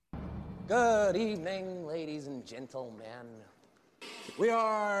Good evening, ladies and gentlemen. We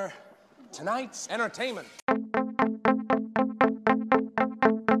are tonight's entertainment.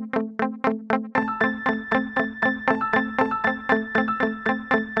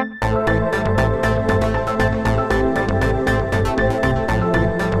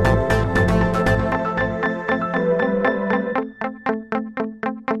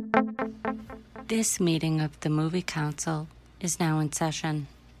 This meeting of the Movie Council is now in session.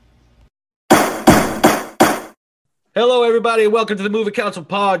 Hello, everybody, and welcome to the Movie Council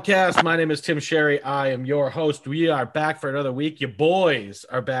podcast. My name is Tim Sherry. I am your host. We are back for another week. Your boys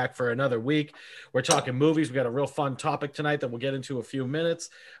are back for another week. We're talking movies. We got a real fun topic tonight that we'll get into a few minutes.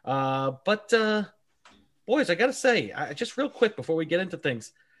 But boys, I got to say, just real quick before we get into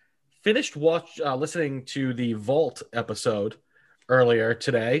things, finished listening to the Vault episode earlier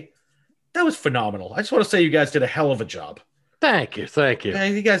today. That was phenomenal. I just want to say you guys did a hell of a job. Thank you. Yeah,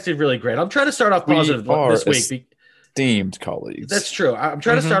 you guys did really great. I'm trying to start off positive this week. Esteemed colleagues. That's true. I'm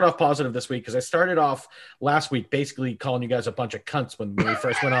trying to start off positive this week because I started off last week basically calling you guys a bunch of cunts when we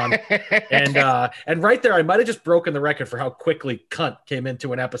first went on. And right there, I might have just broken the record for how quickly cunt came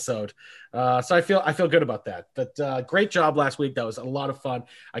into an episode. So I feel good about that. But great job last week. That was a lot of fun.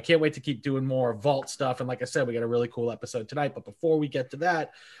 I can't wait to keep doing more Vault stuff. And like I said, we got a really cool episode tonight. But before we get to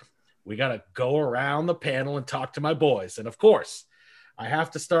that, we got to go around the panel and talk to my boys. And of course, I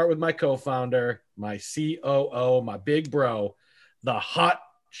have to start with my co-founder, my COO, my big bro, the hot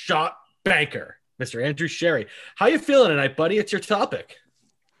shot banker, Mr. Andrew Sherry. How you feeling tonight, buddy? It's your topic.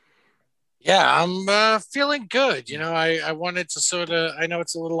 Yeah, I'm feeling good. You know, I wanted to I know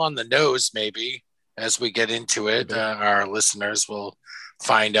it's a little on the nose maybe as we get into it. Our listeners will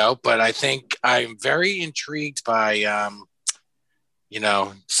find out. But I think I'm very intrigued by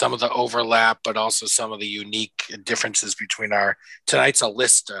some of the overlap, but also some of the unique differences between tonight's a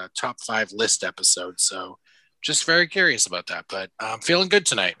list, top 5 list episode. So just very curious about that, but I'm feeling good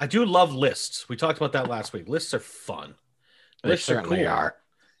tonight. I do love lists. We talked about that last week. Lists are fun. Lists certainly are.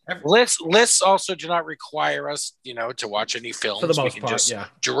 Lists also do not require us, to watch any films. For the most we can part, just yeah.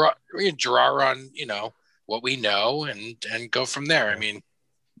 draw on, what we know and go from there. I mean,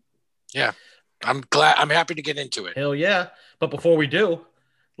 yeah. I'm happy to get into it. Hell yeah. But before we do,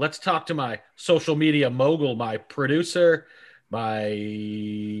 let's talk to my social media mogul, my producer,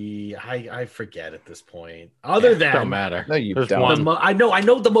 I forget at this point. Other than don't matter. No, you don't. I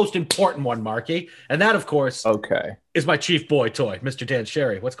know the most important one, Marky. And that, of course, is my chief boy toy, Mr. Dan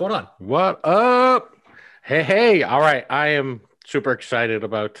Sherry. What's going on? What up? Hey. All right. I am super excited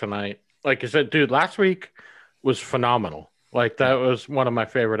about tonight. Like I said, dude, last week was phenomenal. Like, that was one of my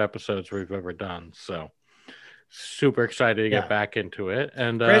favorite episodes we've ever done. So, super excited to get back into it.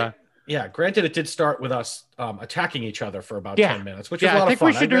 And granted, it did start with us attacking each other for about 10 minutes, which is a lot of fun. I think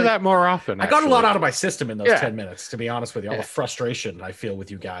we should do that more often. I got a lot out of my system in those 10 minutes, to be honest with you. All the frustration I feel with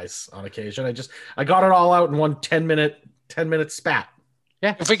you guys on occasion. I got it all out in one 10-minute spat.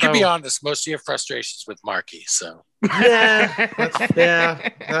 Yeah. If we can be honest, most of your frustrations with Marky. So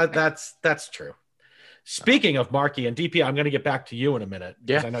that's true. Speaking of Marky and DP, I'm going to get back to you in a minute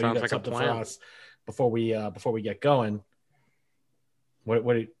because I know you got something for us before we get going. What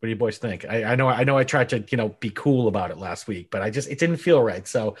do you boys think? I know I tried to be cool about it last week, but it didn't feel right.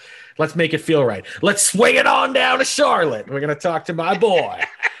 So let's make it feel right. Let's swing it on down to Charlotte. We're going to talk to my boy,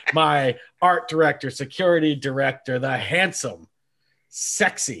 my art director, security director, the handsome,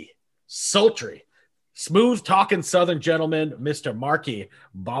 sexy, sultry, smooth talking Southern gentleman, Mr. Marky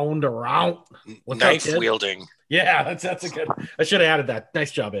Bonderant. Knife wielding. Yeah, that's a good. I should have added that.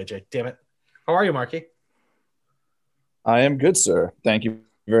 Nice job, AJ. Damn it. How are you, Marky? I am good, sir. Thank you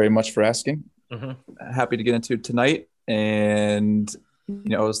very much for asking. Mm-hmm. Happy to get into it tonight. And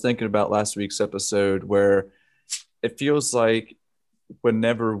I was thinking about last week's episode where it feels like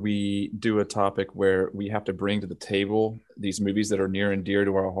whenever we do a topic where we have to bring to the table these movies that are near and dear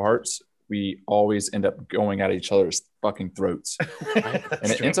to our hearts, we always end up going at each other's fucking throats.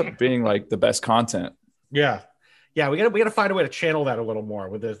 And it ends up being like the best content. Yeah. Yeah, we gotta find a way to channel that a little more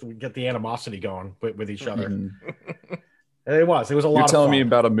with this. We get the animosity going with each other. Mm-hmm. It was a lot of fun. You're telling me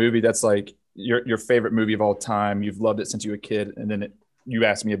about a movie that's like your favorite movie of all time. You've loved it since you were a kid, and then you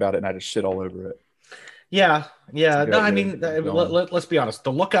asked me about it, and I just shit all over it. Yeah. No, I mean, let's be honest.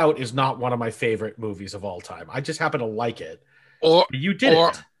 The Lookout is not one of my favorite movies of all time. I just happen to like it. Or you did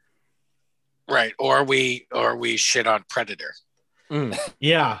it. Right, or we shit on Predator.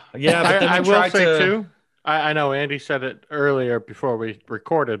 Yeah. But then I will say too. I know Andy said it earlier before we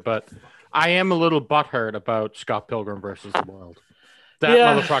recorded, but I am a little butthurt about Scott Pilgrim versus the World. That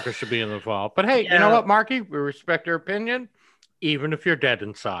motherfucker should be in the vault. But hey, you know what, Marky? We respect your opinion. even if you're dead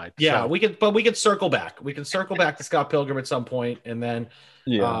inside. Yeah, So, we could circle back. We can circle back to Scott Pilgrim at some point, and then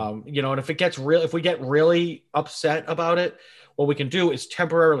and if if we get really upset about it, what we can do is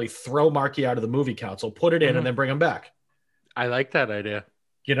temporarily throw Marky out of the movie council, put it in, and then bring him back. I like that idea.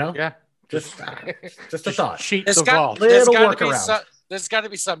 Yeah, just a thought. Sheet There's the got, vault. there's Little got to be workaround. some. There's got to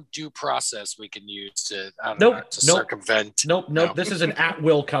be some due process we can use to, circumvent. Nope. No. This is an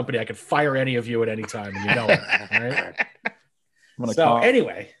at-will company. I could fire any of you at any time, and you know it. All right.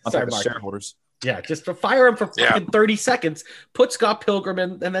 Anyway, sorry, Mark. Shareholders. Yeah, just to fire him for fucking 30 seconds, put Scott Pilgrim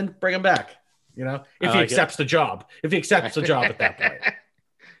in, and then bring him back. If he accepts the job. If he accepts the job at that point.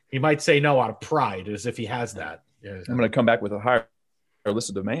 He might say no out of pride, as if he has that. Yeah. I'm going to come back with a higher list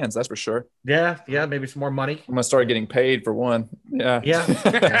of demands, that's for sure. Yeah, maybe some more money. I'm going to start getting paid for one. Yeah.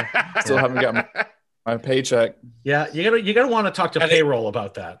 Still haven't got my paycheck. Yeah, you're gonna want to talk to payroll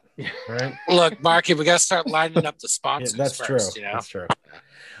about that, right? Look, Marky, we got to start lining up the sponsors. That's first, true. That's true.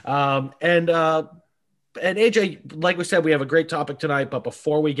 And AJ, like we said, we have a great topic tonight. But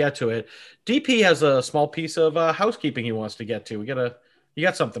before we get to it, DP has a small piece of housekeeping he wants to get to. You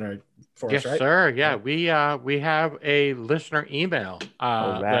got something for us, right? Yes, sir. Yeah, we have a listener email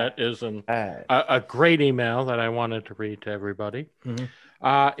that is a great email that I wanted to read to everybody.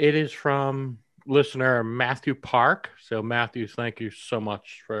 Mm-hmm. It is from listener Matthew Park. So Matthew, thank you so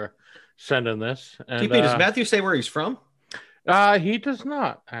much for sending this. And, DP, does Matthew say where he's from? He does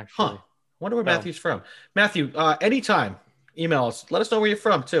not, actually. Huh. Wonder where Matthew's from. Matthew, anytime, email us. Let us know where you're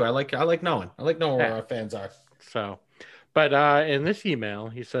from too. I like knowing. I like knowing where our fans are. So, but in this email,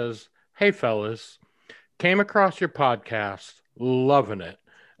 he says, "Hey fellas, came across your podcast, loving it,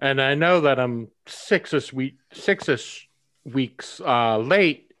 and I know that I'm six-ish weeks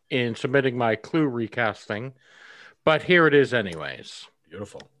late in submitting my Clue recasting, but here it is anyways."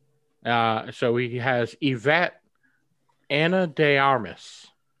 Beautiful. So he has Yvette Anna de Armas.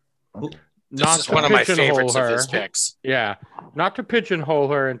 This is one of my favorites of his picks. Yeah, not to pigeonhole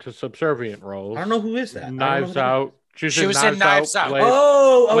her into subservient roles. I don't know who is that. Knives Out. She was in Knives Out.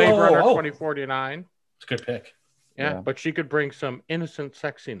 Blade Runner 2049. It's a good pick. Yeah, but she could bring some innocent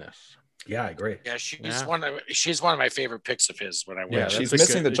sexiness. Yeah, I agree. Yeah, she's one of my favorite picks of his. When I watch, she's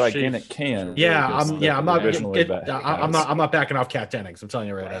missing the gigantic can. Yeah, I'm not backing off Kat Dennings. I'm telling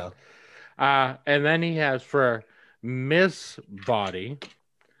you right now. And then he has for Ms. Body,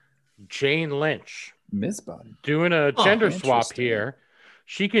 Jane Lynch. Ms. Body doing a gender swap here.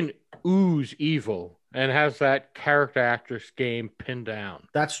 She can ooze evil and has that character actress game pinned down.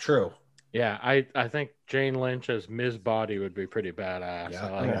 That's true. Yeah, I think Jane Lynch as Ms. Body would be pretty badass. Yeah,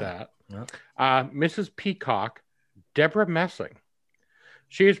 I like that. Yeah. Mrs. Peacock, Deborah Messing.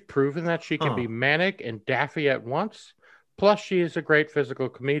 She has proven that she can be manic and daffy at once. Plus, she is a great physical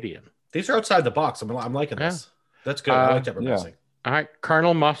comedian. These are outside the box. I'm liking this. That's good. I like Deborah Messing. All right,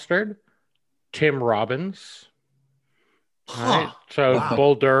 Colonel Mustard, Tim Robbins. All right, so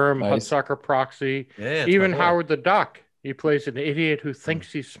Bull Durham, Hudsucker Proxy, even Howard the Duck. He plays an idiot who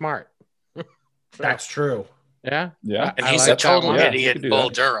thinks he's smart. That's true. Yeah. And he's a total idiot, Bull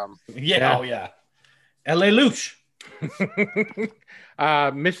Durham. Yeah. Oh yeah. L.A. Louche.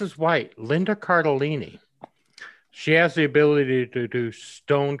 Mrs. White, Linda Cardellini. She has the ability to do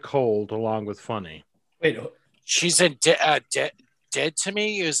stone cold along with funny. Wait, she's in Dead to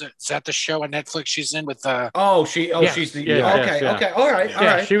Me. Is that the show on Netflix she's in with? She's the okay. All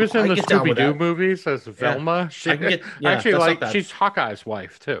right. She was in the Scooby Doo movies as Velma. Yeah. She's Hawkeye's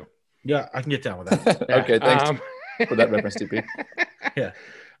wife too. Yeah, I can get down with that. Okay, thanks for that reference, TP.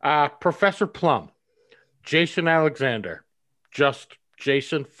 Yeah. Professor Plum, Jason Alexander, just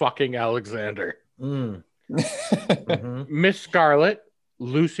Jason fucking Alexander. Miss Scarlet,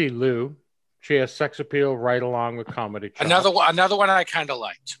 Lucy Liu. She has sex appeal right along with comedy. Chops. Another one I kind of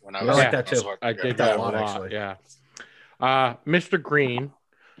liked when I was. I like that too. I did that a lot actually. Yeah. Mr. Green,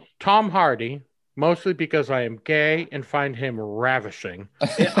 Tom Hardy, mostly because I am gay and find him ravishing.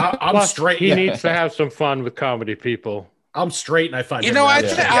 I'm straight. He needs to have some fun with comedy people. I'm straight, and I find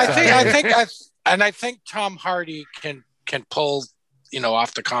I think Tom Hardy can pull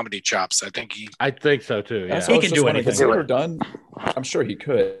off the comedy chops. I think so too. Yeah, he can do anything. Has he ever done? I'm sure he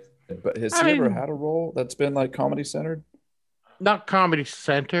could. But has he ever had a role that's been like comedy centered? Not comedy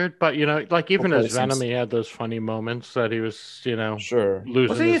centered, but even as Venom, he had those funny moments that he was, sure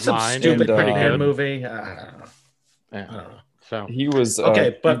losing his mind. Stupid pretty good movie. I don't know. So he was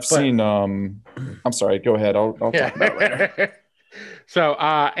okay. But you've seen. I'm sorry. Go ahead. I'll talk about it later. So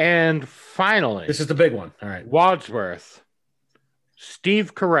and finally, this is the big one. All right, Wadsworth,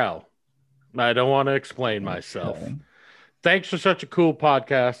 Steve Carell. I don't want to explain myself. Okay. Thanks for such a cool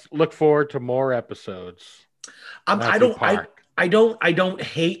podcast. Look forward to more episodes. I I don't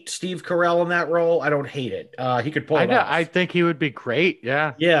hate Steve Carell in that role. I don't hate it. He could pull it off. I think he would be great.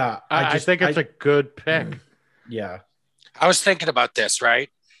 Yeah. Yeah. I think it's a good pick. Yeah. I was thinking about this, right?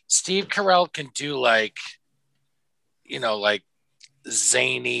 Steve Carell can do like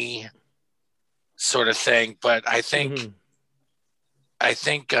zany sort of thing, but I think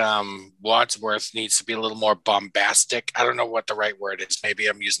Wadsworth needs to be a little more bombastic. I don't know what the right word is. Maybe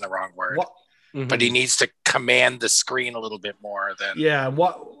I'm using the wrong word. But he needs to command the screen a little bit more than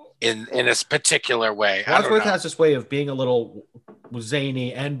in a particular way. Wadsworth has this way of being a little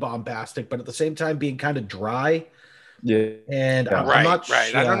zany and bombastic, but at the same time being kind of dry. Yeah, and I'm not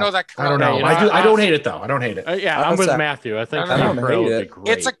right. I don't know that. I don't know. I don't hate it though. I don't hate it. I'm with Matthew. I think I don't hate would it. be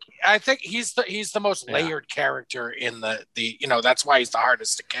great. I think he's the most layered character in the that's why he's the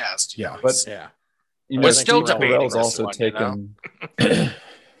hardest to cast. Yeah, but We're still Steve debating Carell's this also one, taken.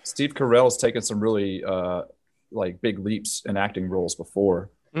 Steve Carell's taken some really like big leaps in acting roles before.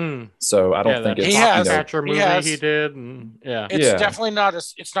 So I don't think it's Catcher movie he did, and it's definitely not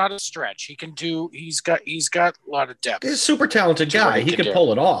it's not a stretch. He can do. He's got a lot of depth. He's a super talented guy. He could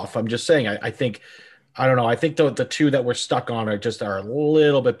pull it off. I'm just saying. I think. I don't know. I think the two that we're stuck on are a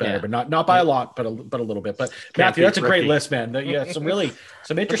little bit better, but not by a lot, but a little bit. But Matthew, that's a great list, man. Yeah, some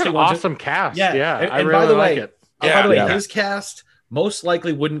interesting ones. Awesome cast. Yeah, I and really by the like way, it. By the way, his cast most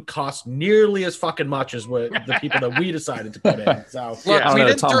likely wouldn't cost nearly as fucking much as what the people that we decided to put in. So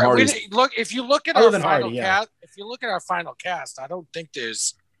if you look at our final cast, I don't think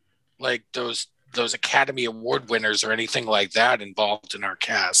there's like those Academy Award winners or anything like that involved in our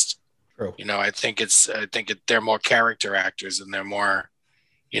cast. True. I think they're more character actors, and they're more,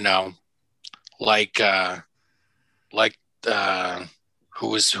 like who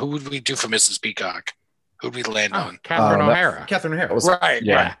would we do for Mrs. Peacock? Who'd we land on? Catherine O'Hara. Catherine O'Hara.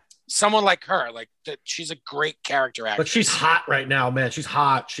 Right. Someone like her, she's a great character actor. But she's hot right now, man. She's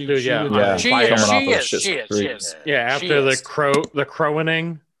hot. She is. Yeah, after the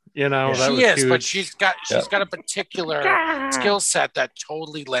crowing, that was huge. But she's got a particular skill set that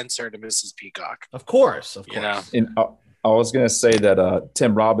totally lends her to Mrs. Peacock. Of course. And I was gonna say that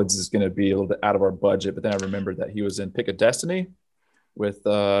Tim Robbins is gonna be a little bit out of our budget, but then I remembered that he was in Pick of Destiny with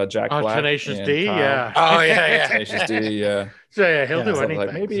Jack Black. Tenacious D, Kyle. Tenacious D, yeah. So he'll do anything.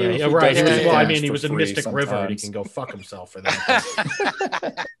 Like, maybe right. He was in Mystic River, and he can go fuck himself for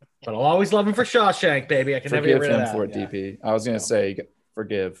that. But I'll always love him for Shawshank, baby. I can never get rid of that. For it, DP. I was gonna say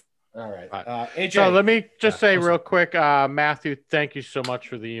forgive. All right, AJ. So let me just say real quick, Matthew, thank you so much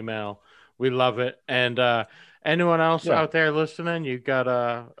for the email. We love it, and anyone else out there listening, you got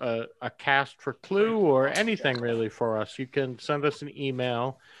a cast for Clue or anything really for us, you can send us an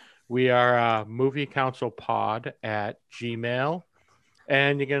email. We are moviecouncilpod@gmail.com,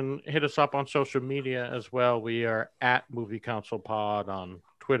 and you can hit us up on social media as well. We are at moviecouncilpod on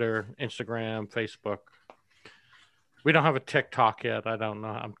Twitter, Instagram, Facebook. We don't have a TikTok yet. I don't know.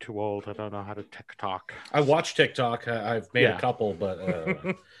 I'm too old. I don't know how to TikTok. I watch TikTok. I've made a couple, but I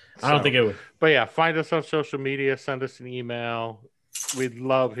don't think it would. But yeah, find us on social media. Send us an email. We'd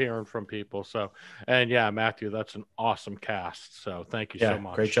love hearing from people. So, and yeah, Matthew, that's an awesome cast. So thank you so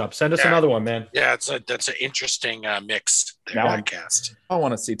much. Great job. Send us another one, man. Yeah, that's an interesting mix. Cast. I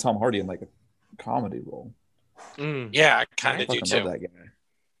want to see Tom Hardy in like a comedy role. Yeah, I kind of do too. That guy.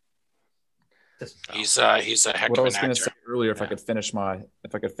 He's a heck of an actor. What I was going to say earlier, if I could finish my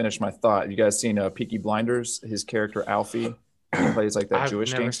thought, you guys seen Peaky Blinders? His character Alfie, he plays like that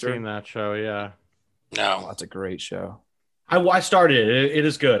Jewish gangster. I've never seen that show. Yeah, no, that's a great show. I started it. It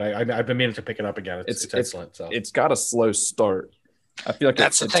is good. I've been meaning to pick it up again. It's excellent. So it's got a slow start. I feel like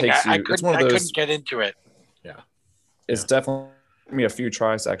that's the thing. I couldn't get into it. Yeah, it's definitely me a few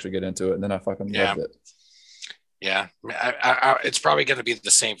tries to actually get into it, and then I fucking loved it. Yeah, it's probably going to be the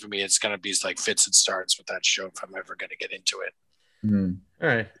same for me. It's going to be like fits and starts with that show if I'm ever going to get into it. All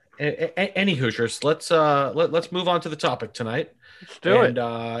right. Any Hoosiers, let's move on to the topic tonight. Let's do it.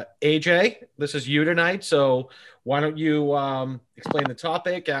 And AJ, this is you tonight. So why don't you explain the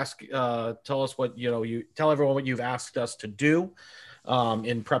topic? Tell us what you tell everyone what you've asked us to do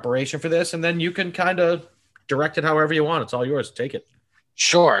in preparation for this, and then you can kind of direct it however you want. It's all yours. Take it.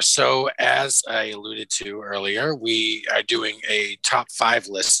 Sure. So as I alluded to earlier, we are doing a top 5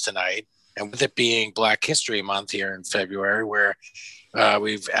 list tonight. And with it being Black History Month here in February, where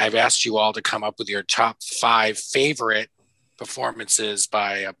I've asked you all to come up with your top 5 favorite performances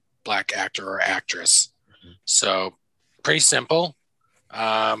by a Black actor or actress. So pretty simple.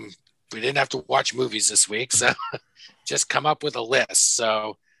 We didn't have to watch movies this week, so just come up with a list.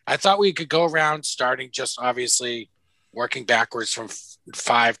 So I thought we could go around starting just obviously working backwards from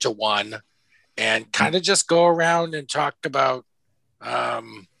 5 to 1 and kind of just go around and talk about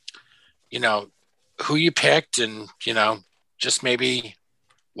you know, who you picked, and you know, just maybe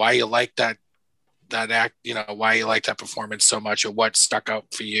why you like that act, you know, why you like that performance so much, or what stuck out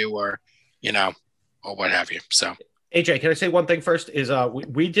for you, or you know, or what have you. So AJ, can I say one thing first? Is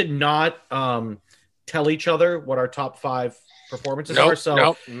we did not tell each other what our top 5 performances are.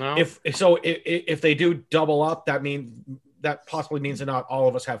 So No. if they do double up, that possibly means that not all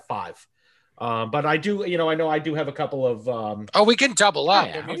of us have 5. But I do, you know, I know I do have a couple of. we can double up.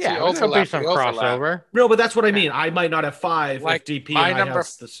 Yeah, I mean, if yeah, we there'll be overlap, some we overlap. crossover. No, but that's what I mean. I might not have 5 Like if DP my and I number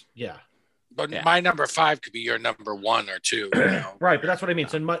have this. Yeah. But Yeah. my number 5 could be your number 1 or 2. You know? Right, but that's what I mean.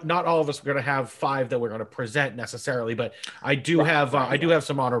 So not all of us are going to have 5 that we're going to present necessarily, but I do have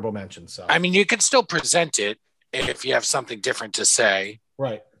some honorable mentions. So I mean, you can still present it if you have something different to say.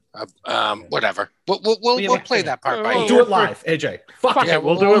 right, Whatever. We'll play that part by we'll ear. do it live, AJ. Fuck Yeah, it,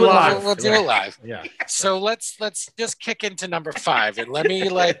 we'll do it live. We'll do it live. Yeah. So let's just kick into number 5, and let me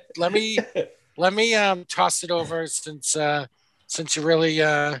toss it over since you really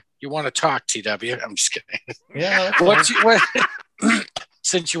you want to talk, TW. I'm just kidding. Yeah.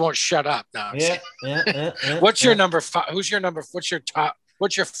 Since you won't shut up now. Yeah. What's your number 5? What's your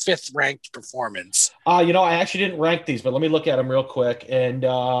 5th ranked performance? You know, I actually didn't rank these, but let me look at them real quick. And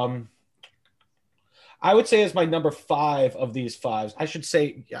I would say as my number 5 of these 5s, I should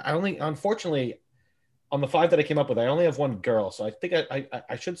say unfortunately, on the 5 that I came up with, I only have one girl. So I think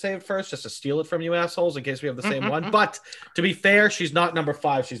I should say it first just to steal it from you assholes in case we have the same one. But to be fair, she's not number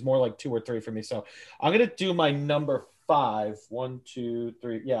 5. She's more like 2 or 3 for me. So I'm going to do my number 5. 1, 2,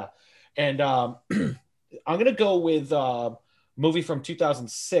 3. Yeah. And I'm going to go with movie from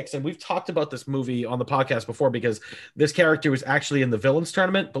 2006. And we've talked about this movie on the podcast before because this character was actually in the Villains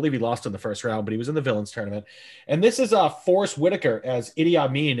Tournament. I believe he lost in the first round, but he was in the Villains Tournament. And this is Forrest Whitaker as Idi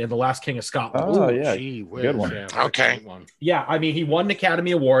Amin in The Last King of Scotland. Oh, yeah. Gee whiz, Good one. yeah, Okay. good one. Yeah, I mean, he won an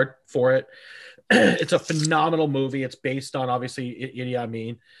Academy Award for it. It's a phenomenal movie. It's based on, obviously, Idi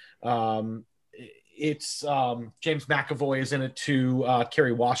Amin. It's James McAvoy is in it too,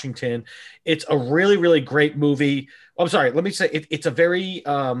 Kerry Washington. It's a really, really great movie. I'm sorry, let me say it's a very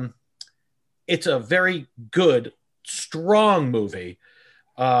good, strong movie,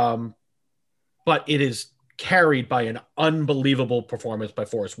 but it is carried by an unbelievable performance by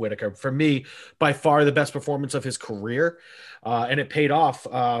Forrest Whitaker. For me, by far the best performance of his career, and it paid off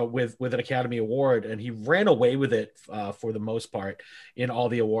with an Academy Award, and he ran away with it for the most part in all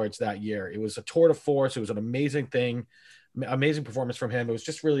the awards that year. It was a tour de force. It was an amazing thing, amazing performance from him. It was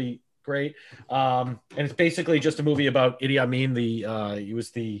just really great, and it's basically just a movie about Idi Amin.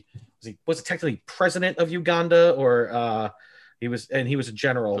 Was it technically president of Uganda or? He was a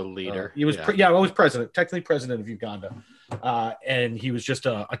general. The leader. He was president, technically president of Uganda, and he was just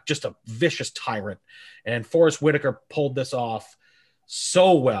a vicious tyrant. And Forrest Whitaker pulled this off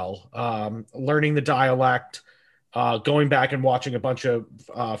so well, learning the dialect, going back and watching a bunch of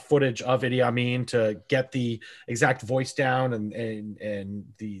footage of Idi Amin to get the exact voice down and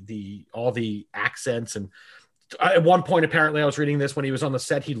the all the accents. And at one point, apparently, I was reading this when he was on the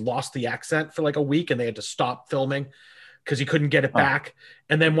set, he lost the accent for like a week, and they had to stop filming because he couldn't get it back.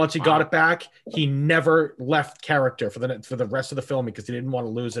 And then once he got it back, he never left character for the rest of the filming because he didn't want to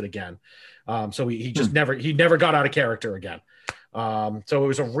lose it again. So he just never got out of character again. So it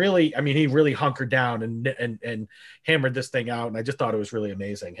was he really hunkered down and hammered this thing out. And I just thought it was really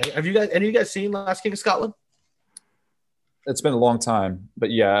amazing. Have you guys, any of you guys seen Last King of Scotland? It's been a long time,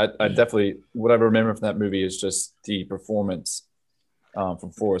 but yeah, I definitely, what I remember from that movie is just the performance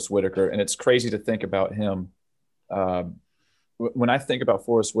from Forrest Whitaker. And it's crazy to think about him. When I think about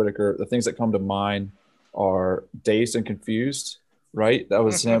Forrest Whitaker, the things that come to mind are Dazed and Confused, right? That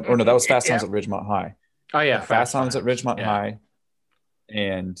was him. Or no, that was Fast Times at Ridgemont High. Oh yeah, Fast Times at Ridgemont Yeah. High,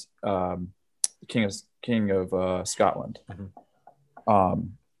 and King of Scotland.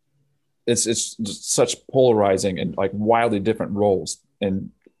 It's just such polarizing and like wildly different roles,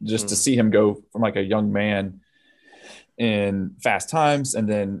 and just to see him go from like a young man in Fast Times and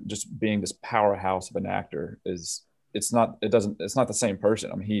then just being this powerhouse of an actor it's not the same person.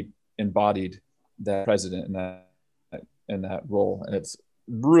 I mean, he embodied that president in that role, and it's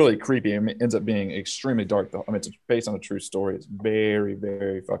really creepy. I mean, it ends up being extremely dark though. I mean, it's based on a true story. It's very,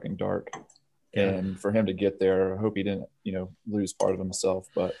 very fucking dark. Yeah. And for him to get there, I hope he didn't, lose part of himself.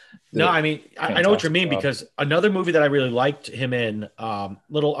 But no, I mean, I know what you mean, because another movie that I really liked him in,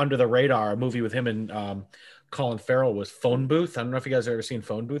 little under the radar, a movie with him and Colin Farrell was Phone Booth. I don't know if you guys have ever seen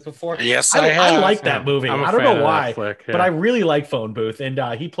Phone Booth before. Yes, I like that movie. I don't know why, flick, yeah. but I really like Phone Booth. And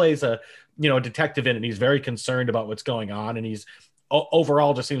he plays a detective in it. And he's very concerned about what's going on, and he's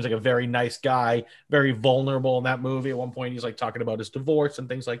overall just seems like a very nice guy, very vulnerable in that movie. At one point, he's like talking about his divorce and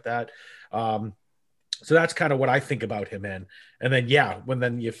things like that. So that's kind of what I think about him in. And then, when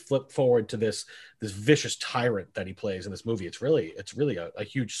then you flip forward to this vicious tyrant that he plays in this movie, it's really a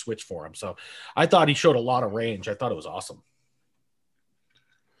huge switch for him. So I thought he showed a lot of range. I thought it was awesome.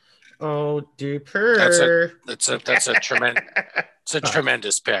 Oh, duper. That's a tremendous, it's a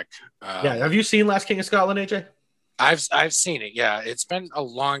tremendous pick. Have you seen Last King of Scotland, AJ? I've seen it. Yeah, it's been a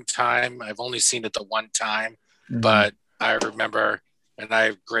long time. I've only seen it the one time, Mhm. but I remember, and I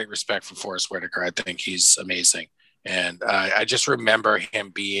have great respect for Forrest Whitaker. I think he's amazing, and I just remember him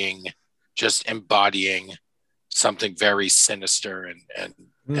being just embodying something very sinister and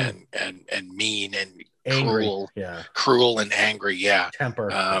mean and Angry. cruel and angry. Yeah,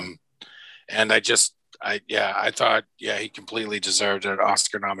 Temper. And I thought, he completely deserved an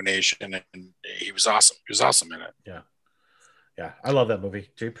Oscar nomination, and he was awesome. He was awesome in it. Yeah, I love that movie.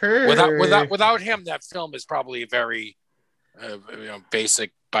 Duper. Without him, that film is probably a very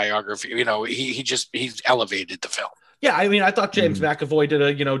basic biography. He's elevated the film. Yeah, I mean, I thought James McAvoy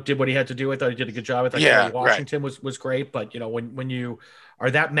did what he had to do. I thought he did a good job. I thought Kerry Washington was great, but when you are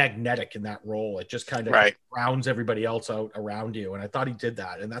that magnetic in that role, it just kind of rounds everybody else out around you. And I thought he did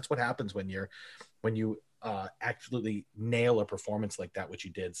that, and that's what happens when you absolutely nail a performance like that, which he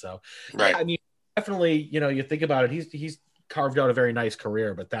did. So, I mean, definitely, you think about it, he's carved out a very nice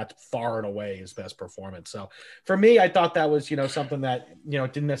career, but that's far and away his best performance. So for me, I thought that was, something that,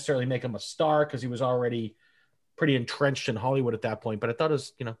 didn't necessarily make him a star because he was already pretty entrenched in Hollywood at that point, but I thought it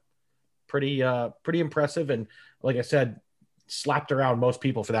was, pretty impressive. And like I said, slapped around most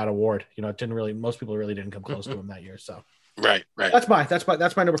people for that award. Most people really didn't come close to him that year. So right. That's my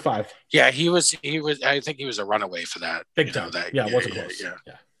number 5. Yeah. He was, I think he was a runaway for that. Big time. It wasn't close.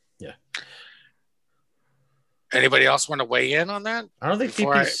 Yeah. Anybody else want to weigh in on that? I don't think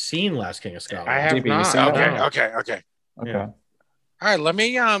DP's seen Last King of Scotland. I have DP, not. Okay. Yeah. All right, let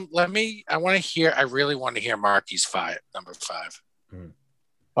me I really want to hear Marky's number 5.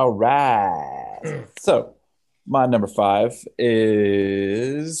 All right. So my number 5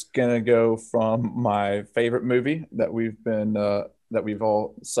 is gonna go from my favorite movie that we've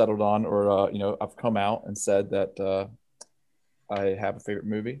all settled on, or I've come out and said that I have a favorite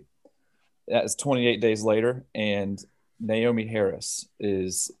movie. That's 28 Days Later, and Naomi Harris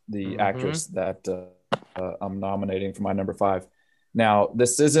is the actress that I'm nominating for my number 5. Now,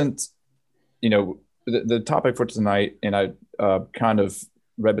 this isn't, the topic for tonight, and I kind of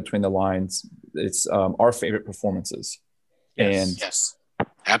read between the lines. It's our favorite performances. Yes. And yes,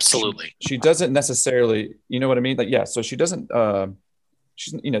 absolutely. She doesn't necessarily, you know what I mean? Like, yeah. So she doesn't.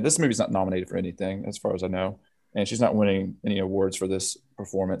 This movie's not nominated for anything, as far as I know, and she's not winning any awards for this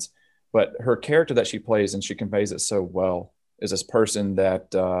performance. But her character that she plays, and she conveys it so well, is this person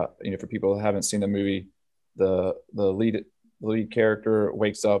that for people who haven't seen the movie, the lead character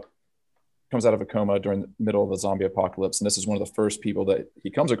wakes up, comes out of a coma during the middle of a zombie apocalypse, and this is one of the first people that he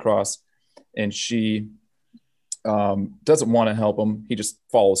comes across, and she doesn't want to help him. He just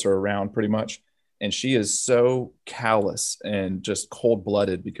follows her around pretty much, and she is so callous and just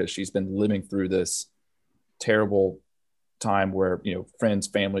cold-blooded because she's been living through this terrible time where friends,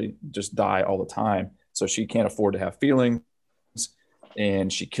 family just die all the time, so she can't afford to have feelings,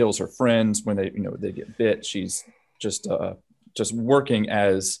 and she kills her friends when they get bit. She's just working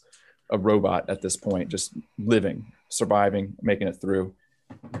as a robot at this point, just living, surviving, making it through.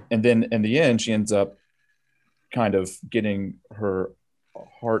 And then in the end, she ends up kind of getting her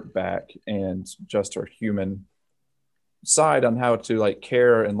heart back and just her human side on how to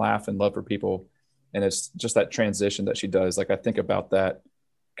care and laugh and love for people. And it's just that transition that she does. I think about that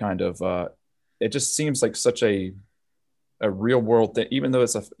kind of, it just seems like such a real world thing, even though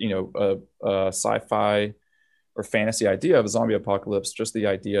it's a sci-fi or fantasy idea of a zombie apocalypse. Just the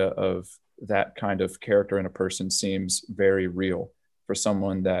idea of that kind of character in a person seems very real for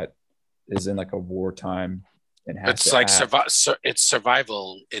someone that is in a wartime and has it's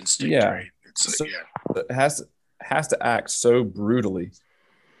survival instinct. Yeah. Right? It has to act so brutally,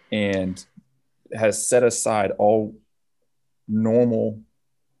 and has set aside all normal,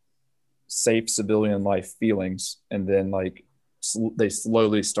 safe civilian life feelings, and then they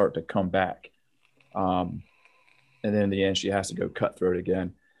slowly start to come back. And then in the end, she has to go cutthroat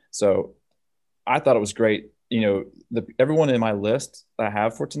again. So I thought it was great. Everyone in my list that I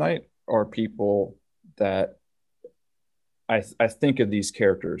have for tonight are people that I think of these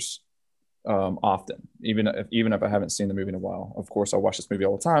characters often, even if I haven't seen the movie in a while. Of course, I watch this movie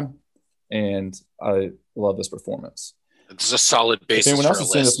all the time, and I love this performance. It's a solid basis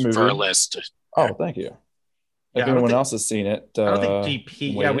for a list. Oh, thank you. Yeah, if I don't anyone think- else has seen it, I don't think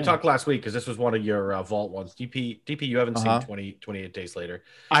DP. weigh Yeah, we in. talked last week because this was one of your vault ones. DP, you haven't Uh-huh. seen 28 Days Later.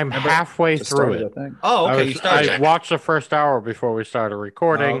 I'm Remember- halfway Just through started, it. I think. Oh, okay. You started. I watched the first hour before we started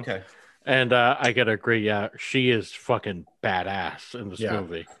recording, Oh, okay. and I gotta agree. Yeah, she is fucking badass in this Yeah.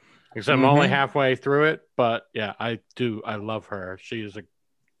 movie. Because I'm only Mhm. halfway through it, but yeah, I love her. She is an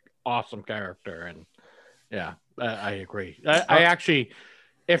awesome character, and yeah, I agree. I actually,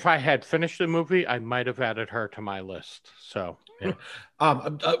 if I had finished the movie, I might have added her to my list. So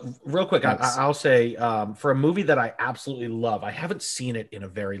Real quick, Nice. I'll say for a movie that I absolutely love, I haven't seen it in a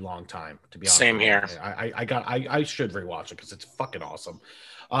very long time. To be honest, Same with you. here. I should rewatch it because it's fucking awesome.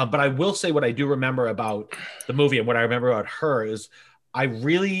 But I will say what I do remember about the movie and what I remember about her is I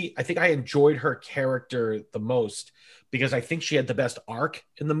think I enjoyed her character the most because I think she had the best arc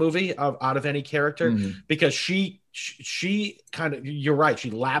in the movie out of any character Mhm. because she kind of, you're right, she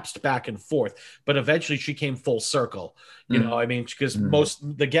lapsed back and forth, but eventually she came full circle. You know, I mean, because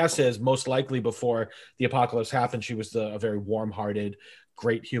the guess is most likely before the apocalypse happened, she was a very warm-hearted,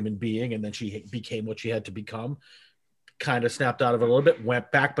 great human being, and then she became what she had to become. Kind of snapped out of it a little bit,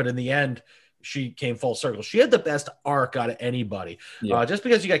 went back, but in the end, she came full circle. She had the best arc out of anybody. Yeah. Just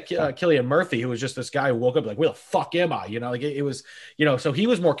because you got Cillian Murphy, who was just this guy who woke up like, where the fuck am I? You know, like it was, you know, so he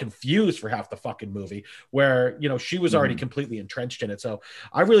was more confused for half the fucking movie where, you know, she was already completely entrenched in it. So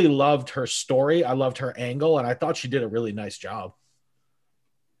I really loved her story. I loved her angle, and I thought she did a really nice job.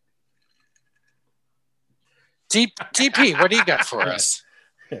 DP, what do you got for us?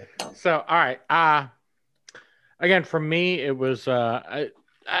 So, all right. Again, for me, it was I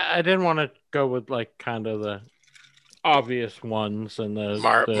didn't want to go with like kind of the obvious ones and the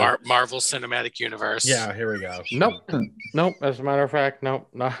Marvel Cinematic Universe. Yeah, here we go. Nope. As a matter of fact, no,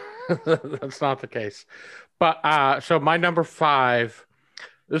 that's not the case. But so my number 5,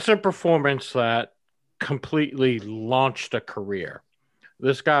 this is a performance that completely launched a career.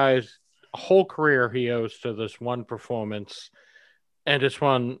 This guy's whole career he owes to this one performance, and it's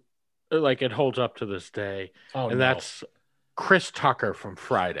one like it holds up to this day. That's Chris Tucker from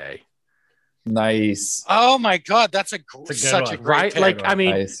Friday. Nice. Oh my God, that's such one. a great Right? pick. Like, I mean,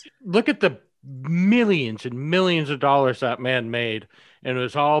 Nice. look at the millions and millions of dollars that man made, and it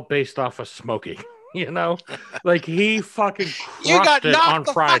was all based off of smoking. You know, like he fucking You got crushed it knocked on the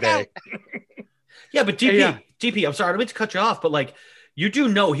fuck Friday. Yeah, but DP, Yeah. DP, I'm sorry, I don't mean to cut you off, but like you do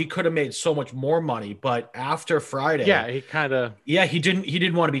know he could have made so much more money, but after Friday, Yeah, he kind of. yeah, he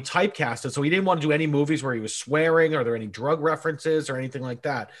didn't want to be typecasted, so he didn't want to do any movies where he was swearing or there any drug references or anything like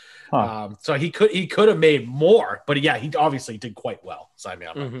that. Huh. So he could have made more, but yeah, he obviously did quite well. Sign me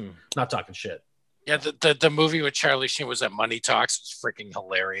up. Not talking shit. Yeah, the movie with Charlie Sheen was at Money Talks. Was freaking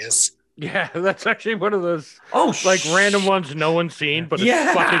hilarious. Yeah, that's actually one of those Oh, like random ones no one's seen, but yeah,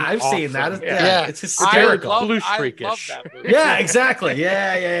 it's fucking I've seen that. awesome. Yeah, Yeah. it's hysterical. Blue I love Streakish. that movie. Yeah, exactly.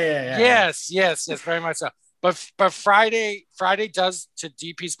 Yeah. Yes, very much so. But Friday does, to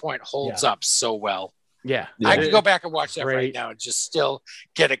DP's point, holds up so well. Yeah. I could go back and watch that right Great. now and just still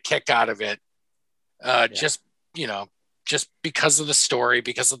get a kick out of it. Just because of the story,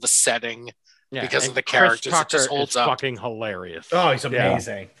 because of the setting, Yeah, because and of the Chris characters, it Tucker just holds is up. fucking hilarious. Oh, he's Yeah.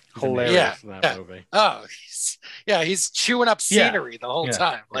 amazing. He's Hilarious Yeah, in that yeah. movie. Oh, he's chewing up scenery the whole Yeah.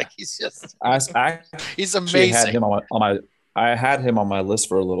 time. Like he's just I he's actually had amazing. him I had him on my list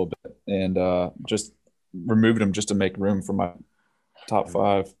for a little bit and just removed him just to make room for my top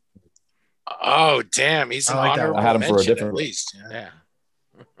 5. Oh damn, he's I an like that honorable one. I had him for a mention different- at least. Yeah.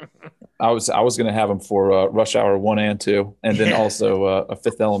 Yeah. I was gonna have him for Rush Hour 1 and 2, and then also a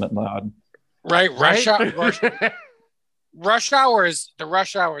Fifth Element nod. Right, Rush Right? Hour. Rush Hour is the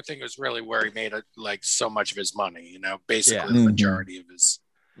Rush Hour thing is really where he made like so much of his money. You know, basically Yeah. the majority of his.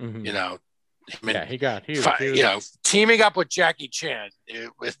 Mhm. You know, him and Yeah, he got he you know, teaming up with Jackie Chan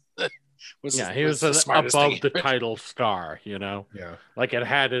was he was the smartest thing above the ever. title star, you know, Yeah. like it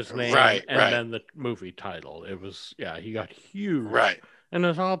had his name Right, and right. then the movie title. It was he got huge, Right. and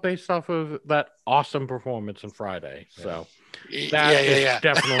it's all based off of that awesome performance in Friday. So that Yeah, is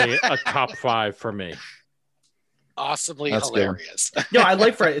definitely a top 5 for me. Awesomely That's good. hilarious. No, I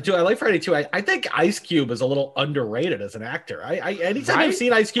like Friday too. I like Friday too. I think Ice Cube is a little underrated as an actor. I anytime I've Right?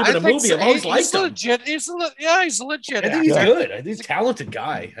 seen Ice Cube in a think movie, so. I've always He's liked him. legit. He's a legit. I think he's actor. good. I think he's a talented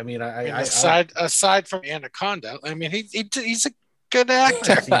guy. I mean, Aside from Anaconda, I mean, he's a good I've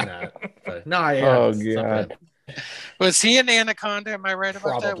actor. seen that. But, no, Oh, it's not God. bad. Was he in Anaconda? Am I right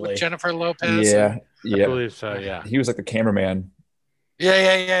about that Probably. with Jennifer Lopez? Yeah, I yeah. believe so. Yeah. He was like the cameraman.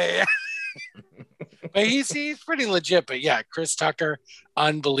 Yeah. But he's pretty legit. But yeah, Chris Tucker,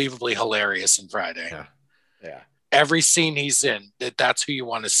 unbelievably hilarious in Friday. Yeah. Yeah. Every scene he's in, that's who you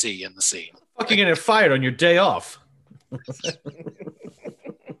want to see in the scene. Fucking gonna get fired on your day off. All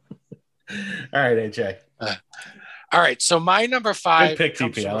right, AJ. All right, so my number 5. Good pick,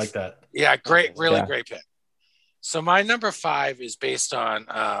 comes TP. I from like that. Yeah, great, really Yeah. great pick. So my number 5 is based on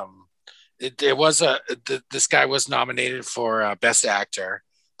this guy was nominated for Best Actor.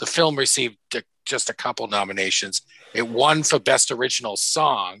 The film received just a couple nominations. It won for Best Original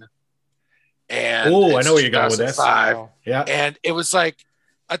Song. And Oh, I it's know where you're going with this. 2005. Yeah. And it was like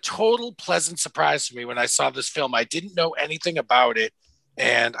a total pleasant surprise for me when I saw this film. I didn't know anything about it.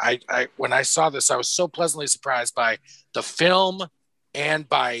 And I when I saw this, I was so pleasantly surprised by the film and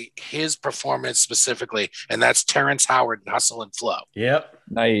by his performance specifically. And that's Terrence Howard in Hustle and Flow. Yep.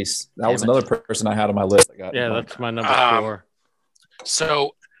 Nice. That was another person I had on my list. Yeah, that's my number 4.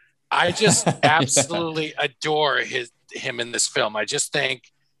 So I just absolutely adore him in this film. I just think,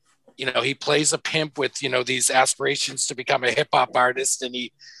 he plays a pimp with, these aspirations to become a hip hop artist, and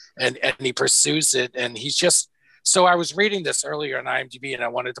he pursues it. And he's just, so I was reading this earlier on IMDb and I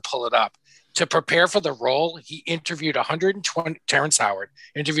wanted to pull it up. To prepare for the role, he interviewed Terrence Howard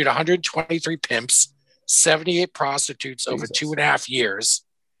interviewed 123 pimps, 78 prostitutes over 2.5 years.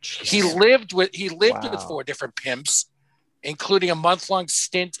 He lived with 4 different pimps, including a month-long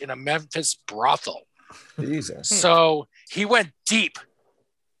stint in a Memphis brothel. Jesus. So he went deep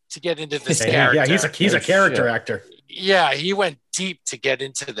to get into this character. Yeah, he's a character actor. Yeah, he went deep to get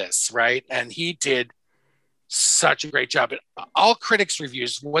into this, right? And he did such a great job. All critics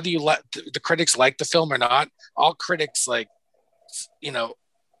reviews, whether you let the critics like the film or not, all critics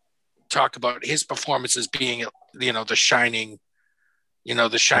talk about his performance as being, the shining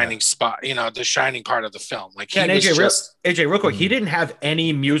spot, the shining part of the film. Like, Yeah, and AJ, real quick, Mhm. he didn't have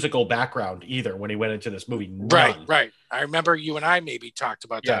any musical background either when he went into this movie. None. Right. I remember you and I maybe talked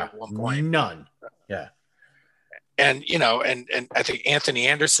about that at one point. None. Yeah. And and I think Anthony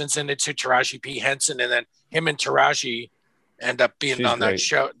Anderson's in it too, Taraji P. Henson, and then him and Taraji end up being She's on great.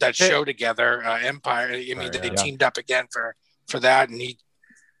 that show together, Empire. I mean, they teamed up again for that, and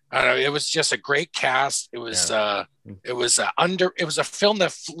I don't know, it was just a great cast. It was it was a film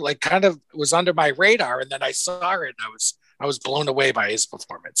that kind of was under my radar, and then I saw it, and I was blown away by his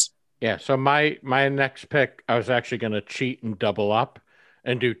performance. Yeah, so my next pick, I was actually going to cheat and double up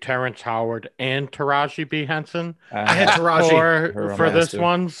and do Terrence Howard and Taraji B. Henson I had Taraji. Her on for my this list, too.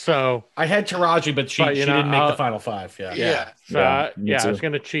 one. So I had Taraji, but she didn't make the final 5. Yeah. Yeah. So, me I was too.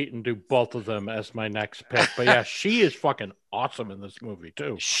 going to cheat and do both of them as my next pick. But yeah, she is fucking awesome in this movie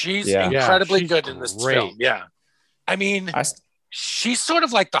too. She's Yeah. incredibly she's good in this great. film. Yeah. I mean, she's sort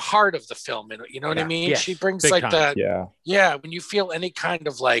of like the heart of the film. You know what I mean? Yes. She brings Big like time. that. Yeah. When you feel any kind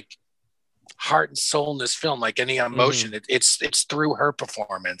of like heart and soul in this film, like any emotion, it's through her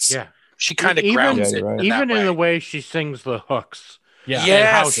performance. Yeah. She kind of Even- grounds Yeah, it. you're right. In Even that in the way. way she sings the hooks. Yeah. Yeah. And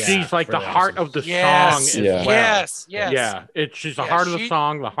how Yes. she's like the Really heart awesome. of the Yes. song as Yeah. well. Yes. Yeah, she's the Yeah, heart of the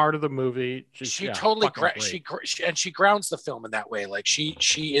song, the heart of the movie. She totally she grounds the film in that way. Like she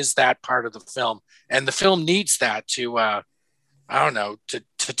is that part of the film, and the film needs that to I don't know, to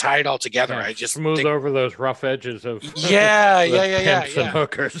tie it all together. I just smooth think, over those rough edges of yeah, the yeah, pimps and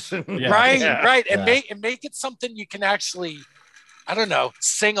hookers. Yeah. right, and Yeah. make it something you can actually, I don't know,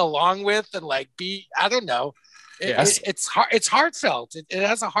 sing along with and like be, I don't know, it's heartfelt. It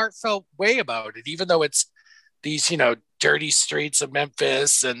has a heartfelt way about it, even though it's these dirty streets of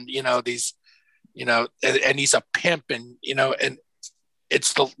Memphis and these and he's a pimp and and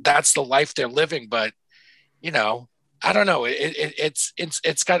that's the life they're living, but I don't know.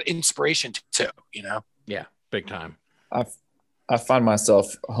 It's got inspiration too. Yeah, big time. I find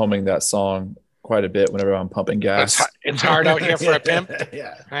myself humming that song quite a bit whenever I'm pumping gas. It's hard out here for a pimp.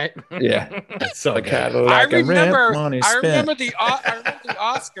 Yeah. Right? Yeah. It's so The good. Cadillac I and rent remember. money I remember spent. the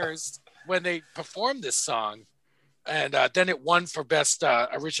Oscars when they performed this song, and then it won for best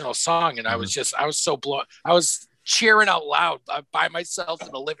original song. And I was so blown. I was cheering out loud by myself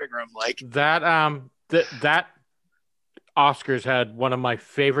in the living room, like That that Oscars had one of my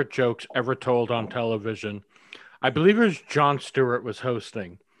favorite jokes ever told on television. I believe it was Jon Stewart was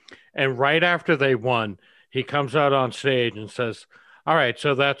hosting. And right after they won, he comes out on stage and says, "All right,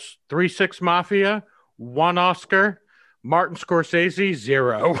 so that's 3-6 Mafia, 1 Oscar, Martin Scorsese,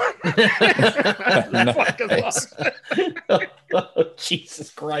 0." Oh,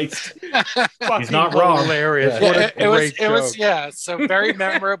 Jesus Christ. Fucking not wrong. Hilarious. Yeah. What a great it was joke. so very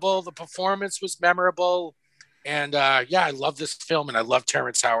memorable. The performance was memorable, and I love this film, and I love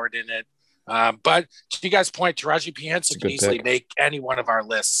Terrence Howard in it. But to you guys' point, Taraji P. Henson It's a can good easily pick. make any one of our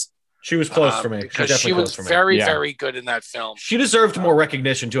lists. She was close for me. Because definitely she was close for me. very, Yeah. very good in that film. She deserved more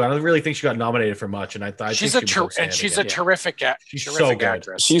recognition too. I don't really think she got nominated for much, and I She's think a she was terrific, outstanding. she's Yeah. a terrific, She's so terrific good.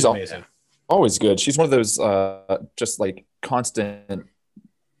 actress. She's amazing. always good. She's one of those just like constant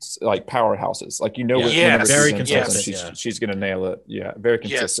like powerhouses. Like Yes. Very season consistent, something, yeah. she's gonna nail it. Yeah, very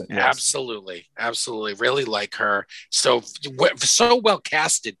consistent. Yes, Yes. absolutely, absolutely. Really like her. So well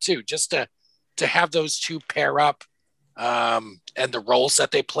casted too. Just to have those two pair up, and the roles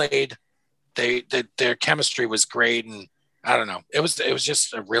that they played, their chemistry was great, and I don't know. It was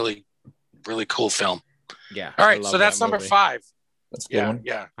just a really really cool film. Yeah. All I right, love so that's that number movie. 5. That's a good Yeah, one.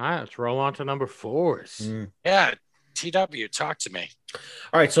 yeah, All right, let's roll on to number 4s. yeah. TW, talk to me.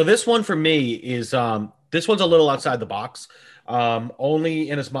 All right, so this one for me is this one's a little outside the box. Only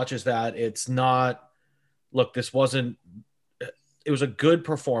in as much as that it's not. Look, this wasn't. It was a good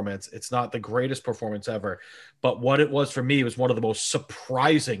performance. It's not the greatest performance ever, but what it was for me was one of the most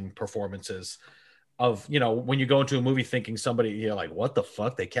surprising performances of, when you go into a movie thinking somebody, you're like, what the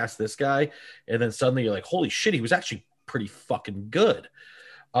fuck? They cast this guy. And then suddenly you're like, holy shit, he was actually pretty fucking good.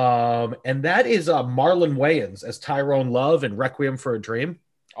 And that is Marlon Wayans as Tyrone Love in Requiem for a Dream.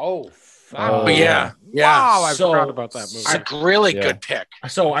 Oh, Oh, yeah. Wow, I So- forgot about that It's a movie. really Yeah. good pick.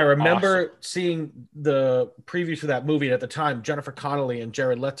 So I remember seeing the previews for that movie, and at the time, Jennifer Connelly and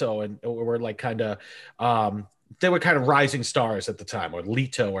Jared Leto and were like they were kind of rising stars at the time, or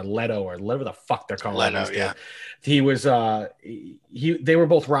Leto or Leto or whatever the fuck they're calling Leto, these days. yeah. He was they were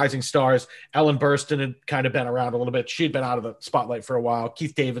both rising stars. Ellen Burstyn had kind of been around a little bit. She'd been out of the spotlight for a while.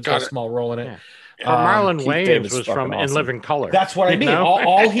 Keith David's got Got a it. small role in it. Yeah. Marlon Keith Wayans David's was fucking from In awesome. Living Color. That's what I You mean. know?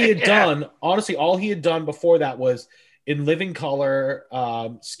 All he had Yeah. done, honestly, all he had done before that was In Living Color,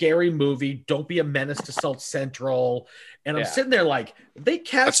 Scary Movie, Don't Be a Menace to South Central. And I'm Yeah. sitting there like, they That's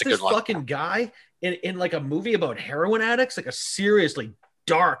cast a this good one. fucking guy in like a movie about heroin addicts, like a seriously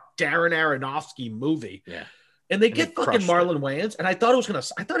dark Darren Aronofsky movie. Yeah. And they And get they fucking crushed it. Marlon Wayans. And I thought it was going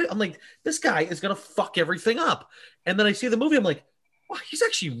to, I'm like, this guy is going to fuck everything up. And then I see the movie, I'm like, wow, he's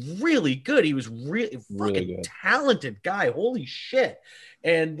actually really good. He was really fucking good. talented guy. Holy shit.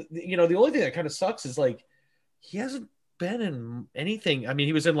 And, the only thing that kind of sucks is like, he hasn't been in anything. I mean,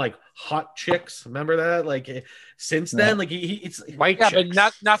 he was in like Hot Chicks. Remember that? Like since then, like it's White Yeah, Chicks. but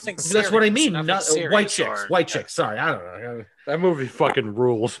nothing. that's what I serious, mean. nothing Not serious White Chicks. or- White Chicks. Sorry, I don't know. That movie fucking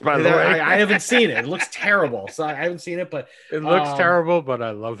rules, by the way. I haven't seen it. It looks terrible. So I haven't seen it, but It looks um, terrible, but I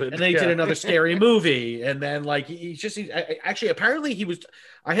love it. and then he did another Scary Movie, and then like actually apparently he was.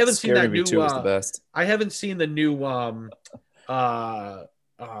 I haven't seen Scary that Movie new. 2 was the best. I haven't seen the new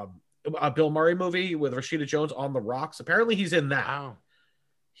Bill Murray movie with Rashida Jones, On the Rocks. Apparently he's in that. Wow.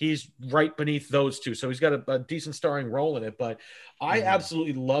 He's right beneath those two, so he's got a decent starring role in it. But I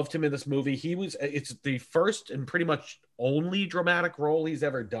absolutely loved him in this movie. It's the first and pretty much only dramatic role he's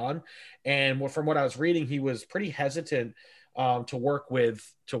ever done. And from what I was reading, he was pretty hesitant to work with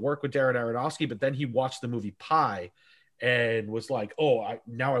Darren Aronofsky, but then he watched the movie Pi and was like,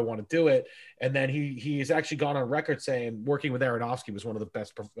 now I want to do it. And then he's actually gone on record saying working with Aronofsky was one of the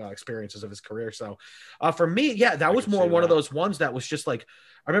best experiences of his career. So for me, yeah, that was can more see one of that. those ones that was just like,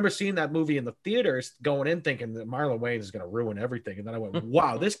 I remember seeing that movie in the theaters going in thinking that Marlon Wayans is going to ruin everything. And then I went,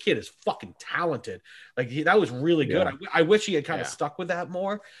 wow, this kid is fucking talented. Like that was really good. Yeah. I wish he had kind of Yeah. stuck with that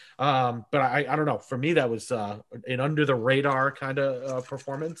more. But I don't know. For me, that was an under the radar kind of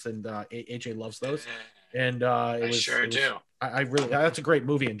performance. And AJ loves those. And I sure do. I really, that's a great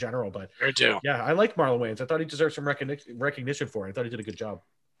movie in general, but Sure do. yeah, I like Marlon Wayans. I thought he deserved some recognition for it. I thought he did a good job.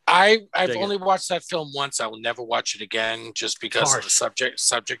 I've Dig it. only watched that film once. I will never watch it again just because of the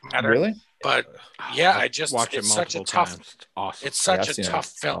subject matter. Really? But yeah, I've I just watched it it's such a multiple tough times. It's awesome. it's such Yeah, a I've seen it tough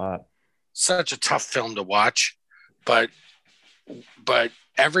film. lot. Such a tough film to watch. But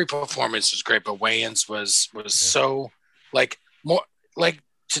every performance was great. But Wayans was so like more like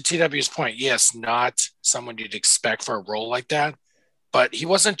to TW's point, yes, not someone you'd expect for a role like that. But he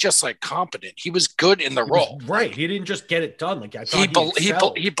wasn't just like competent. He was good in the He was- role. right? He didn't just get it done. Like I He thought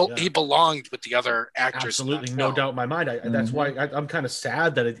excelled. Yeah. he belonged with the other actors. in that Absolutely, no film. doubt in my mind. That's why I'm kind of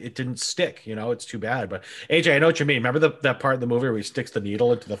sad that it didn't stick. It's too bad. But AJ, I know what you mean. Remember that part in the movie where he sticks the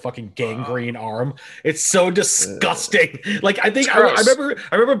needle into the fucking gangrene arm? It's so disgusting. Like I think It's I gross.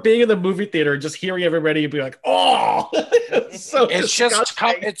 remember being in the movie theater and just hearing everybody be like, "Oh, it's so It's just tough.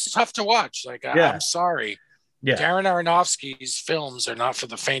 disgusting." It's tough to watch. Like Yeah. I'm sorry, Yeah. Darren Aronofsky's films are not for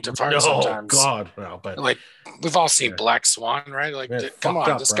the faint of heart. No, sometimes, God, no. But like we've all seen Yeah. Black Swan, right? Like, Yeah, come fucked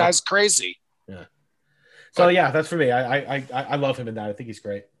on, up, this bro. guy's crazy. so yeah, that's for me. I love him in that. I think he's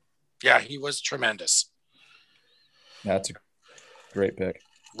great. Yeah, he was tremendous. Yeah, that's a great pick.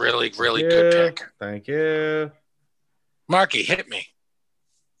 Really, really Yeah, good pick. Thank you. Marky, hit me.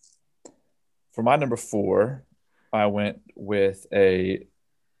 For my number 4, I went with a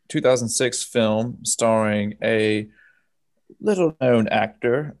 2006 film starring a little-known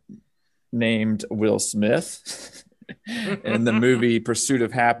actor, named Will Smith in the movie Pursuit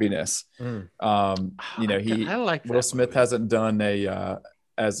of Happiness. You know, I like Will that Smith movie. hasn't done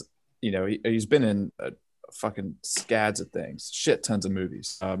as you know, he's been in fucking scads of things, shit tons of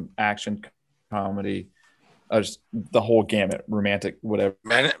movies, action, comedy, just the whole gamut, romantic, whatever.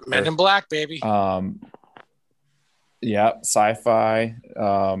 Men in Black, baby. Yeah, sci-fi,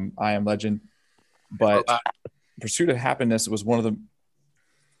 I Am Legend, but Pursuit of Happiness was one of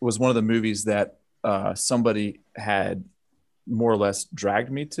the movies that somebody had more or less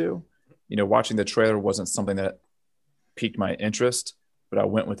dragged me to. You know, watching the trailer wasn't something that piqued my interest, but I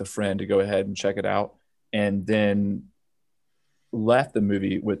went with a friend to go ahead and check it out, and then left the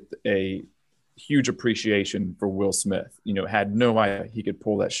movie with a huge appreciation for Will Smith. You know, had no idea he could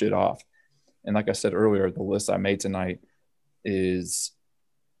pull that shit off. And like I said earlier, the list I made tonight is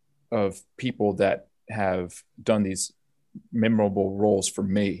of people that have done these memorable roles for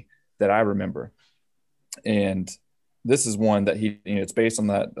me that I remember. And this is one that it's based on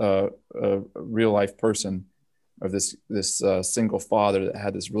that real life person of this single father that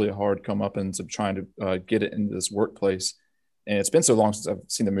had this really hard comeuppance of trying to get it into this workplace. And it's been so long since I've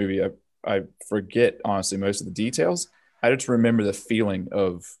seen the movie, I forget honestly most of the details. I just remember the feeling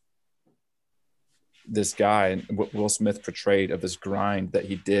of this guy and what Will Smith portrayed of this grind that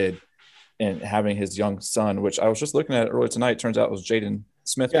he did, and having his young son, which I was just looking at earlier tonight, turns out it was Jaden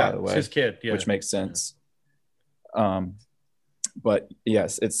Smith, by the way, his kid, which makes sense. But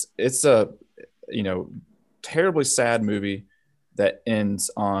yes, it's a, you know, terribly sad movie that ends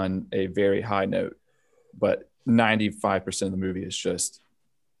on a very high note, but 95% of the movie is just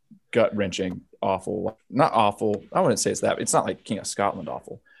gut wrenching, awful. Not awful. I wouldn't say it's that. It's not like King of Scotland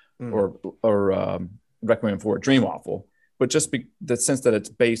awful or Requiem for a Dream awful, but just the sense that it's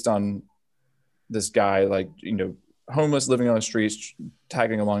based on this guy, like, you know, homeless, living on the streets,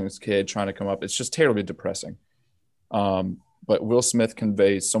 tagging along his kid, trying to come up. It's just terribly depressing. But Will Smith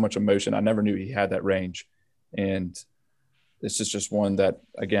conveys so much emotion. I never knew he had that range. And this is just one that,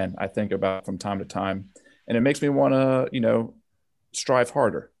 again, I think about from time to time. And it makes me want to, you know, strive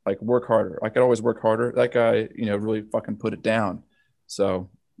harder, like work harder. I could always work harder. That guy, you know, really fucking put it down. So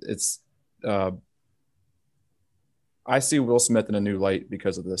it's, I see Will Smith in a new light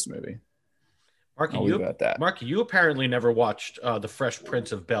because of this movie. Marky, I'll leave it at that. Marky, you apparently never watched The Fresh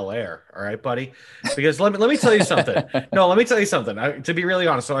Prince of Bel-Air, all right, buddy? Because let me tell you something. No, let me tell you something. To be really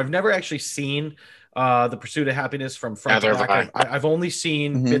honest, so I've never actually seen The Pursuit of Happiness from front to back. I've only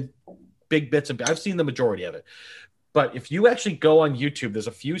seen big bits, and I've seen the majority of it. But if you actually go on YouTube, there's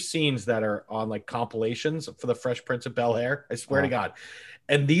a few scenes that are on like compilations for The Fresh Prince of Bel-Air. I swear to God.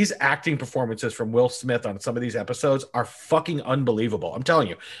 And these acting performances from Will Smith on some of these episodes are fucking unbelievable. I'm telling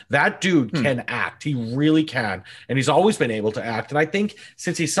you, that dude can act. He really can. And he's always been able to act. And I think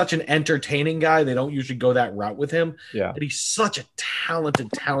since he's such an entertaining guy, they don't usually go that route with him. Yeah. But he's such a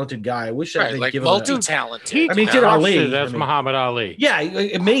talented guy. I wish Right, like multi-talented. I mean, he did Ali. That's Muhammad Ali. Yeah,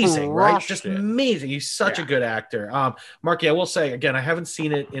 amazing, right? Just it. amazing. He's such a good actor. Marky, I will say, again, I haven't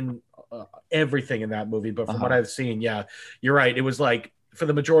seen it in everything in that movie, but from what I've seen, yeah, you're right. It was like, for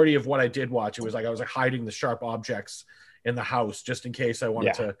the majority of what I did watch, it was like I was like hiding the sharp objects in the house just in case I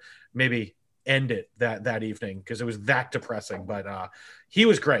wanted to maybe end it that evening because it was that depressing. But he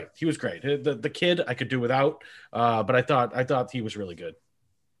was great. He was great. The kid I could do without, but I thought he was really good.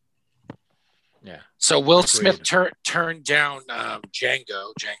 Yeah. So Will Smith turned down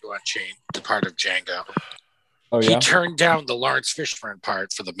Django Unchained, the part of Django. Oh, yeah? He turned down the Lawrence Fishburne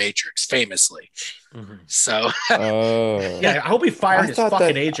part for The Matrix, famously. So, yeah, I hope he fired his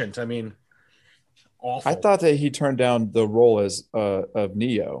fucking agent. I mean, awful. I thought that he turned down the role as of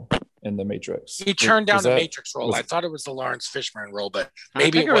Neo in The Matrix. He turned down the Matrix role. I thought it was the Lawrence Fishburne role, but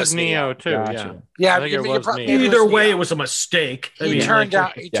maybe it was Neo too. Gotcha. Yeah, I think it was Neo. Either way, it was a mistake. He turned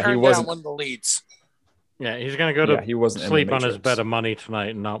down one of the leads. Yeah, he's gonna go to he wasn't sleep on his bed of money tonight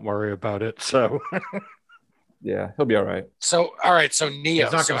and not worry about it. So. Yeah, he'll be all right. So, all right. So Neo.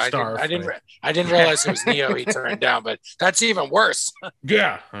 He's not gonna starve. I didn't realize it was Neo he turned down, but that's even worse.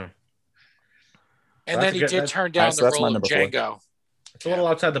 Yeah. And then he did turn down the role of Django. It's a little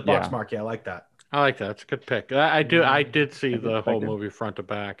outside the box, Marky. I like that. I like that. It's a good pick. I did see the whole movie front to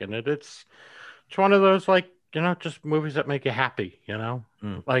back, and it's one of those, like, you know, just movies that make you happy. You know,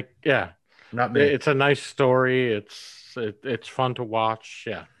 like not me. It's a nice story. It's fun to watch.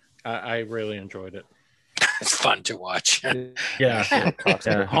 Yeah, I really enjoyed it. It's fun to watch. Yeah. Homeless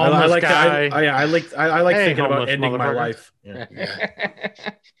I like guy. I like thinking about ending my motherfucker. life.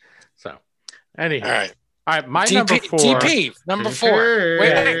 So, anyhow, all right. All right, my TP, number 4. TP, number 4.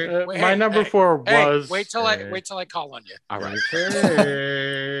 Wait, my number 4 was. Wait till I call on you. All right.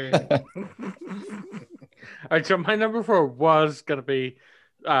 All right, so my number 4 was going to be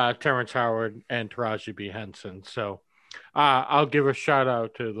Terrence Howard and Taraji B. Henson. So I'll give a shout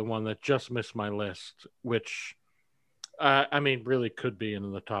out to the one that just missed my list, which I mean really could be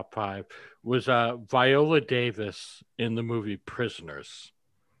in the top 5, was Viola Davis in the movie Prisoners.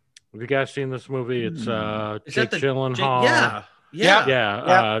 Have you guys seen this movie? It's Jake Gyllenhaal.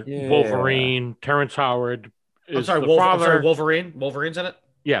 Yeah. Wolverine. Terrence Howard. I'm sorry, Wolverine. Wolverine's in it.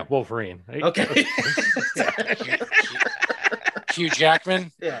 Yeah, Wolverine. Okay. Hugh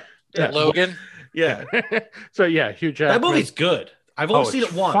Jackman. Yeah. Logan. Yeah. So yeah, Hugh Jackman. That movie's good. I've only seen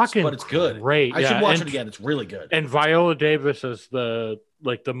it once, but it's good. Great. I should watch it again. It's really good. And Viola Davis as the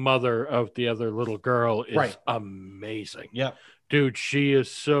mother of the other little girl is amazing. Yeah. Dude, she is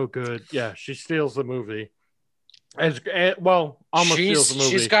so good. Yeah, she steals the movie. Almost steals the movie.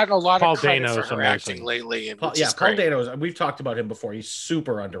 She's gotten a lot Paul of credit Dano's for her amazing. acting lately. And Paul Dano. We've talked about him before. He's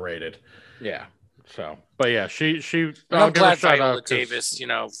super underrated. Yeah. So, but yeah, she. I'm glad Viola Davis,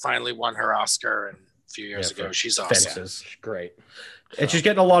 finally won her Oscar a few years ago. She's awesome. Fences. She's great. And she's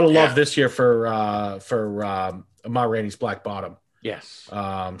getting a lot of love this year for Ma Rainey's Black Bottom. Yes.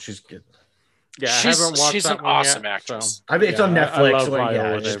 She's good. Yeah, I haven't watched she's that an one awesome yet, actress. So. I mean, it's on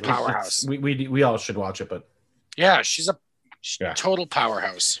Netflix. She's a powerhouse. We all should watch it, but she's a total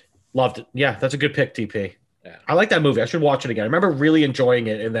powerhouse. Loved it. Yeah, that's a good pick, TP. Yeah. I like that movie. I should watch it again. I remember really enjoying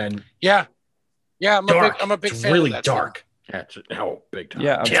it, and then I'm a big fan. Really of that dark. Yeah, big time.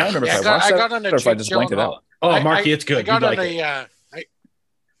 Yeah, I'm trying to remember if I watched that or if I just blanked it out. Oh, Marky, it's good. I got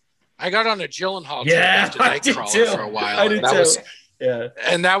on a Gyllenhaal trip after Nightcrawler for a while. I did too.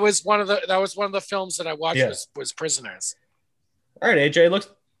 And that was one of the films that I watched was Prisoners. All right, AJ, looks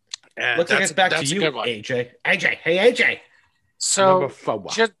like it's back to you, AJ. AJ, hey AJ. So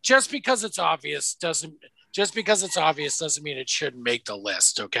just because it's obvious doesn't mean it shouldn't make the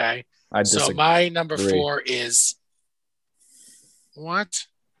list. Okay. I disagree. So my number 4 is what?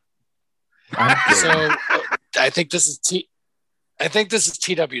 So I think this is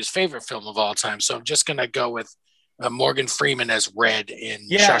TW's favorite film of all time. So I'm just gonna go with Morgan Freeman as Red in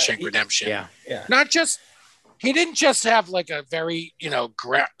Shawshank Redemption. Yeah. Not just he didn't just have like a very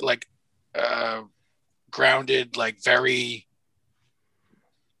grounded, like very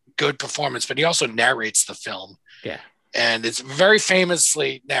good performance, but he also narrates the film. Yeah. And it's very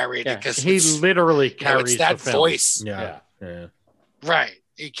famously narrated because he literally carries that the film. voice. Yeah. Right.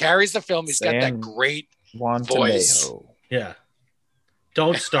 He carries the film. He's got that great voice. Yeah.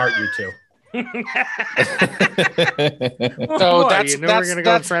 Don't start, you two. So that's we're gonna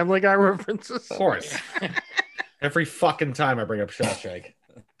go with Family Guy references. Of course. Every fucking time I bring up Shawshank.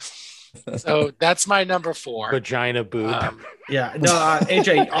 So that's my number 4. Vagina boob.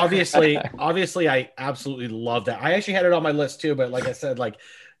 AJ, obviously I absolutely love that. I actually had it on my list too, but like I said, like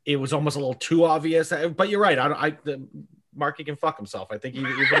it was almost a little too obvious. But you're right. Marky can fuck himself. I think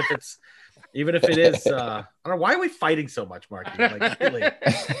even if it is, I don't know, why are we fighting so much, Marky? Like, really, I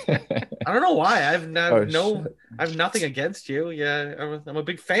don't know why. I have nothing against you. Yeah, I'm a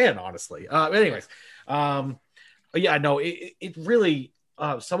big fan, honestly. Anyways, it really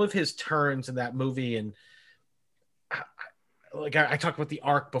some of his turns in that movie, and like I talked about the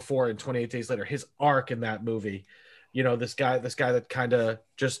arc before in 28 Days Later. His arc in that movie, this guy that kind of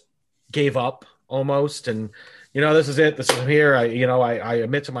just gave up almost, and this is it. This is here. I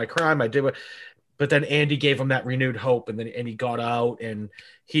admit to my crime. I did it. But then Andy gave him that renewed hope, and he got out, and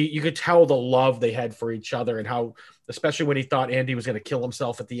you could tell the love they had for each other, and how, especially when he thought Andy was going to kill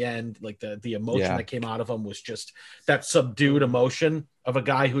himself at the end, like the emotion that came out of him was just that subdued emotion of a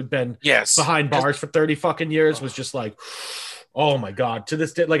guy who'd been behind bars for 30 fucking years, was just like, oh my God. To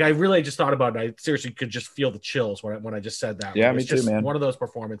this day, like I really just thought about it. I seriously could just feel the chills when I just said that. Yeah, me too, man. One of those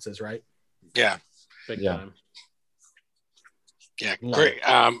performances, right? Yeah. Big time. Yeah, great.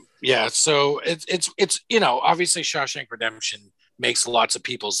 So it's obviously Shawshank Redemption makes lots of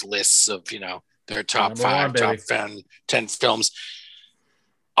people's lists of their top 5, top 10 films.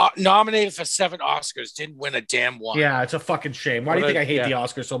 Nominated for 7 Oscars, didn't win a damn one. Yeah, it's a fucking shame. Why do you think I hate the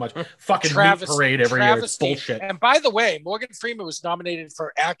Oscars so much? Fucking meat parade every year. It's bullshit. And by the way, Morgan Freeman was nominated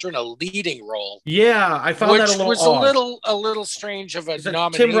for actor in a leading role. Yeah, I found that a little odd. a little strange of a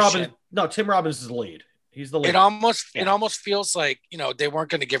nomination. Tim Robbins is the lead. He's the lead. It almost feels like they weren't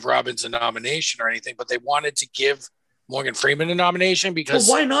going to give Robbins a nomination or anything, but they wanted to give Morgan Freeman a nomination because.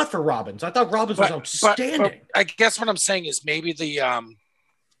 Well, why not for Robbins? I thought Robbins was outstanding. But I guess what I'm saying is maybe the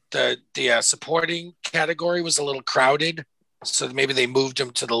supporting category was a little crowded So maybe they moved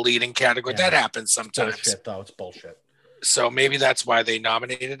him to the leading category. Yeah. That happens sometimes. Bullshit, though. It's bullshit. So maybe that's why they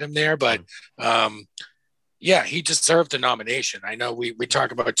nominated him there. But yeah, he deserved the nomination. I know we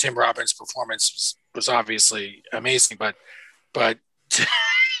talk about Tim Robbins' performance was obviously amazing, but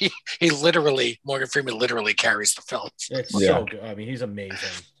he literally, Morgan Freeman literally carries the film. It's so good. I mean, he's amazing.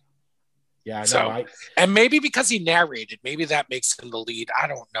 Yeah, so, and maybe because he narrated, maybe that makes him the lead. I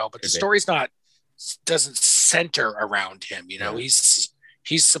don't know, but the story's doesn't center around him. You know, he's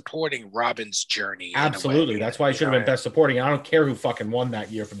supporting Robin's journey. Absolutely, that's why he should have been Best Supporting. I don't care who fucking won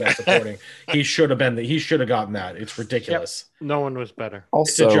that year for Best Supporting. He should have been. He should have gotten that. It's ridiculous. Yep. No one was better.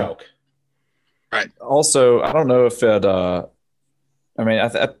 Also, it's a joke. Right. Also, I don't know if it. I mean, I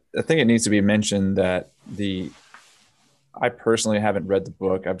think it needs to be mentioned that I personally haven't read the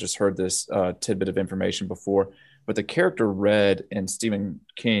book. I've just heard this tidbit of information before. But the character Red in Stephen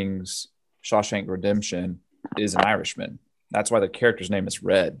King's Shawshank Redemption is an Irishman. That's why the character's name is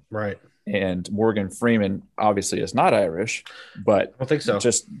Red. Right. And Morgan Freeman obviously is not Irish, but I don't think so.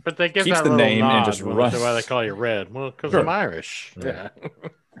 But they give keeps that the little name nod and just when runs. they say why they call you Red. Well, because Sure. I'm Irish. Yeah.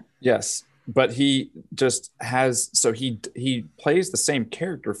 Yes, but he just has he plays the same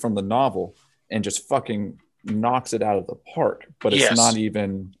character from the novel and just fucking knocks it out of the park. But it's not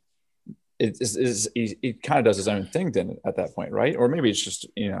even. He kind of does his own thing then at that point, right? Or maybe it's just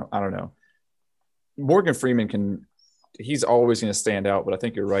I don't know. Morgan Freeman he's always going to stand out, but I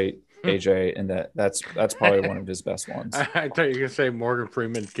think you're right, AJ, and that's probably one of his best ones. I thought you were going to say Morgan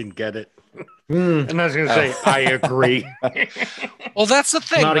Freeman can get it. And I was going to say, I agree. Well, that's the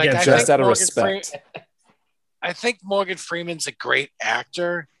thing. Not like, against just out of respect. I think Morgan Freeman's a great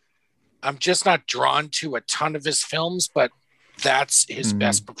actor. I'm just not drawn to a ton of his films, but that's his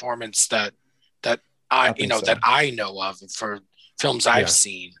best performance that I that I know of for films I've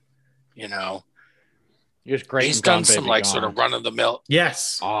seen. He was great. He's in Gone, done some Baby, sort of Gone. run of the mill.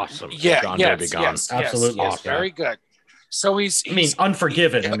 Yes. Awesome. Yeah, Gone, yes, Baby, Gone. yes, Absolutely. yes, very good. So he's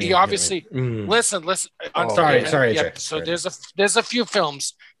Unforgiven. He obviously listen. Sorry, Yeah, AJ. so there's a few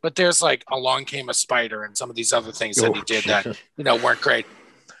films, but there's like Along Came a Spider and some of these other things that he did that weren't great.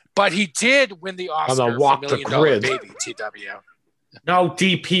 But he did win the Oscar Walk for the $1 Million Grid. Baby. TW. No,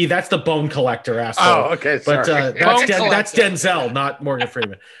 DP. That's the Bone Collector, asshole. Oh, okay. But Sorry. that's Denzel, not Morgan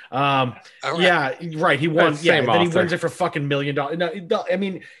Freeman. Right. Yeah, right. He won. That's Yeah, same then he author. wins it for fucking $1 million. No, I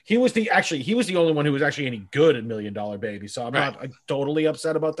mean, he was the only one who was actually any good at $1 Million Baby. So I'm not totally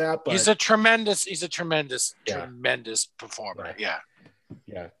upset about that. But He's a tremendous Yeah. performer. Right. Yeah.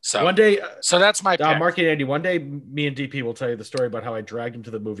 yeah. So One day, so that's my pick. Mark and Andy. One day, me and DP will tell you the story about how I dragged him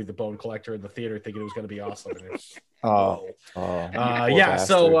to the movie The Bone Collector in the theater, thinking it was going to be awesome. And it's, Yeah.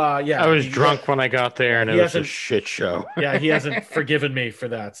 So I was drunk when I got there, and it He was a hasn't- shit show. Yeah, he hasn't forgiven me for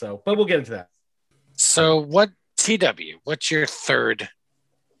that. So, but we'll get into that. So what's your third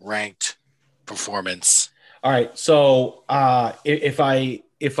ranked performance? All right. So if I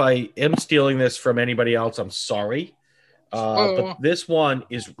am stealing this from anybody else, I'm sorry. But this one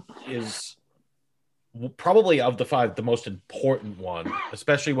is probably of the five the most important one,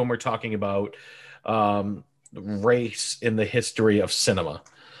 especially when we're talking about race in the history of cinema.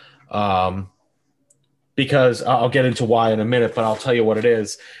 Because I'll get into why in a minute, but I'll tell you what it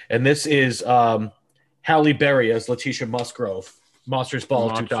is. And this is Halle Berry as Letitia Musgrove, Monsters Ball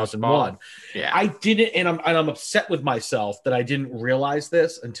Monsters 2001. Ball. Yeah. I didn't, and I'm upset with myself that I didn't realize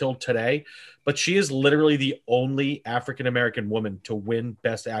this until today. But she is literally the only African American woman to win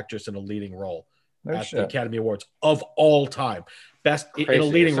Best Actress in a leading role at the Academy Awards of all time. Best in a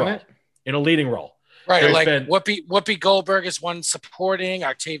leading role. In a leading role. Right, There's like been- Whoopi Goldberg is one supporting,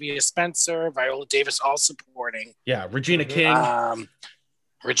 Octavia Spencer, Viola Davis all supporting. Yeah, Regina King,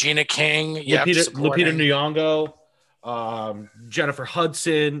 Regina King, yeah, Lupita Nyong'o, Jennifer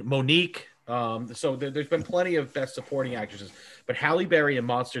Hudson, Monique. So there's been plenty of Best Supporting Actresses, but Halle Berry in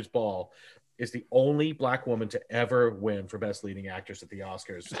Monsters Ball is the only Black woman to ever win for Best Leading Actress at the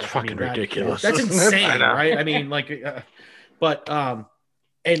Oscars. That's fucking ridiculous. That's insane, I know. right? I mean, like,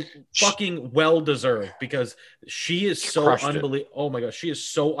 and fucking well deserved because she is so Crushed it. unbelievable. Oh my gosh, she is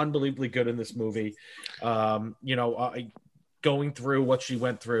so unbelievably good in this movie. Going through what she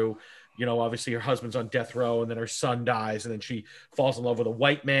went through. Obviously her husband's on death row and then her son dies and then she falls in love with a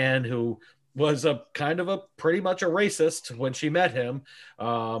white man who was a kind of a pretty much a racist when she met him.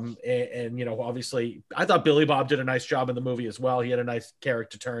 Obviously I thought Billy Bob did a nice job in the movie as well. He had a nice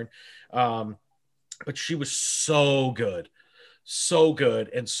character turn. But she was so good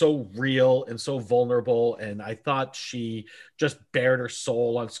and so real and so vulnerable. And I thought she just bared her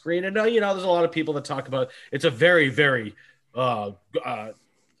soul on screen. And there's a lot of people that talk about it's a very, very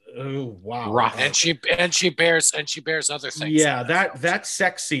Oh wow! Rough. and she bears other things. Yeah, in that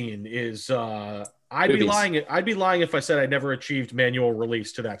sex scene is. I'd be Boobies. lying. I'd be lying if I said I never achieved manual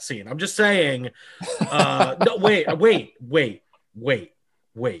release to that scene. I'm just saying. No, wait.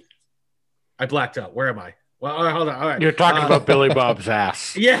 I blacked out. Where am I? Well, all right, hold on. All right. You're talking about Billy Bob's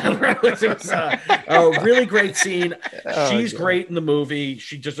ass. Yeah, right. It was a really great scene. Oh, She's God. great in the movie.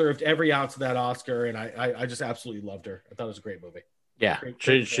 She deserved every ounce of that Oscar, and I just absolutely loved her. I thought it was a great movie. Yeah,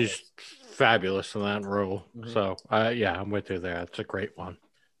 Great she's fabulous in that role. Mhm. So, yeah, I'm with you there. It's a great one.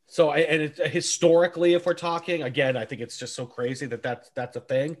 So, and historically, if we're talking again, I think it's just so crazy that's a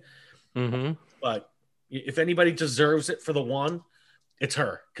thing. Mm-hmm. But if anybody deserves it for the one, it's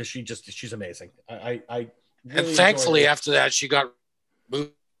her because she's amazing. I And really thankfully, enjoyed it. after that, she got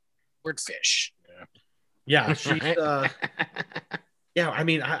moved fish. Yeah, she's yeah. I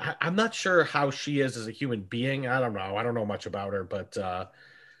mean, I'm not sure how she is as a human being. I don't know. I don't know much about her, but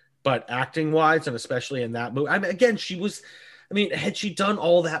acting wise, and especially in that movie, I mean, again, she was. I mean, had she done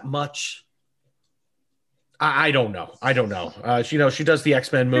all that much? I don't know. She does the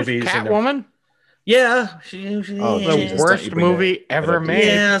X-Men movies. And Catwoman, yeah, Oh, the Jesus, don't worst you bring movie ever up. made.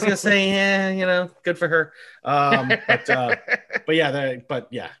 yeah. I was gonna say, yeah, good for her. But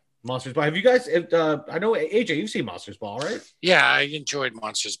yeah, Monsters Ball. Have you guys? I know AJ, you've seen Monsters Ball, right? Yeah, I enjoyed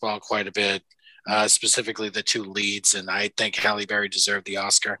Monsters Ball quite a bit, specifically the two leads, and I think Halle Berry deserved the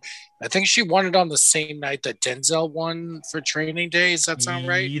Oscar. I think she won it on the same night that Denzel won for Training Day. Does that sound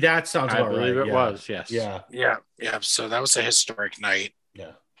right? That sounds I about believe right. it was. Yes. Yeah, Yeah. So that was a historic night.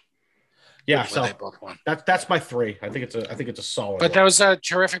 yeah. where So they both won. that's my 3. I think it's a solid. But one. that was a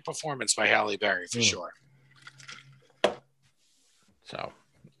terrific performance by Halle Berry for Mm. sure. So,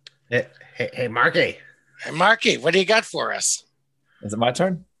 Hey, Marky. Hey, Marky, what do you got for us? Is it my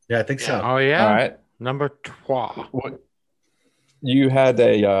turn? Yeah, I think so. oh yeah, All right. number 12. What you had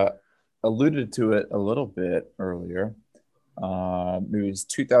alluded to it a little bit earlier. It was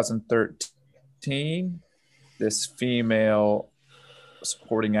 2013. This female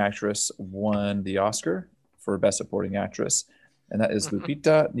supporting actress won the Oscar for Best Supporting Actress, and that is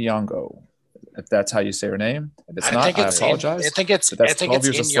Lupita Nyong'o. If that's how you say her name, if it's not, I apologize. I think it's But that's 12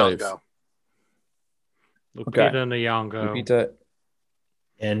 in Years a Slave. Nyong'o. Lupita Nyong'o. Lupita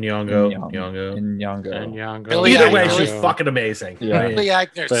And Nyong'o. Nyong'o. Billy Either way, Eichner. she's fucking amazing. Yeah. I mean, Billy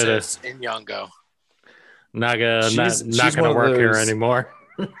Eichner But, says in Nyong'o. Not She's going to one of work here those- anymore.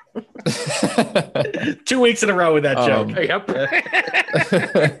 2 weeks in a row with that joke. Yep.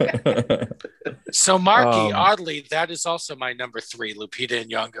 So, Marky, Um, oddly, that is also my number 3, Lupita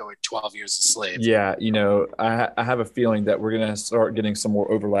Nyong'o at 12 Years a Slave. Yeah, I have a feeling that we're gonna start getting some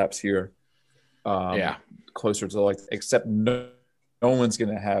more overlaps here. Yeah. Closer to except no one's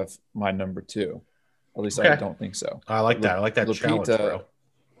gonna have my number 2. At least I Okay. don't think so. I like that. I like that challenge, bro.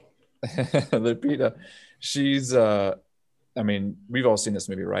 Lupita, she's I mean, we've all seen this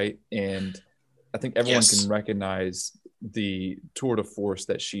movie, right? And I think everyone Yes. can recognize the tour de force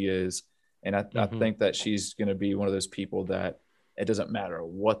that she is. And I Mhm. think that she's going to be one of those people that it doesn't matter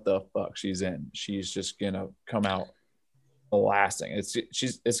what the fuck she's in. She's just going to come out blasting. It's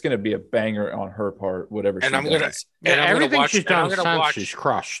going to be a banger on her part, whatever And she I'm gonna- does. And I'm gonna Everything watch- she's and I'm done gonna since watch- she's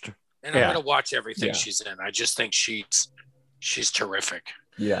crushed. And I'm Yeah. going to watch everything Yeah. she's in. I just think she's terrific.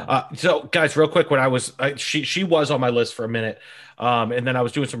 Yeah. So, guys, real quick, she was on my list for a minute, and then I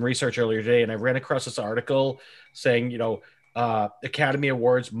was doing some research earlier today, and I ran across this article saying, Academy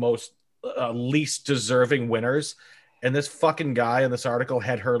Awards most least deserving winners, and this fucking guy in this article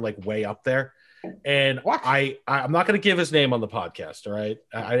had her way up there. And What? I'm not going to give his name on the podcast, all right?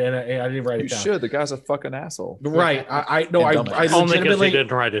 I didn't write You it down. should. The guy's a fucking asshole. Right? I And dumbass. Only because he legitimately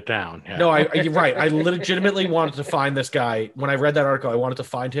didn't write it down. Yeah. no, you're right. I legitimately wanted to find this guy. When I read that article, I wanted to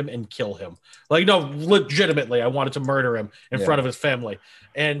find him and kill him. Legitimately, I wanted to murder him in Yeah. front of his family.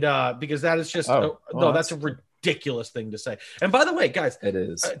 And because that is just that's a ridiculous thing to say. And by the way, guys, It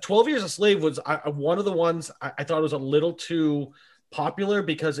is. 12 Years a Slave was one of the ones I thought was a little too popular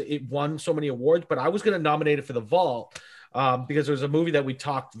because it won so many awards, but I was going to nominate it for The Vault because it was a movie that we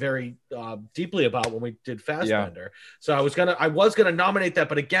talked very deeply about when we did Fassbender. So I was gonna nominate that,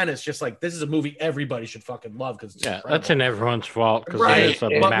 but again, it's just this is a movie everybody should fucking love because it's incredible. That's in everyone's fault because Right, it is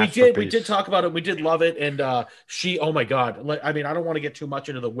a but masterpiece. we did talk about it. We did love it, and oh my god! I mean, I don't want to get too much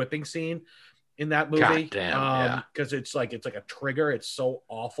into the whipping scene in that movie, God damn, yeah. because it's like a trigger. It's so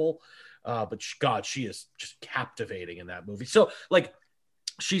awful, but she is just captivating in that movie. So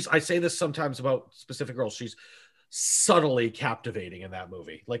I say this sometimes about specific roles. She's subtly captivating in that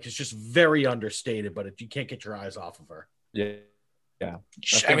movie. It's just very understated, but you can't get your eyes off of her. Yeah.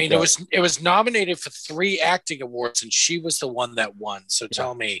 I mean, it was nominated for 3 acting awards, and she was the one that won. So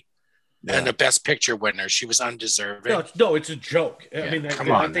tell me, and the Best Picture winner, she was undeserving. No, it's a joke. I mean, I think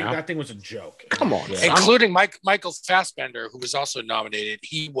now. that thing was a joke. Come on, Yeah. Including Michael Fassbender, who was also nominated.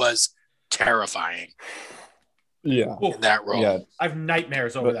 He was terrifying Yeah. in that role. Yeah. I have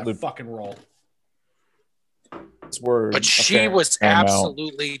nightmares over But that fucking role. But she was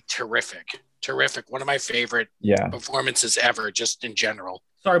absolutely terrific. Terrific. One of my favorite performances ever, just in general.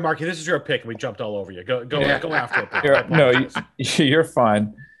 Sorry, Marky, this is your pick, and we jumped all over you. Go after it. You're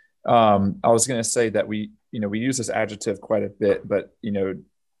fine. I was going to say that we use this adjective quite a bit, but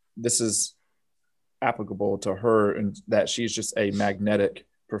this is applicable to her, and that she's just a magnetic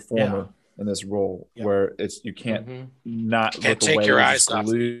performer in this role, where you can't not you can't look take away, your eyes off.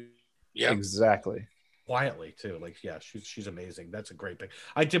 Yeah, exactly. Quietly too, she's amazing. That's a great pick.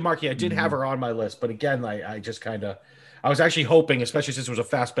 I did have her on my list, but again, I just kind of, I was actually hoping, especially since it was a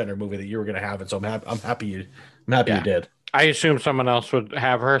Fassbender movie, that you were going to have it. So I'm happy you did. I assumed someone else would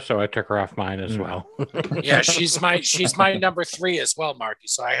have her, so I took her off mine as well. Yeah, she's my number 3 as well, Marky.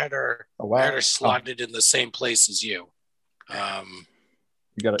 So I had her, slotted in the same place as you.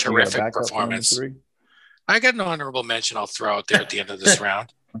 You got a terrific performance. I got an honorable mention. I'll throw out there at the end of this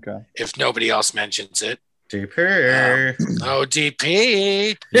round. Okay. If nobody else mentions it. DP.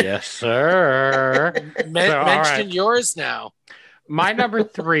 DP. Yes, sir. Mention yours now. My number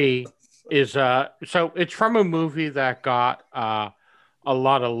 3 is so it's from a movie that got a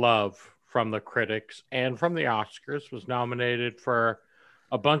lot of love from the critics and from the Oscars. Was nominated for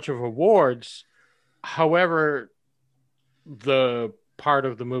a bunch of awards. However, the part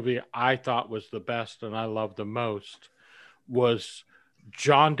of the movie I thought was the best and I loved the most was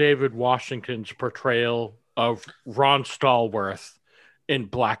John David Washington's portrayal of Ron Stallworth in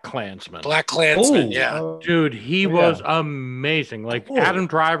Black Klansman. Black Klansman, yeah. Dude, he was amazing. Adam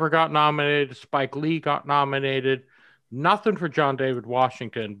Driver got nominated, Spike Lee got nominated. Nothing for John David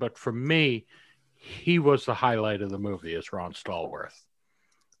Washington, but for me, he was the highlight of the movie as Ron Stallworth.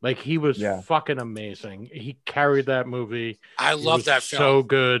 He was fucking amazing. He carried that movie. I love that film. So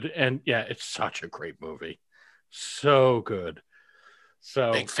good. And it's such a great movie. So good.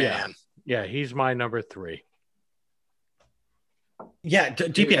 So big fan. Yeah, he's my number 3. Yeah,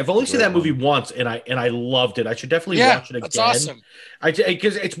 DP. I've only seen that movie once, and I loved it. I should definitely watch it again. That's awesome.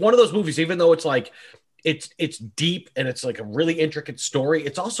 Because it's one of those movies. Even though it's it's deep and it's a really intricate story,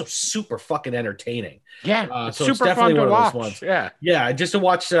 it's also super fucking entertaining. Yeah, so super it's definitely fun to one watch. of those ones. Yeah, just to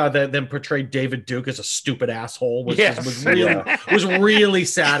watch them portray David Duke as a stupid asshole was really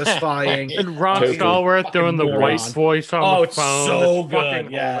satisfying. And Ron Stallworth doing the white voice on the it's phone. So it's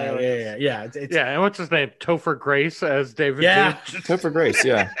good. Yeah. And what's his name? Topher Grace as David Duke. Topher Grace.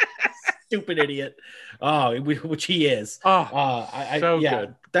 Yeah. Stupid idiot. Oh, which he is.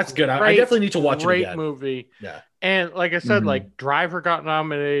 Good. That's good. I definitely need to watch it again. Great movie. Yeah. And like I said, Driver got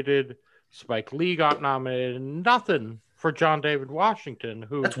nominated, Spike Lee got nominated, nothing for John David Washington,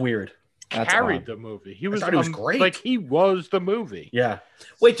 who that's weird. Carried the movie. He was great. He was the movie. Yeah.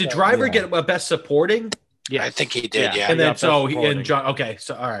 Wait, did Driver get a Best Supporting? Yeah, I think he did. Yeah. And then John. Okay,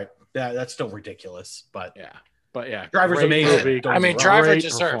 so all right. Yeah, that's still ridiculous, but yeah, Driver's amazing. Movie, I mean, Driver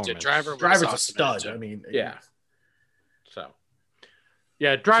deserved it. Driver's a stud. I mean,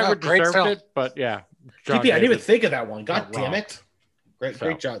 Driver deserved it, but DP, I didn't even think of that one. God damn it!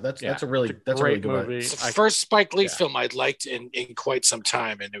 Great job. That's a really good movie. It's the first Spike Lee film I'd liked in quite some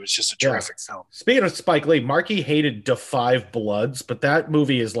time, and it was just a terrific film. Speaking of Spike Lee, Marky hated Da 5 Bloods, but that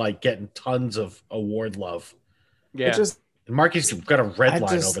movie is getting tons of award love. Yeah, Marky's got a red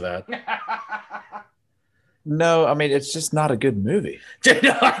line over that. No, I mean it's just not a good movie.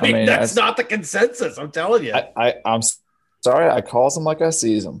 I mean that's not the consensus. I'm telling you. I'm sorry. I calls them like I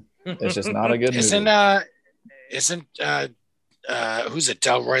sees them. It's just not a good movie. Isn't who's it?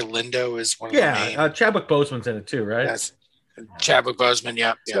 Delroy Lindo is one of the main. Chadwick Boseman's in it too, right? Yes, Chadwick Boseman.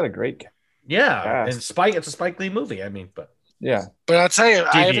 Yeah, he's got a great. Yeah, and it's a Spike Lee movie. I mean, but I'll tell you,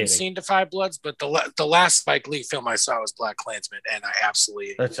 I haven't seen Da 5 Bloods, but the last Spike Lee film I saw was Black Klansman, and I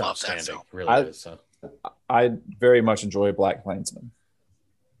absolutely love that film. Really is. So. I very much enjoy Black Klansman.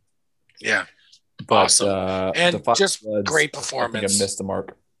 Yeah, but, awesome, and just Bloods, great performance. I think I missed the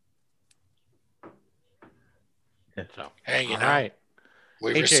mark. So, hey, you know, right.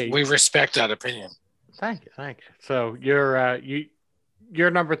 we respect that opinion. Thank you. So your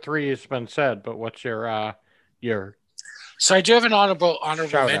number 3 has been said, but what's your? So I do have an honorable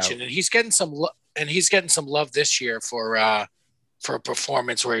mention, and he's getting some love this year for a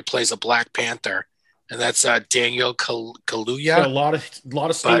performance where he plays a Black Panther, and that's Daniel Kaluuya. A lot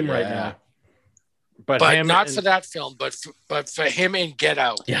of steam right now. but him not and- for that film, but for him in Get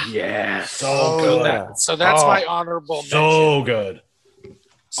Out. Yeah, So good. yeah. So that's Oh, my honorable mention. So good.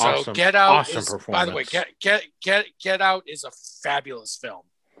 So Awesome. Get Out Awesome is, by the way, performance. Get Out is a fabulous film.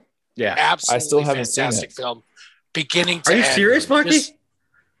 Yeah. Absolutely I still haven't seen fantastic it. film. Beginning to Are you end. serious, Marky? Just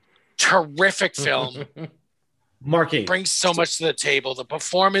terrific film. Marky. Brings so much to the table. The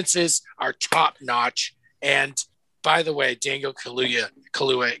performances are top notch. And by the way, Daniel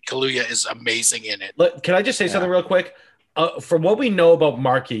Kaluuya is amazing in it. Can I just say something real quick? From what we know about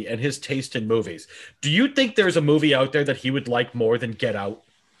Marky and his taste in movies, do you think there's a movie out there that he would like more than Get Out?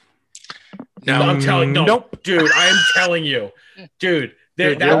 No, I'm telling no, Nope. dude. I am telling you, dude.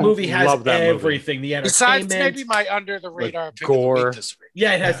 Dude, That you'll movie has love that movie. everything. The besides entertainment. maybe my under the radar pick of the gore. week this week.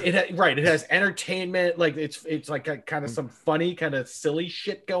 Yeah, it has right. It has entertainment. Like it's like a, kind of some funny, kind of silly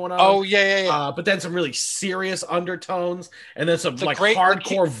shit going on. Oh yeah. But then some really serious undertones, and then some The like great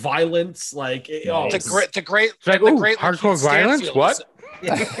hardcore violence. Like The great It's like, and the ooh, great hardcore Lakeith violence? Stanfield What?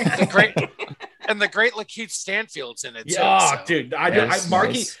 the great Lakeith Stanfield's in it too. Yeah, so. dude. Nice,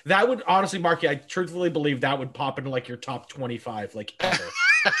 Marky, nice. that would honestly, Marky, I truthfully believe that would pop into like your top 25, like ever.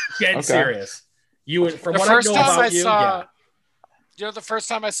 Dead Okay. serious. You would, from The what I first know time about I you, saw, the first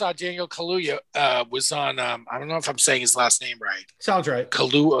time I saw Daniel Kaluuya was on. I don't know if I'm saying his last name right. sounds right.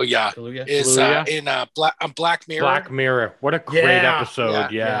 Kaluuya Kaluuya. is Kaluuya? in Black Mirror. Black Mirror. What a great Yeah.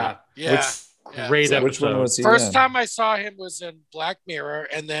 episode. Yeah. Yeah. Great So episode. which one was he First in? time I saw him was in Black Mirror,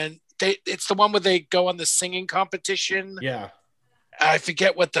 and then it's the one where they go on the singing competition. Yeah. I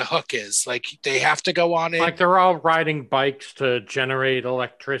forget what the hook is. Like they have to go on it. Like they're all riding bikes to generate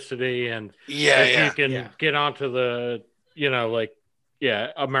electricity, and if you can get onto the,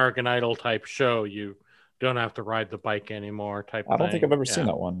 American Idol type show, you don't have to ride the bike anymore. Type. I don't think I've ever Yeah. seen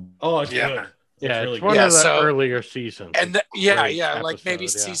that one. Oh, it's Yeah. good. Yeah, really it's one good. of the so- earlier seasons. And It's a great like maybe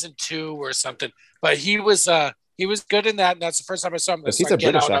episode, yeah. season 2 or something. But he was good in that, and that's the first time I saw him. Because I he's saw a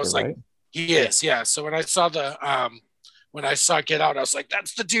Get British Out, I actor, was like, right? he is, yeah. So when I saw Get Out, I was like,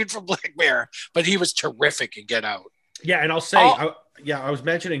 that's the dude from Black Mirror. But he was terrific in Get Out. Yeah, and I'll say, I was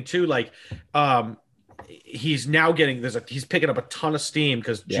mentioning too, like, he's now getting he's picking up a ton of steam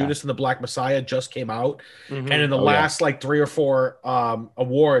because Yeah. Judas and the Black Messiah just came out, Mhm. and in the Oh, last like 3 or 4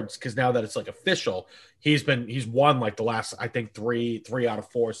 awards, because now that it's like official, he's won like the last, I think, three out of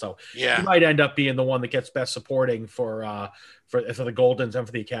 4. So he Yeah. might end up being the one that gets best supporting for the Goldens and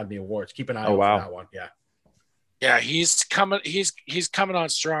for the Academy Awards. Keep an eye Oh, out wow. for that one. Yeah. Yeah, he's coming on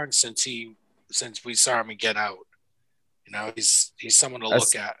strong since we saw him in Get Out. You know, he's someone to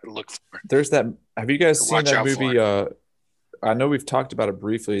look for. There's that. Have you guys To seen watch that out movie? I know we've talked about it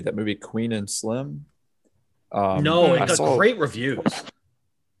briefly. That movie Queen and Slim. No, I it got saw great reviews.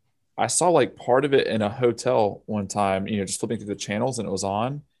 I saw like part of it in a hotel one time. Just flipping through the channels, and it was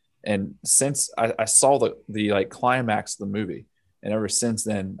on. And since I saw the like climax of the movie, and ever since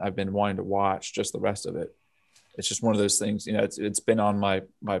then, I've been wanting to watch just the rest of it. It's just one of those things. It's been on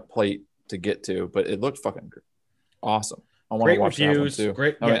my plate to get to, but it looked fucking awesome. I want Great to watch reviews. that one too.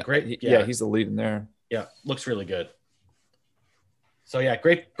 Great, I yeah, mean, great. Yeah, he's the lead in there. Yeah, looks really good. So yeah,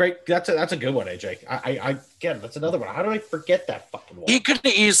 great. That's a good one, AJ. I again, that's another one. How did I forget that fucking one? He could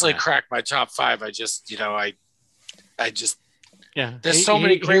easily crack my top 5. I just Yeah, There's so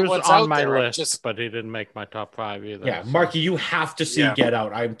many great he was ones on out my there, I'm list, just- but he didn't make my top 5 either. Yeah, so. Marky, you have to see Yeah. Get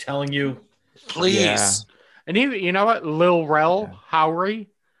Out. I'm telling you. please. Yeah. And you know what, Lil Rel Yeah. Howery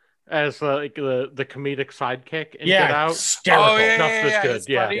as the comedic sidekick in Yeah, Get Out. hysterical. Oh yeah, Just yeah, as yeah, good, his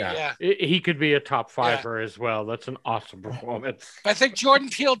yeah. buddy, Yeah. He could be a top 5er as well. That's an awesome performance. I think Jordan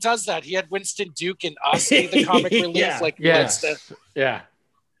Peele does that. He had Winston Duke in Usky, the comic relief. Yeah. Like Yes. Winston. Yeah.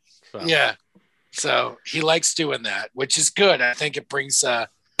 So. Yeah. So he likes doing that, which is good. I think it brings the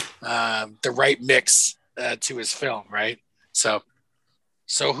right mix to his film, right? So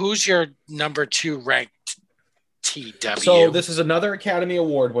who's your number 2 ranked TW? So this is another Academy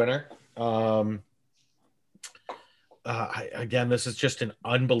Award winner. Again, this is just an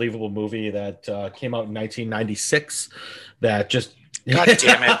unbelievable movie that came out in 1996. That just God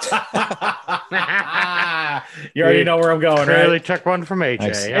damn it. You already know where I'm going, Clearly right? took one from AJ.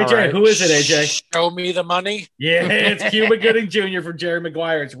 Nice. All AJ, right. who is it, AJ? Show me the money. Yeah, it's Cuba Gooding Jr. from Jerry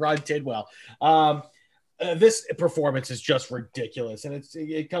Maguire. It's Rod Tidwell. This performance is just ridiculous, and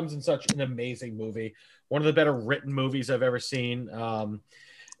it comes in such an amazing movie. One of the better written movies I've ever seen.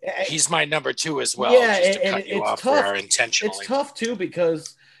 He's my number 2 as well. Yeah, just to and cut you it's off tough. there intentionally. It's tough too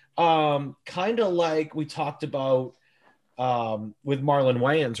because kind of like we talked about with Marlon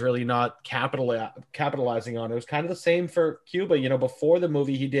Wayans really not capitalizing on it. It was kind of the same for Cuba. You know, before the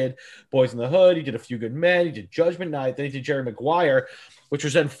movie, he did Boys in the Hood, he did A Few Good Men, he did Judgment Night, then he did Jerry Maguire, which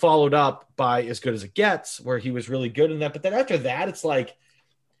was then followed up by As Good as It Gets, where he was really good in that. But then after that, it's like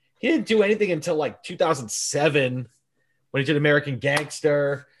he didn't do anything until like 2007 when he did American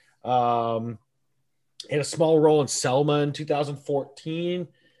Gangster. He had a small role in Selma in 2014.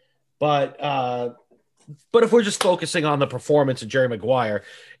 But if we're just focusing on the performance of Jerry Maguire,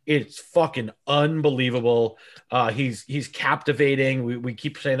 it's fucking unbelievable. He's captivating. We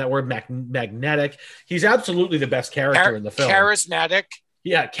keep saying that word, magnetic. He's absolutely the best character in the film. Charismatic.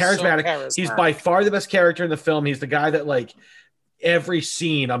 Yeah, charismatic. So charismatic. He's by far the best character in the film. He's the guy that, like, every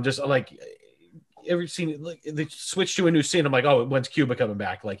scene, I'm just like, every scene, like, they switch to a new scene. I'm like, oh, when's Cuba coming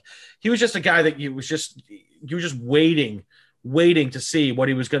back? Like, he was just a guy that you were just waiting to see what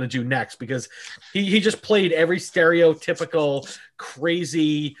he was going to do next, because he just played every stereotypical,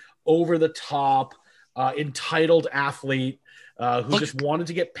 crazy, over the top, entitled athlete who just wanted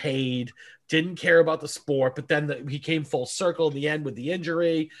to get paid, didn't care about the sport. But then he came full circle in the end with the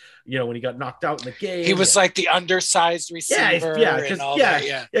injury, you know, when he got knocked out in the game. He was like the undersized receiver.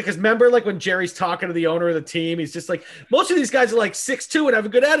 Because remember, like, when Jerry's talking to the owner of the team, he's just like, most of these guys are like 6'2" and have a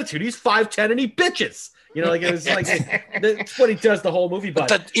good attitude. He's 5'10" and he bitches. You know, like, it was like that's what he does the whole movie.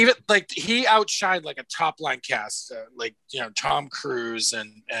 But even like he outshined like a top line cast, like, you know, Tom Cruise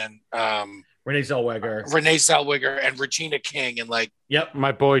and Renee Zellweger and Regina King and like, yep,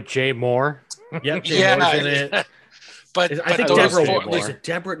 my boy Jay Moore. Yep, Jay Moore's in it. But I think Deborah.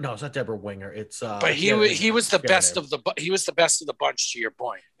 No, it's not Deborah Winger. It's but he was the best of the bunch, to your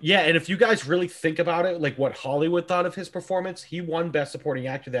point. Yeah, and if you guys really think about it, like what Hollywood thought of his performance, he won Best Supporting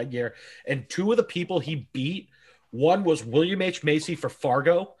Actor that year, and two of the people he beat, one was William H. Macy for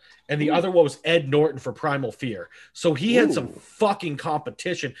Fargo, and the other one was Ed Norton for Primal Fear. So he had some fucking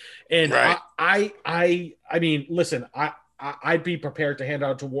competition, and right. I mean, listen, I'd be prepared to hand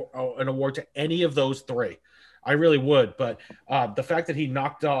out an award to any of those three. I really would, but the fact that he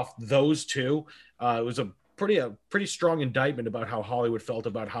knocked off those two was a pretty strong indictment about how Hollywood felt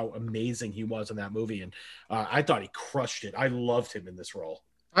about how amazing he was in that movie, and I thought he crushed it. I loved him in this role.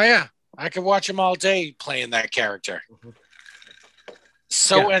 Oh yeah, I could watch him all day playing that character.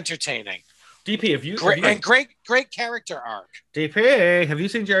 So entertaining. DP, have you great character arc. DP, have you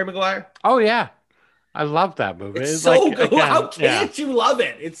seen Jerry Maguire? Oh yeah, I love that movie. It's so good. Again, how can't you love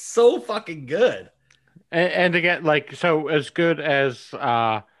it? It's so fucking good. And again, like, so as good as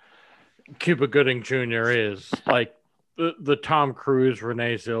Cuba Gooding Jr. is, like, the Tom Cruise,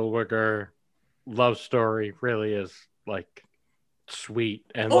 Renee Zellweger love story really is, like, sweet.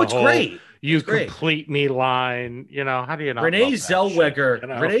 And it's great. You complete me line. You know, how do you not Renee Zellweger? Shit,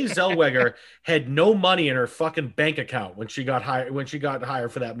 you know? Renee Zellweger had no money in her fucking bank account when she got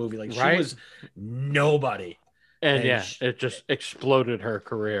hired for that movie. Like, she was nobody. And it just exploded her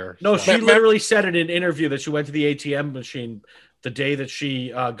career. No, she literally said in an interview that she went to the ATM machine the day that she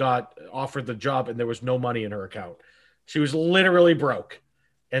got offered the job, and there was no money in her account. She was literally broke,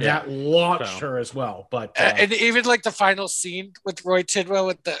 and that launched her as well. But and even like the final scene with Roy Tidwell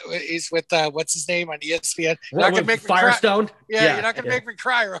with what's his name on ESPN. You're not gonna make Firestone. You're not gonna make me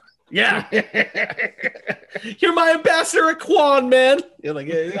cry. Yeah, you're my ambassador at Quan, man. You're like,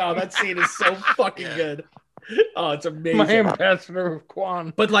 oh, that scene is so fucking good. Oh, it's amazing. My ambassador of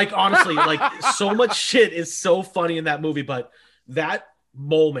Quan. But like, honestly, like, so much shit is so funny in that movie. But that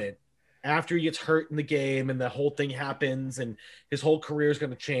moment after he gets hurt in the game and the whole thing happens and his whole career is going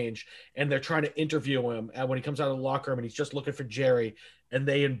to change, and they're trying to interview him, and when he comes out of the locker room and he's just looking for Jerry, and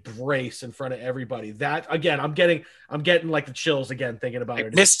they embrace in front of everybody. That, again, I'm getting like the chills again thinking about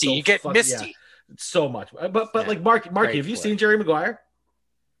it. Misty, so you get misty. Yeah, so much. But like, Marky, have you seen Jerry Maguire?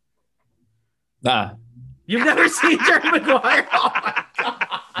 Nah. You've never seen Jerry Maguire? Oh my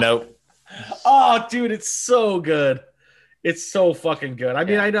god. Nope. Oh, dude, it's so good. It's so fucking good. I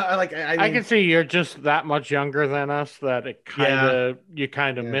mean, I know, I can see you're just that much younger than us that it you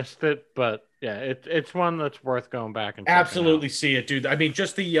kind of missed it, but yeah, it's one that's worth going back and absolutely see it, dude. I mean,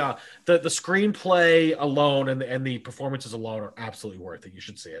 just the screenplay alone and the performances alone are absolutely worth it. You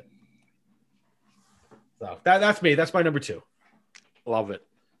should see it. So that's me. That's my number 2. Love it.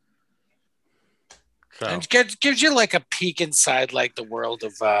 So. And gives you like a peek inside like the world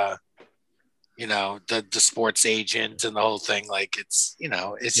of you know, the sports agent and the whole thing. Like, it's, you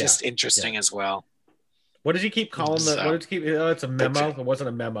know, it's just interesting as well. What did he keep calling it's a memo. It wasn't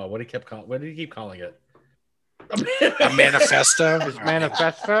a memo. What did he keep calling it? A manifesto. His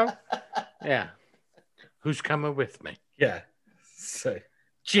manifesto. Yeah. Who's coming with me? Yeah. So,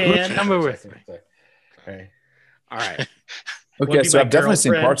 Jan. Who's coming with me? Right. All right. Okay, be so my I've definitely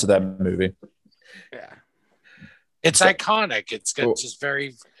seen girlfriend. parts of that movie. Yeah. It's iconic. It's got Cool. just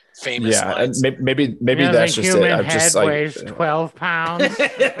very famous Yeah, and lines. maybe You know, that's the just it. human I've head just like weighs 12 pounds.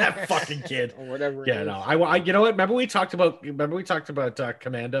 That fucking kid. Or whatever. Yeah, no. I you know what? Remember we talked about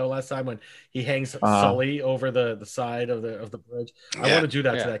Commando last time when he hangs Sully over the side of the bridge. I Yeah. want to do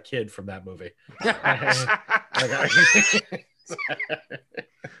that Yeah. to that kid from that movie.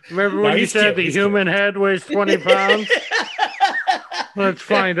 Remember No, when you he's said cute, the he's human head weighs 20 pounds? Let's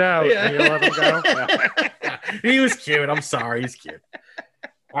find out. Yeah. You let him go? Yeah. He was cute. I'm sorry. He's cute.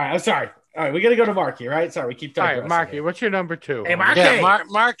 All right. I'm sorry. All right. We got to go to Marky, right? Sorry. We keep All talking. right, Marky, what's your number 2? Hey, Marky. Yeah,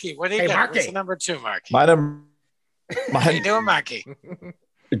 Marky, what do you Hey, got? Marky. What's the number 2, Marky? my number. How you doing, Marky?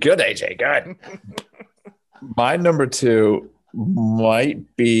 Good, AJ. Good. My number 2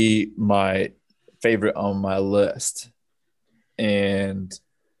 might be my favorite on my list, and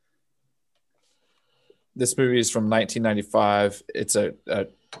this movie is from 1995. It's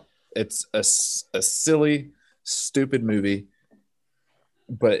a silly, stupid movie,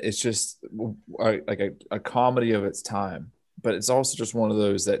 but it's just like a comedy of its time. But it's also just one of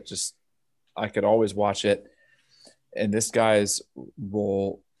those that just I could always watch it. And this guy's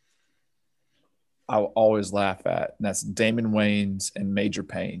role I'll always laugh at, and that's Damon Wayans and Major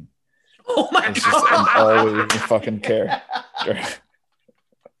Payne. Oh my It's just an god! always fucking character.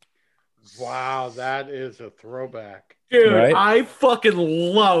 Wow, that is a throwback. Dude, Right? I fucking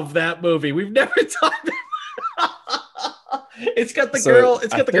love that movie. We've never talked about It's got the So, girl.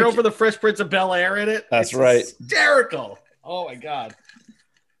 It's I got the girl think- from the Fresh Prince of Bel-Air in it. That's It's right. Hysterical. Oh my god.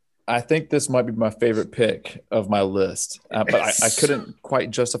 I think this might be my favorite pick of my list, but I couldn't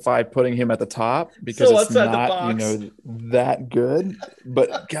quite justify putting him at the top because So it's outside the not, box. that good.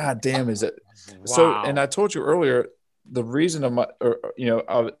 But god damn, is it? So, Wow. and I told you earlier, the reason of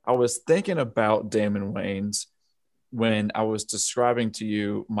I was thinking about Damon Wayans when I was describing to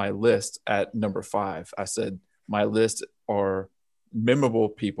you my list at number 5. I said my list are memorable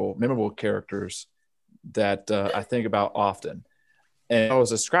people, memorable characters that I think about often. And I was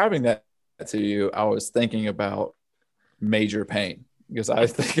describing that to you. I was thinking about Major Payne because I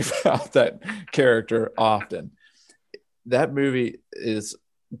think about that character often. That movie is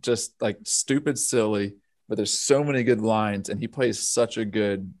just like stupid silly, but there's so many good lines, and he plays such a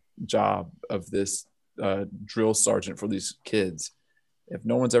good job of this drill sergeant for these kids. If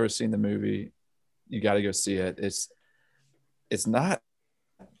no one's ever seen the movie, you got to go see it. It's not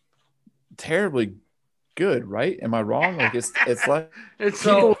terribly good, right? Am I wrong? Like it's like It's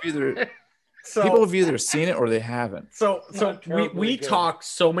people So have either seen it or they haven't. So Not we terribly good. talk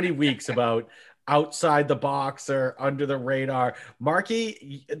so many weeks about outside the box or under the radar.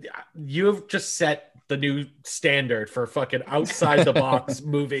 Marky, you have just set the new standard for fucking outside the box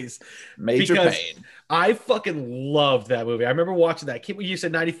movies. Major Because Payne. I fucking loved that movie. I remember watching that. You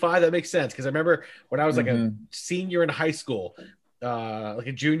said 95. That makes sense because I remember when I was like a senior in high school, like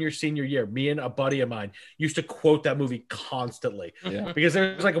a junior, senior year, me and a buddy of mine used to quote that movie constantly Yeah. because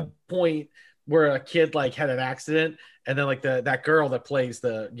there was like a point where a kid like had an accident, and then like that girl that plays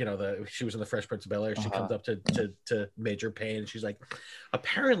she was in the Fresh Prince of Bel-Air. She comes up to Major Payne, and she's like,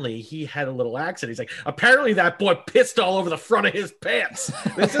 apparently he had a little accident. He's like, apparently that boy pissed all over the front of his pants.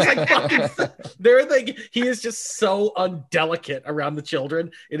 This is like fucking. They're like, he is just so undelicate around the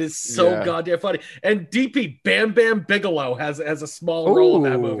children. It is so Yeah. goddamn funny. And DP Bam Bam Bigelow has a small role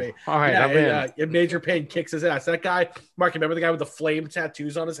in that Ooh. movie. all right. Yeah, I'm in. and Major Payne kicks his ass. That guy, Mark, remember the guy with the flame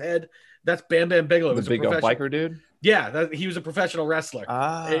tattoos on his head? That's Bam Bam Bigelow. The He was a big professional- biker dude. Yeah, he was a professional wrestler.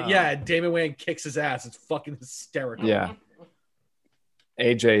 Ah. Yeah, and Damon Wayne kicks his ass. It's fucking hysterical. Yeah.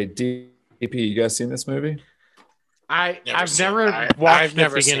 AJ, DP, you guys seen this movie? Never I've seen never it. watched I've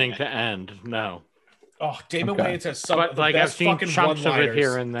never it beginning seen to end. No, Oh, Damon Okay. Wayans has some but of the like I've best seen fucking chunks of it one-liners.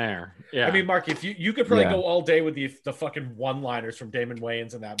 here and there. Yeah, I mean, Mark, if you could probably Yeah. go all day with the fucking one-liners from Damon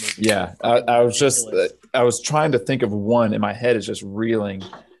Wayans in that movie. Yeah. Fucking I was just ridiculous. I was trying to think of one, and my head is just reeling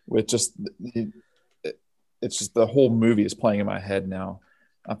with just it's just the whole movie is playing in my head now.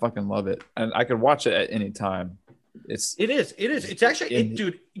 I fucking love it, and I could watch it at any time. It is. It's actually,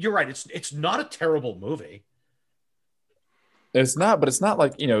 dude. You're right. It's not a terrible movie. It's not, but it's not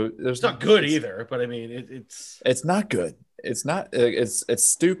like there's It's not good either. But I mean, it's. It's not good. It's not. It's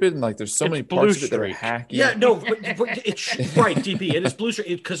stupid, and like there's so It's many Blue parts of it that are Streak. hacky. Yeah, no, but it's right, DP. It is Blue Streak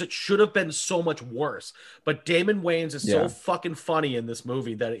because it should have been so much worse. But Damon Wayans is Yeah. so fucking funny in this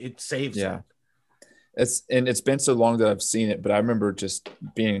movie that it saves Yeah. him. It's been so long that I've seen it, but I remember just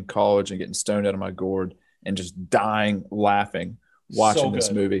being in college and getting stoned out of my gourd and just dying laughing watching So this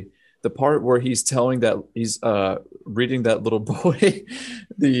good. movie. the part where he's telling that he's reading that little boy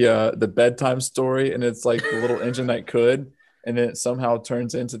the bedtime story, and it's like the little engine that could, and then it somehow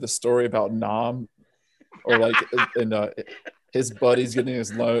turns into the story about Nam, or like and his buddy's getting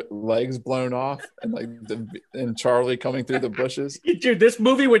his legs blown off, and like and Charlie coming through the bushes. Dude, this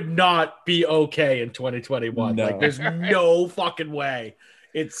movie would not be okay in 2021. No. Like, there's no fucking way.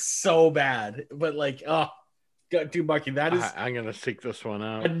 It's so bad. But like, dude, Marky, that is I'm gonna seek this one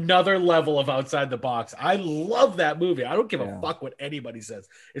out. another level of outside the box. I love that movie. I don't give Yeah. a fuck what anybody says.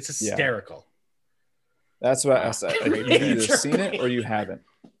 It's hysterical. That's what I said. You've either seen it or you haven't.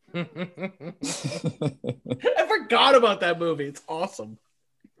 I forgot about that movie. It's awesome.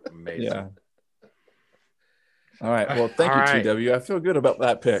 Amazing. Yeah. All right. Well, thank All you, right. TW. I feel good about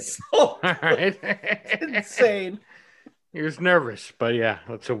that pick. Oh, All right. insane. He was nervous, but yeah,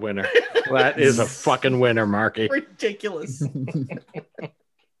 that's a winner. That is a fucking winner, Marky. Ridiculous.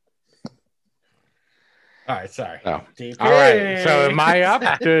 All right, sorry. Oh. DP. All right. So am I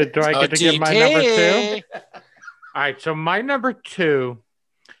up? Do I get to give my number two? DP. All right. So my number two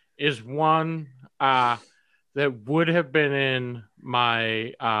is one that would have been in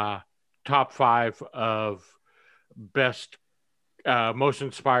my top 5 of best most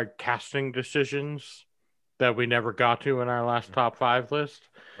inspired casting decisions that we never got to in our last top 5 list.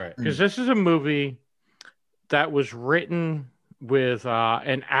 Right. Because this is a movie that was written with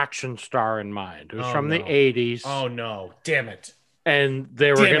an action star in mind. It was from the no. 80s. Oh no! Damn it! And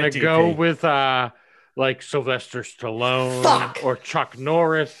they were Damn going it, to go DP. with like Sylvester Stallone Fuck. or Chuck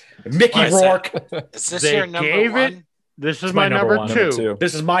Norris. Mickey Why is that? Rourke. Is this They your number gave one? it. This is It's my my number number one. two. Number 2.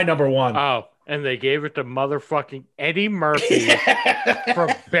 This is my number one. Oh, and they gave it to motherfucking Eddie Murphy from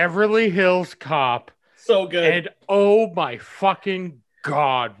Beverly Hills Cop. So good. And oh my fucking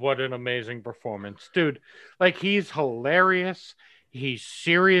God, what an amazing performance. Dude, like he's hilarious. He's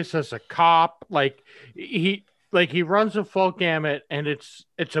serious as a cop. Like he runs a full gamut, and it's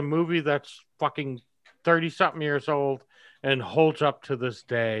a movie that's fucking 30-something years old and holds up to this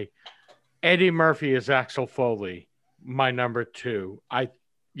day. Eddie Murphy is Axel Foley, my number 2. I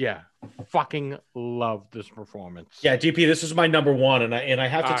fucking love this performance. Yeah, DP, this is my number one, and I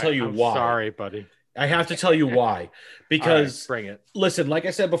have to All tell right, you I'm why. Sorry, buddy. I have to tell you why. Because All right, bring it. listen, like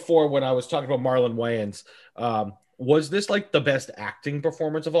I said before when I was talking about Marlon Wayans, was this like the best acting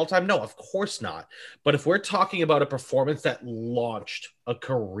performance of all time? No, of course not. But if we're talking about a performance that launched a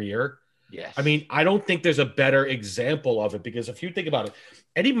career, Yes. I mean, I don't think there's a better example of it, because if you think about it,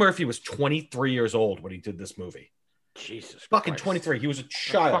 Eddie Murphy was 23 years old when he did this movie. Jesus Fucking Christ. 23. He was a A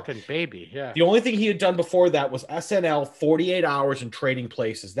child. fucking baby. Yeah. The only thing he had done before that was SNL, 48 Hours, and Trading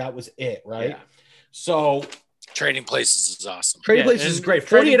Places. That was it, right? Yeah. So Trading Places is awesome. Trading Yeah, Places is and great.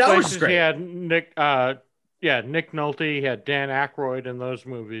 Trading 48 Hours Places, is great. He had Nick Nolte. He had Dan Aykroyd in those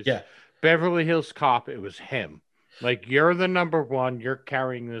movies. Yeah. Beverly Hills Cop. It was him. Like, you're the number one. You're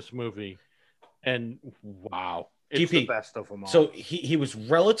carrying this movie, and wow, it's the GP. best of them all. So he was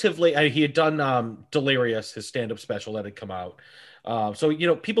relatively he had done Delirious, his stand-up special that had come out. So you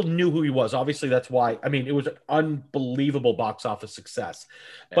know, people knew who he was. Obviously, that's why. I mean, it was an unbelievable box office success.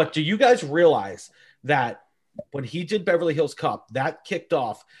 But do you guys realize that when he did Beverly Hills Cop, that kicked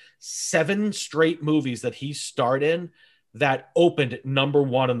off 7 straight movies that he starred in that opened at number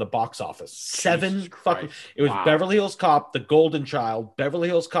 1 in the box office? 7 Jesus fucking. Christ. It was Wow. Beverly Hills Cop, The Golden Child, Beverly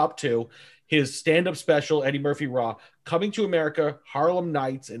Hills Cop 2, his stand-up special, Eddie Murphy Raw, Coming to America, Harlem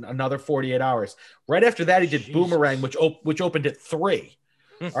Nights, and Another 48 Hours. Right after that, he did Jesus. Boomerang, which opened at 3.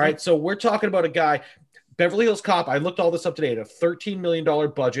 All right, so we're talking about a guy. Beverly Hills Cop, I looked all this up today, at a $13 million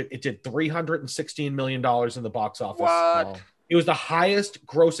budget. It did $316 million in the box office. What? It was the highest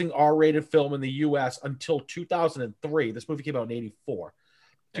grossing R-rated film in the U.S. until 2003. This movie came out in 84.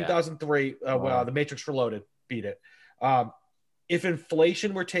 Yeah. 2003, Wow. The Matrix Reloaded beat it. If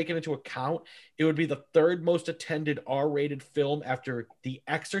inflation were taken into account, it would be the 3rd most attended R-rated film after The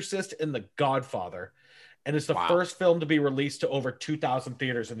Exorcist and The Godfather. And it's the Wow. first film to be released to over 2,000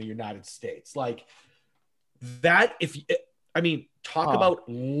 theaters in the United States. Like that, talk Huh. about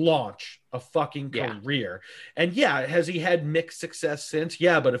launch a fucking Yeah. career. And yeah, has he had mixed success since?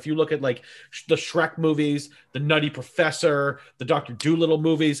 Yeah, but if you look at like the Shrek movies, the Nutty Professor, the Dr. Dolittle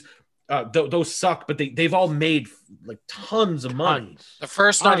movies, those suck, but they've all made like tons of money. Tons. The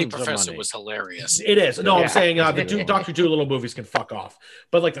first Nutty Tons of Professor money. was hilarious. It is. No, Yeah. I'm saying Dr. Dolittle movies can fuck off,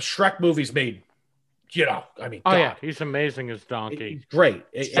 but like the Shrek movies made, Oh God, yeah, he's amazing as Donkey. it's great.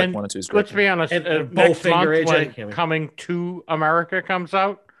 Shrek And 1 and 2 is great. Let's be honest. And Next Bowfinger, month, AJ, when Coming to America comes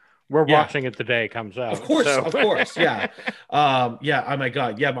out, we're Yeah. watching it the day it comes out. Of course, so- of course, yeah, yeah. Oh my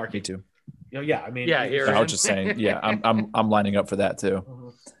God, yeah, Mark. Me too. Yeah, I mean, Yeah, it's- I was just saying, yeah, I'm lining up for that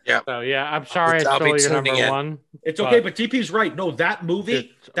too. So yeah, I'm sorry I'll I be stole your tuning number in. one. It's okay, but DP's right. No, that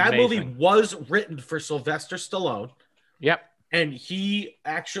movie It's movie amazing. was written for Sylvester Stallone, Yep. and he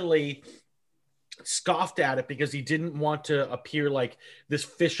actually scoffed at it because he didn't want to appear like this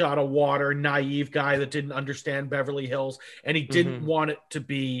fish out of water, naive guy that didn't understand Beverly Hills, and he didn't want it to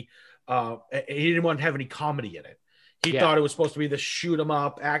be. He didn't want to have any comedy in it. He thought it was supposed to be the shoot 'em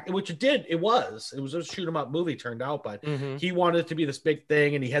up act, which it did. It was a shoot 'em up movie, turned out, but he wanted it to be this big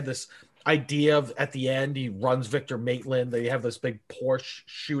thing, and he had this idea of at the end he runs Victor Maitland. They have this big Porsche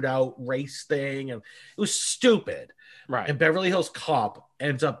shootout race thing, and it was stupid. Right. And Beverly Hills Cop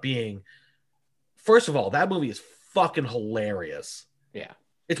ends up being, first of all, that movie is fucking hilarious. Yeah.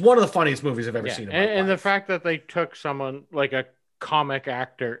 It's one of the funniest movies I've ever seen in my and the life. fact that they took someone like a comic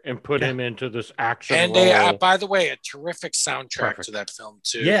actor and put him into this action And role. by the way, a terrific soundtrack Perfect. to that film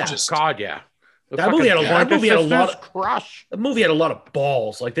too. Yeah. God, yeah. The That movie had a fucking lot- that movie had a Pointer lot Sisters of- crush. The movie had a lot of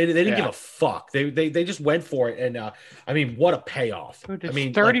balls. Like they didn't Yeah. give a fuck. They just went for it. And I mean, what a payoff. Dude, I it's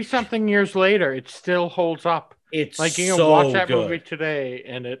mean, 30 like, something years later, it still holds up. it's Like you can so watch that good. movie today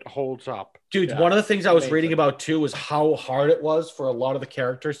and it holds up. Dude, Yeah. one of the things I was Amazing. reading about too was how hard it was for a lot of the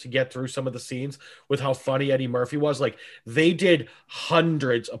characters to get through some of the scenes with how funny Eddie Murphy was. Like they did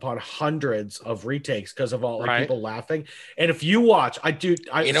hundreds upon hundreds of retakes because of all like, Right. people laughing. And if you watch, sorry,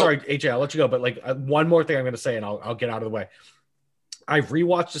 AJ, I'll let you go, but like one more thing I'm going to say, and I'll get out of the way. I've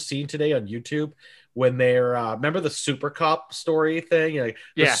rewatched a scene today on YouTube when they're remember the Super Cop story thing? Like,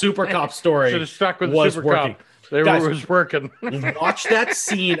 the Yeah. Super Cop story Should have stuck with was Super working. Cop. They Guys, was working. Watch that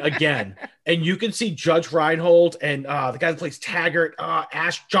scene again, and you can see Judge Reinhold and the guy that plays Taggart,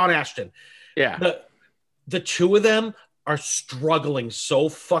 John Ashton. Yeah. The two of them are struggling so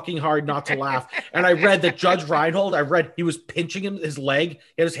fucking hard not to laugh. And I read that Judge Reinhold, he was pinching his leg. He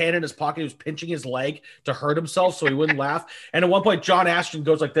had his hand in his pocket. He was pinching his leg to hurt himself so he wouldn't laugh. And at one point, John Ashton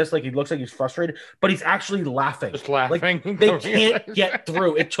goes like this, like he looks like he's frustrated, but he's actually laughing. Just laughing. Like, they can't get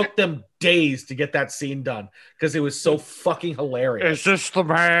through. It took them days to get that scene done because it was so fucking hilarious. Is this the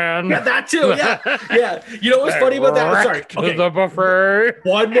man? Yeah, that too. Yeah, yeah. You know what's funny about that? I'm sorry. To Okay. the buffet.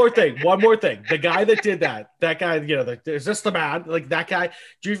 One more thing. The guy that did that guy, is this the man? Like that guy.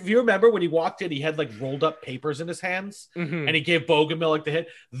 Do you remember when he walked in, he had like rolled up papers in his hands Mhm. and he gave Bogomilic the hit?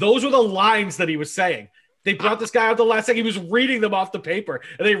 Those were the lines that he was saying. They brought this guy out the last second. He was reading them off the paper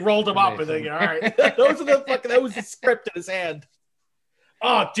and they rolled him up and they, all right. That was the script in his hand.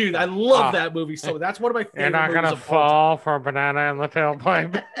 Oh, dude, I love that movie. So that's one of my favorite You're not movies gonna of all fall for a banana in the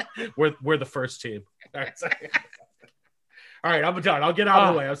tailpipe. time. We're the first team. All right, sorry. All right, I'm done. I'll get out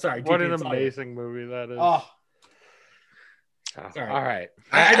of the way. I'm sorry. What DP, an it's all you. amazing movie that is. Oh, All right.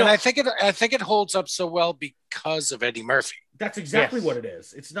 I think it holds up so well because of Eddie Murphy. that's exactly Yes. what it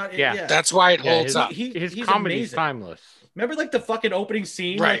is. It's not. Yeah. Yeah. That's why it Yeah, holds his- up. His he's comedy's amazing. timeless. Remember, like the fucking opening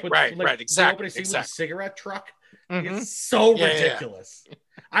scene, Right, like, right, the exactly, opening scene with exactly. the cigarette truck. Mhm. It's so Yeah, yeah, yeah. ridiculous.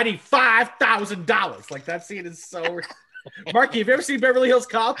 I need $5,000. Like that scene is so. Marky, have you ever seen Beverly Hills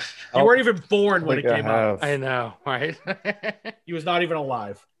Cop? You Oh, weren't even born when it think I came out. have. I know, right? He was not even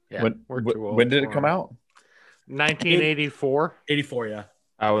alive. Yeah, when we're too old when did it for come him. out? 1984. 84, yeah.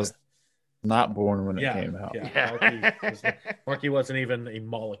 I was not born when it Yeah, came out. yeah. Yeah. Marky wasn't even a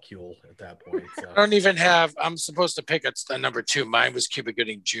molecule at that point. I So. don't even have. I'm supposed to pick a number two. Mine was Cuba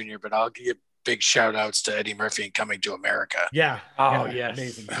Gooding Jr., but I'll give big shout outs to Eddie Murphy and Coming to America. Yeah. Oh, yeah, yes.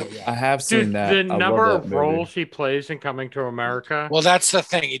 Amazing. So, I yeah. have seen Dude, that. the I love number that of movie. roles he plays in Coming to America. Well, that's the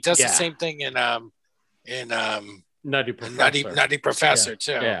thing. He does Yeah. the same thing in Nutty Professor. Nutty Professor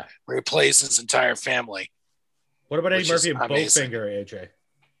too, Yeah. where he plays his entire family. What about Eddie Which is Murphy and amazing. Bowfinger, AJ?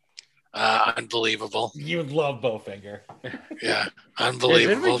 Unbelievable. You would love Bowfinger. Yeah, Yeah,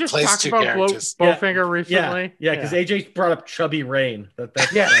 unbelievable. didn't we just Plays talk two about characters. Bowfinger Yeah, recently? yeah, because AJ brought up Chubby Rain.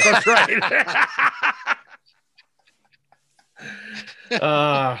 That's Yeah, that's right.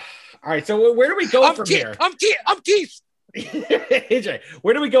 all right. So where do we go I'm from Keith. here? I'm Keith. AJ,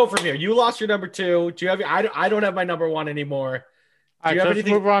 where do we go from here? You lost your number two. Do you have? I don't have my number one anymore. All you right, have so let's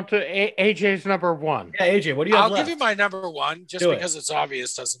anything- move on to AJ's number one. Yeah, AJ, what do you have I'll left? give you my number one. Just Do it. because it's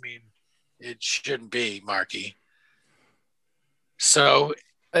obvious doesn't mean it shouldn't be, Marky. So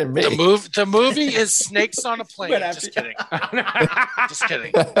Hey, me. the movie is Snakes on a Plane. Went after Just kidding. Just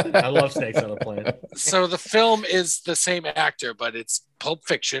kidding. I love Snakes on a Plane. So the film is the same actor, but it's Pulp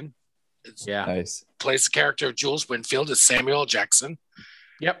Fiction. It Yeah. Nice. plays the character of Jules Winfield as Samuel L. Jackson.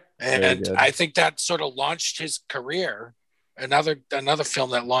 Yep. Very And good. I think that sort of launched his career. Another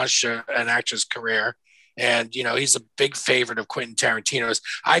film that launched an actor's career. And, you know, he's a big favorite of Quentin Tarantino's.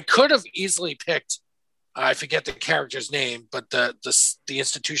 I could have easily picked, I forget the character's name, but the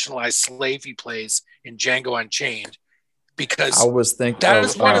institutionalized slave he plays in Django Unchained, because I was thinking that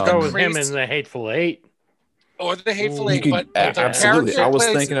is one of the Go with him crazy- in the Hateful Eight. or the Hateful Ooh, Eight, but the absolutely. character I was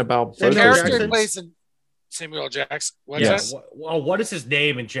plays- thinking about the both those character Jackson? movies. plays in Samuel L. Jackson. What's Yeah. that? Well, what is his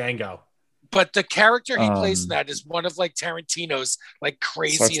name in Django? But the character he plays in Um, that is one of like Tarantino's like Starts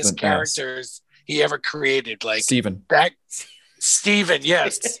craziest with an S. characters he ever created. Like Steven. that, Steven,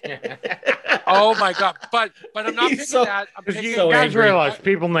 yes. Oh my god! But I'm not He's picking so- that. I'm he's picking so You guys angry. realize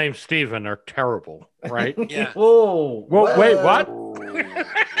people named Steven are terrible, right? Yeah. Whoa. Well, wait, what?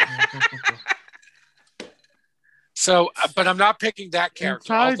 So, but I'm not picking that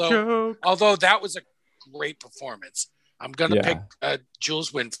character. Inside Although, joke. although that was a great performance, I'm gonna Yeah. pick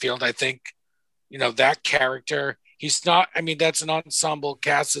Jules Winfield. I think, that character. He's not. I mean, that's an ensemble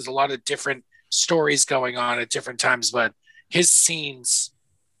cast. There's a lot of different stories going on at different times, but his scenes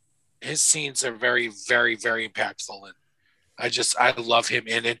are very, very, very impactful, and I love him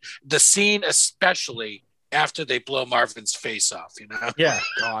in it. The scene, especially after they blow Marvin's face off. Yeah.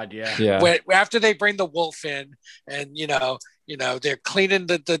 God, yeah. Yeah. When, after they bring the wolf in, and they're cleaning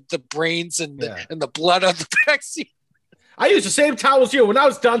the brains and the blood on the backseat. I used the same towel as you. When I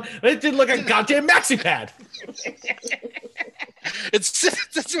was done, it didn't look like a goddamn maxi pad. It's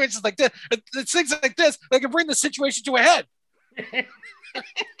situations like this. It's things like this that can bring the situation to a head.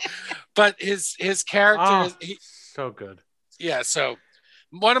 But his character, Oh, so good. yeah. So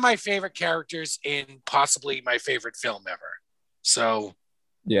one of my favorite characters in possibly my favorite film ever. So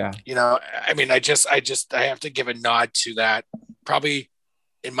Yeah. I mean, I have to give a nod to that. Probably,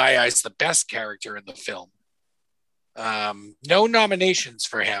 in my eyes, the best character in the film. No nominations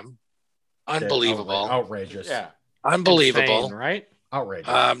for him. Unbelievable. Outrageous. Yeah. Unbelievable. Insane, right?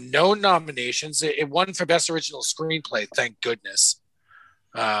 Outrageous. No nominations. It won for best original screenplay. Thank goodness.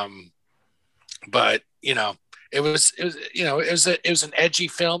 But it was an edgy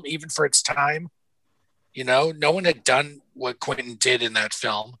film even for its time. No one had done what Quentin did in that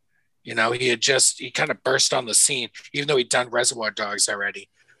film. He kind of burst on the scene, even though he'd done Reservoir Dogs already.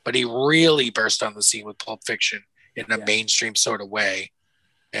 But he really burst on the scene with Pulp Fiction in a mainstream sort of way.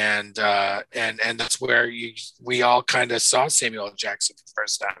 And that's where we all kind of saw Samuel L. Jackson for the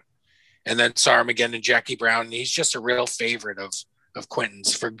first time, and then saw him again in Jackie Brown. And he's just a real favorite of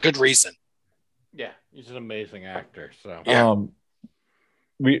Quentin's for good reason. Yeah. He's an amazing actor. So Yeah.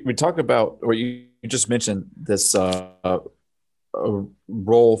 We talked about, or you just mentioned this a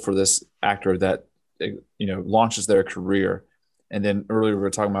role for this actor that launches their career, and then earlier we were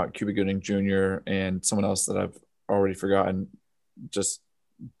talking about Cuba Gooding Jr. and someone else that I've already forgotten. Just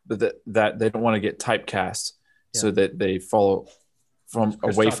that they don't want to get typecast, so that they follow from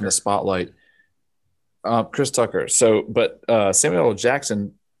away from the spotlight. Chris Tucker. So, but Samuel L.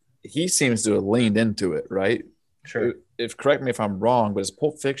 Jackson, he seems to have leaned into it, right? Sure. Correct me if I'm wrong, but is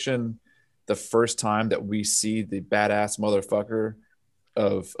Pulp Fiction the first time that we see the badass motherfucker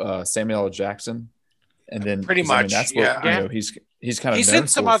of Samuel L. Jackson? And then Pretty much, that's yeah. what he's kind of He's known in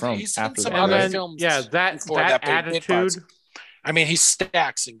some for other- from he's in after some that, other right? films that before that that big parts. attitude. I mean, he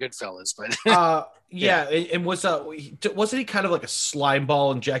stacks in Goodfellas, but And wasn't he kind of like a slime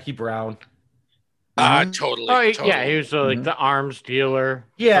ball in Jackie Brown? totally. Oh, totally. yeah, he was like the arms dealer.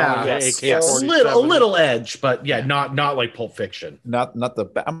 Yeah, the Yes, a little edge, but not like Pulp Fiction. Not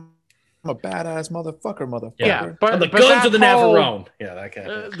the I'm a badass motherfucker. Yeah, but And the but guns that of the whole, Navarone. Yeah, that kind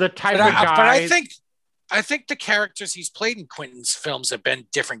of thing. the type But of guy. I think the characters he's played in Quentin's films have been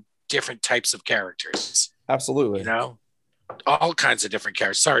different types of characters. Absolutely. All kinds of different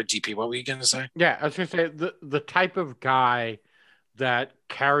characters. Sorry, DP, what were you going to say? Yeah, I was gonna say the type of guy that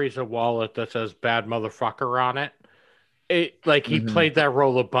carries a wallet that says "bad motherfucker" on it. He played that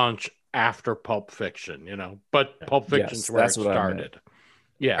role a bunch after Pulp Fiction, But Pulp Fiction's where it that's what I meant. started.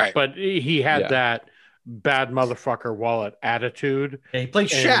 Yeah, Right. but he had Yeah. that bad motherfucker wallet attitude. Yeah, he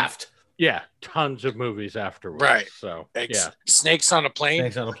played And- Shaft. Yeah, tons of movies afterwards. Right. So Snakes on a Plane.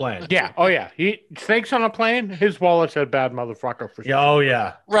 Snakes on a plane. yeah. Oh yeah. Snakes on a Plane. His wallet said "bad motherfucker" for sure. Oh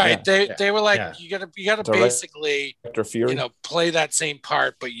yeah. Right. Yeah. They were like, Yeah. you gotta Direct- basically, Director Fury. play that same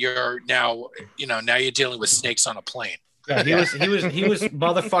part, but you're now you're dealing with snakes on a plane. Yeah, he was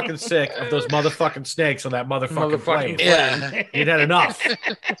motherfucking sick of those motherfucking snakes on that motherfucking plane. Yeah. He'd had enough.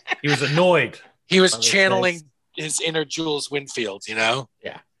 He was annoyed. He was Other channeling snakes. his inner Jules Winfield,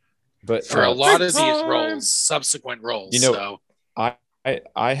 but for a lot of Big these time. roles, subsequent roles. So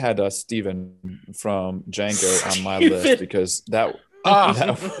I had Steven from Django on my Steven. list because that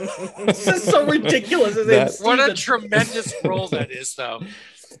This is so ridiculous. His name's What a Steven. tremendous role that is, though.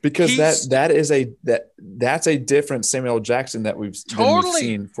 because He's- that's a different Samuel L. Jackson that we've Totally.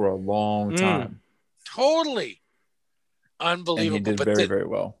 seen for a long time, Totally and unbelievable. he did but very very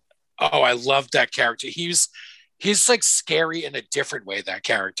well. I loved that character. He he's like scary in a different way. That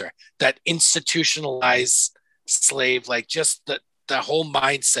character, that institutionalized slave, like just the whole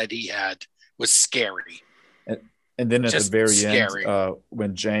mindset he had was scary. And then at Just the very scary. end,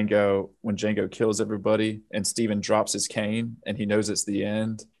 when Django kills everybody and Steven drops his cane and he knows it's the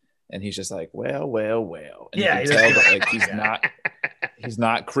end, and he's just like, well, well, well. And Yeah, you can tell that like he's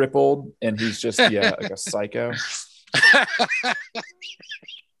not crippled, and he's just like a psycho.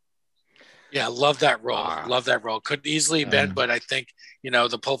 Yeah, love that role. Love that role. Could easily been, but I think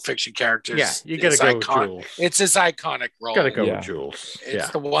the Pulp Fiction characters. Yeah, you gotta go with Jules. It's his iconic role. Gotta go with Jules. It's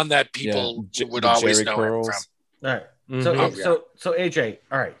the one that people would the always Jerry know curls. him from. All right. Mhm. So AJ,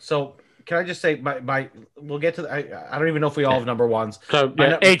 all right. So can I just say my we'll get to I don't even know if we all have number ones. So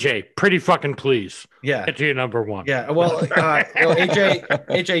AJ, pretty fucking please. Yeah. Get to your number one. Yeah. Well,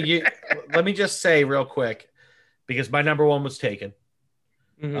 AJ, you let me just say real quick, because my number one was taken.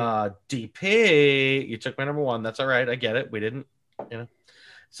 Mhm. DP, you took my number one. That's all right. I get it. We didn't,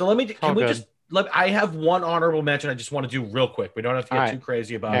 So I have one honorable mention I just want to do real quick. We don't have to get too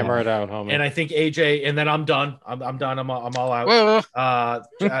crazy about Hammer it. it out, homie. And I think AJ, and then I'm done. I'm done. I'm all out.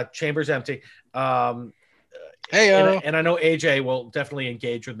 Well, Chamber's empty. hey, and I know AJ will definitely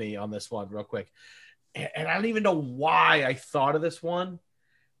engage with me on this one real quick. And I don't even know why I thought of this one,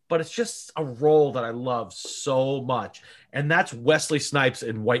 but it's just a role that I love so much. And that's Wesley Snipes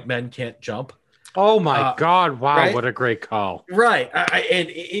in White Men Can't Jump. Oh my God! Wow, right? What a great call! Right,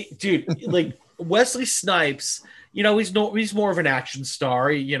 dude, like Wesley Snipes, he's more of an action star.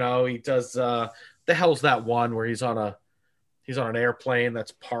 He does the hell's that one where he's on an airplane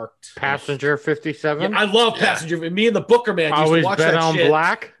that's parked. Passenger 57. Yeah, I love Passenger. Me and the Booker man used Always to watch bet that on shit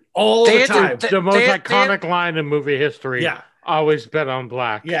black. all the time. The most iconic line in movie history. Yeah. Always bet on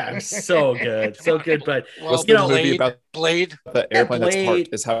black. Yeah, so good, so good. But What's the movie about Blade? The airplane that's Blade. parked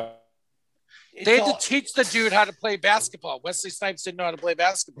is how. They had to teach the dude how to play basketball. Wesley Snipes didn't know how to play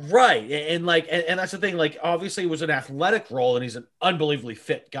basketball. Right. And that's the thing. Like, obviously, it was an athletic role and he's an unbelievably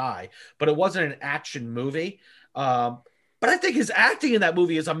fit guy, but it wasn't an action movie. But I think his acting in that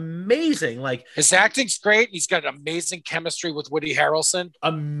movie is amazing. Like, his acting's great. He's got amazing chemistry with Woody Harrelson.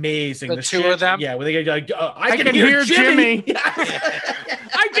 Amazing. The two of them. Yeah. When they go, I can hear Jimmy.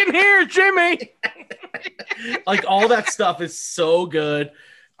 I can hear Jimmy. Like, all that stuff is so good.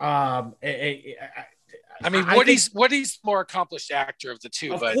 I mean, Woody's more accomplished actor of the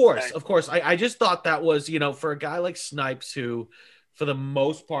two. Of course. I just thought that was, for a guy like Snipes, who, for the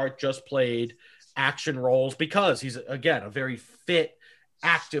most part, just played action roles because he's, again, a very fit,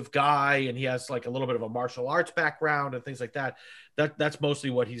 active guy, and he has like a little bit of a martial arts background and things like that. That's mostly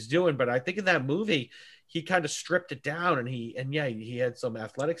what he's doing. But I think in that movie, he kind of stripped it down, and he had some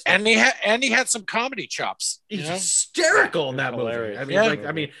athletic stuff, and he had some comedy chops. He's hysterical in that movie.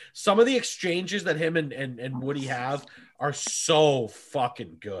 I mean, some of the exchanges that him and Woody have are so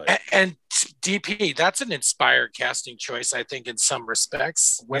fucking good. And DP, that's an inspired casting choice, I think, in some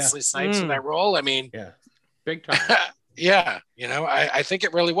respects. Wesley Snipes in that role. I mean, big time. Yeah, I think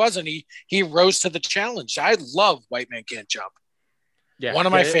it really was, and he rose to the challenge. I love White Man Can't Jump. Yeah, one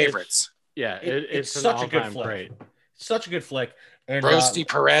of my favorites. It's such a good flick. Great. Such a good flick. And Rosie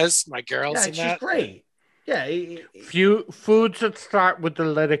Perez, my girl, she's great. Yeah. Few foods that start with the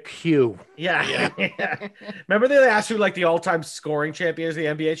letter Q. Yeah. Remember they asked who like the all-time scoring champion is the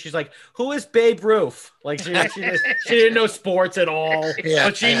NBA? She's like, "Who is Babe Ruth?" Like she didn't know sports at all,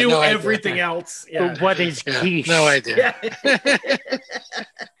 but she knew everything else. Yeah. What is quiche? No idea.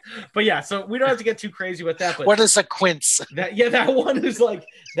 But yeah, so we don't have to get too crazy with that. But what is a quince? That one is like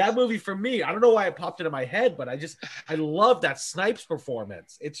that movie for me. I don't know why it popped into my head, but I love that Snipes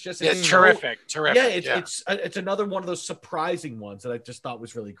performance. It's just terrific. Yeah, it's another one of those surprising ones that I just thought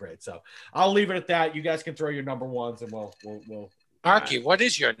was really great. So I'll leave it at that. You guys can throw your number ones, and we'll. Arky, what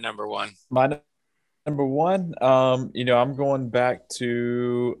is your number one? My number one, I'm going back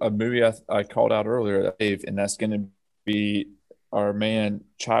to a movie I called out earlier, Dave, and that's going to be our man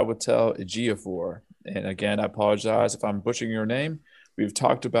Chiwetel Ejiofor. And again, I apologize if I'm butchering your name. We've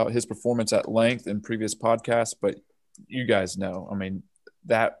talked about his performance at length in previous podcasts, but you guys know, I mean,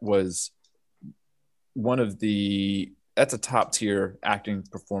 that was that's a top tier acting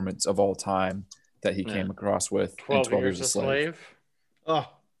performance of all time that he came across with 12 Years a Slave. Oh,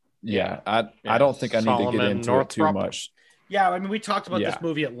 yeah. I don't think I need to get into it too much. Yeah, I mean, we talked about this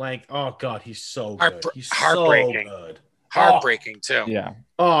movie at length. Oh God, he's so good. He's heartbreaking. So good. Heartbreaking too. Yeah.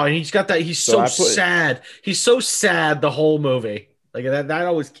 Oh, and he's got that. He's so sad. He's so sad the whole movie. Like that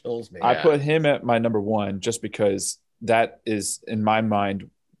always kills me. I put him at my number one just because that is, in my mind,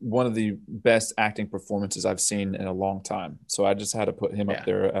 one of the best acting performances I've seen in a long time. So I just had to put him up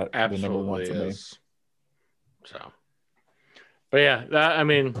there at the number one for me. So, but yeah, I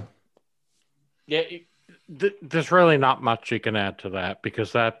mean, yeah, there's really not much you can add to that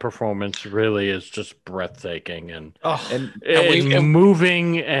because that performance really is just breathtaking and Oh, and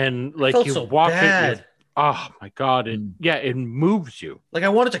moving and like felt you so watch bad. it. Oh my god! It moves you. Like I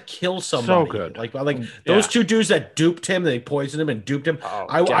wanted to kill somebody. So good. Like those two dudes that duped him, they poisoned him and duped him. Oh,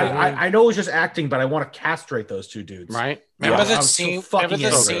 I know it was just acting, but I want to castrate those two dudes. Right? Remember Yeah, the I'm so scene? fucking Remember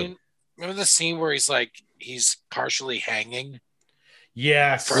the angry. scene? Remember the scene where he's partially hanging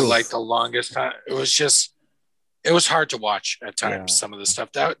Yes. for like the longest time? It was hard to watch at times. Yeah. Some of the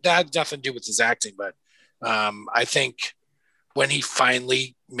stuff that had nothing to do with his acting, but I think when he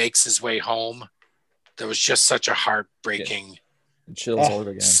finally makes his way home, there was just such a heartbreaking Chills all over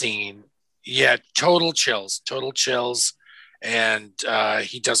again. scene. Yeah, total chills, and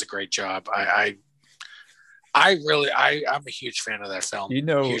he does a great job. I'm a huge fan of that film.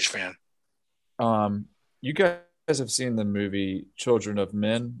 Huge fan. You guys have seen the movie Children of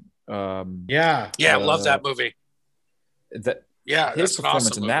Men. Yeah. I love that movie. His His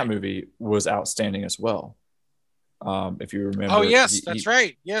performance in that movie was outstanding as well. If you remember. Oh yes, that's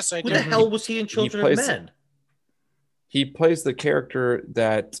right. Yes, I Who do. the hell was he in Children of Men? He plays the character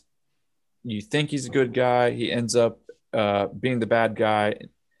that you think he's a good guy. He ends up being the bad guy,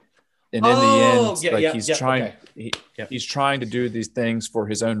 and in the end, he's trying to do these things for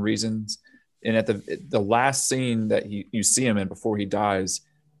his own reasons. And at the last scene that you see him in before he dies,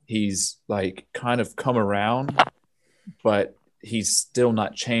 he's like kind of come around, but he's still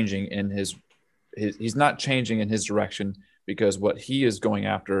not changing in he's not changing in his direction because what he is going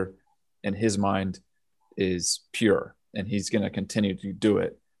after in his mind is pure, and he's going to continue to do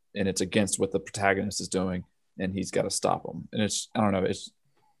it, and it's against what the protagonist is doing, and he's got to stop him. And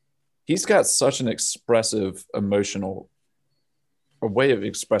he's got such an expressive emotional a way of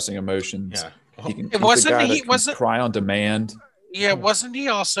expressing emotions. Yeah. He can, cry on demand. Yeah, wasn't he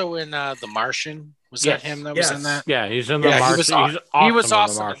also in The Martian? Was that him that was in that? Yeah, he's in The Martian. He was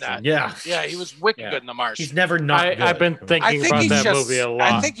awesome in that. Yeah. Yeah, he was wicked good in The Martian. He's never not good. I've been thinking about that movie a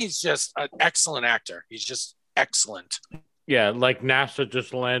lot. I think he's just an excellent actor. He's just excellent. Yeah, like NASA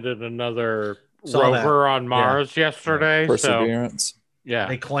just landed another rover on Mars yesterday. Perseverance. So, yeah,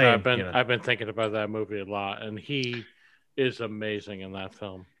 they claim. I've been thinking about that movie a lot, and he is amazing in that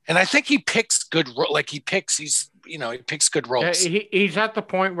film. And I think he picks good he picks good roles. Yeah, he's at the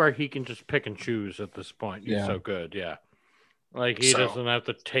point where he can just pick and choose at this point. He's so good. Yeah. Like he doesn't have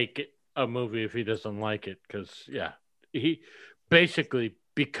to take a movie if he doesn't like it. He basically,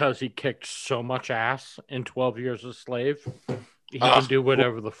 because he kicked so much ass in 12 Years a Slave, he can do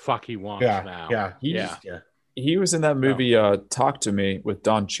whatever the fuck he wants now. Yeah. He was in that movie Talk to Me with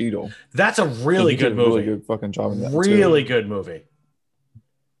Don Cheadle. That's a really good movie. Really good fucking job in that. Really good movie.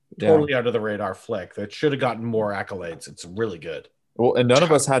 Yeah. Totally under the radar flick that should have gotten more accolades. It's really good. Well, and none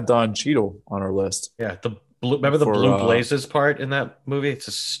of us had Don Cheadle on our list. Yeah, remember the Blue Blazes part in that movie? It's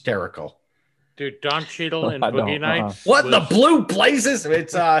hysterical. Dude, Don Cheadle in Boogie Nights. What the Blue Blazes?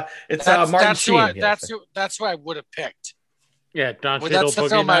 It's Martin Sheen. That's who I would have picked. Yeah, Don Cheadle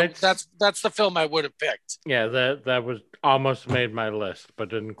Boogie Nights. That's the film I would have picked. Yeah, that was almost made my list, but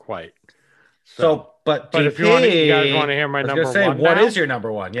didn't quite. But if you guys want to hear my number one, what is your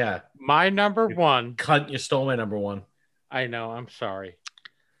number one? Yeah, my number one. Cunt, you stole my number one. I know. I'm sorry,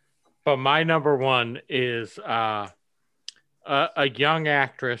 but my number one is a young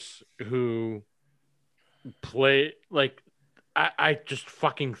actress who played I just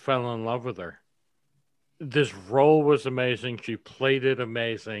fucking fell in love with her. This role was amazing. She played it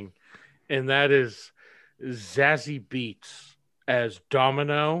amazing, and that is Zazie Beetz as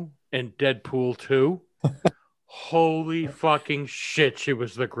Domino in Deadpool 2. Holy fucking shit, she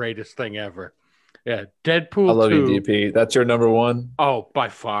was the greatest thing ever. Yeah, Deadpool 2. I love you, DP. That's your number one? Oh, by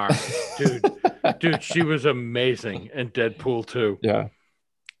far. Dude, she was amazing in Deadpool 2. Yeah.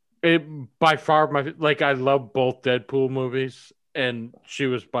 By far, I love both Deadpool movies, and she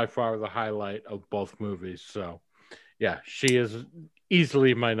was by far the highlight of both movies. So, yeah, she is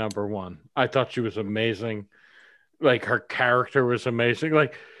easily my number one. I thought she was amazing. Like, her character was amazing.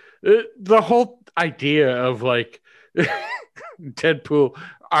 Like, the whole idea of Deadpool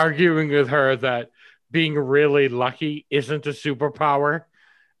arguing with her that being really lucky isn't a superpower,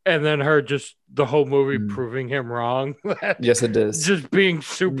 and then her just the whole movie proving him wrong. Yes, it is. Just being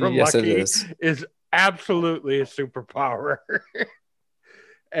super lucky it is absolutely a superpower.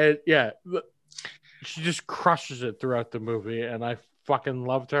 And yeah, she just crushes it throughout the movie, and I fucking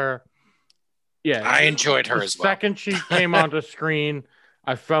loved her. Yeah, I enjoyed her as well. The second she came onto screen,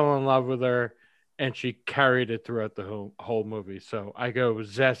 I fell in love with her, and she carried it throughout the whole movie. So I go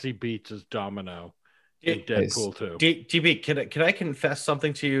Zazie Beetz as Domino in Deadpool 2. DB, can I confess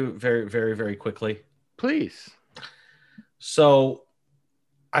something to you very, very, very quickly? Please. So,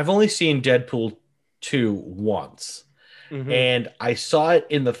 I've only seen Deadpool 2 once, and I saw it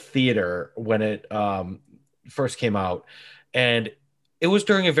in the theater when it first came out, and it was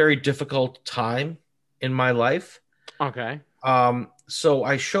during a very difficult time in my life. Okay. So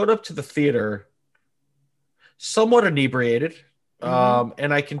I showed up to the theater somewhat inebriated,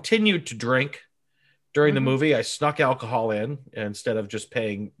 and I continued to drink during the movie. I snuck alcohol in instead of just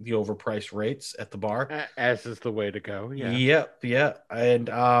paying the overpriced rates at the bar. As is the way to go. Yeah. Yeah. And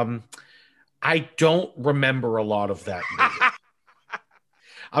I don't remember a lot of that movie.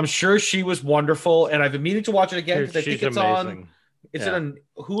 I'm sure she was wonderful, and I've been meaning to watch it again because I think it's amazing. on. Is it on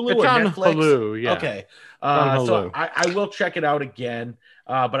Hulu It's or on Netflix? Hulu, yeah. Okay. on Hulu. So I will check it out again,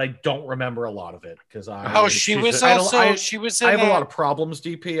 but I don't remember a lot of it because she I was I in have a lot of problems,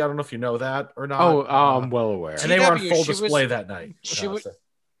 DP. I don't know if you know that or not. Oh, I'm well aware. And they were on TW, full she was- display that night.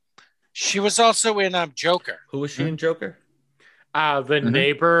 She was also in Joker. Who was she in Joker? The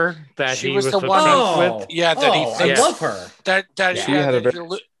neighbor that She he was was the one obsessed Oh. with. Yeah, that he I thinks love her. that She had a very-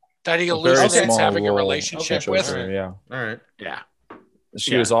 that he A very hallucinates small having a role relationship in with. Joker, yeah. All right. Yeah.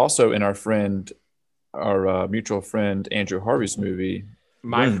 She Yeah. was also in our mutual friend Andrew Harvey's movie.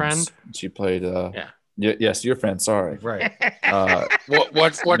 My Wounds. friend? She played. Yeah. Yes, your friend. Sorry. Right. What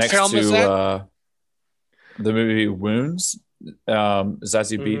next film to is that? the movie Wounds.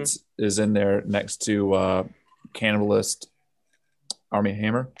 Zazie Beetz is in there next to Cannibalist Army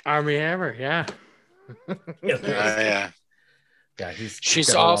Hammer. Army Hammer, yeah. Yeah. Yeah, She's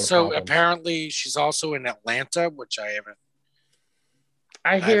got a lot of also problems. apparently she's also in Atlanta, which I haven't.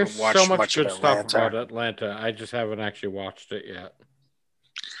 I hear haven't watched so much much of good stuff Atlanta. about Atlanta. I just haven't actually watched it yet.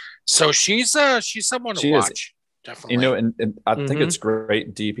 So she's someone to She is. watch. Definitely. You know, and I think it's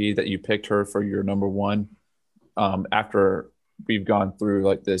great, DP, that you picked her for your number one. After we've gone through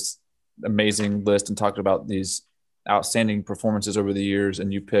like this amazing list and talked about these outstanding performances over the years,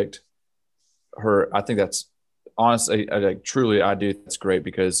 and you picked her. I think that's honestly, truly, I do. That's great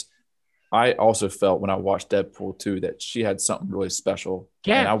because I also felt when I watched Deadpool 2 that she had something really special.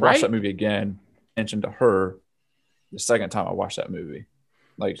 Yeah, and I watched right? that movie again, mentioned to her the second time I watched that movie.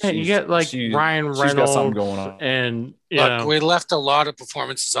 Like Yeah, you get like Ryan Reynolds she's got something going on. and you Look, know, we left a lot of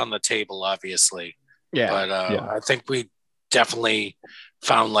performances on the table, obviously. yeah. But Yeah. I think we definitely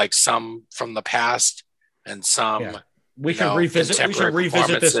found like some from the past and some. Yeah. We you should know, revisit. We should contemporary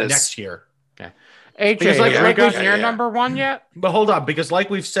revisit this performances. next year. AJ, Because like- have like you we- gotten your yeah. number one yet? But hold on, because like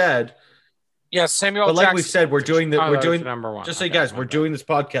we've said, Yeah, Samuel but like Jackson. we've said, we're doing Oh, we're that's doing. number one. Just so you Okay, guys, my we're bad. doing this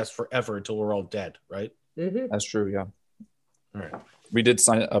podcast forever until we're all dead, right? That's true. Yeah, All right. we did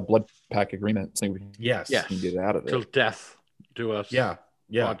sign a blood pack agreement, so we Yes. Yeah. can get out of till it. death do us. Yeah.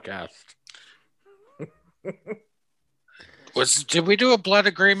 Yeah. Podcast. Did we do a blood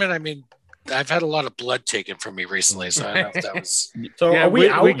agreement? I mean, I've had a lot of blood taken from me recently, so I don't know if that was. So Yeah, are we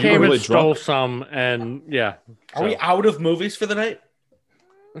out? we came really and stole drunk? some, and yeah. Are we out of movies for the night?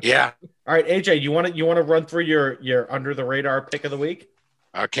 Yeah. All right, AJ, you want to run through your under the radar pick of the week?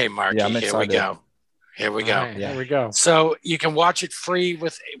 Okay, Marky. Yeah, I'm here we excited. go. Here we go. All right, Yeah. Here we go. So you can watch it free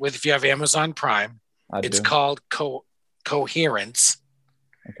with if you have Amazon Prime. It's do. called Coherence.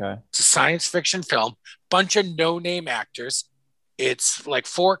 Okay. It's a science fiction film. Bunch of no-name actors. It's like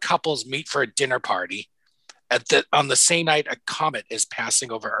four couples meet for a dinner party. On the same night, a comet is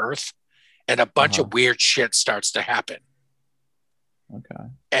passing over Earth, and a bunch of weird shit starts to happen. Okay.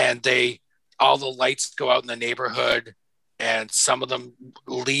 And all the lights go out in the neighborhood, and some of them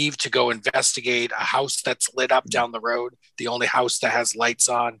leave to go investigate a house that's lit up down the road, the only house that has lights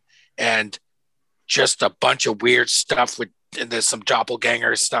on, and just a bunch of weird stuff and there's some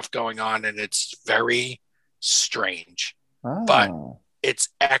doppelganger stuff going on, and it's very strange. But Oh. it's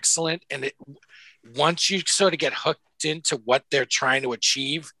excellent, and once you sort of get hooked into what they're trying to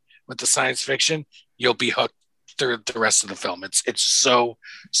achieve with the science fiction, you'll be hooked through the rest of the film. It's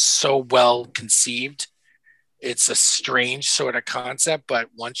so well conceived. It's a strange sort of concept, but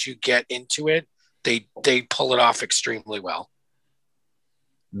once you get into it, they pull it off extremely well,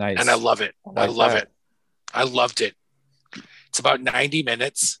 Nice. and I love it. I like love that. it. I loved it. It's about 90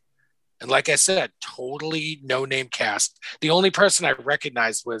 minutes. And like I said, totally no-name cast. The only person I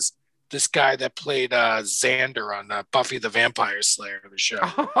recognized was this guy that played Xander on Buffy the Vampire Slayer, the show.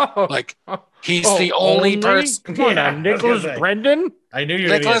 Like, he's the only person. Come on, Yeah, now, I was Nicholas gonna say. Brendan. I knew you were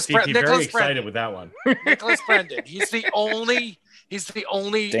going to Nicholas get Stevie very Nicholas excited Brendan. with that one. Nicholas Brendan. He's the only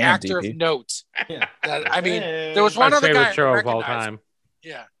Damn, actor DP. of note. Yeah. That, I mean, there was My one other guy favorite I show of all recognized. time.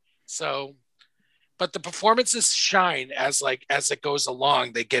 Yeah. So, but the performances shine as it goes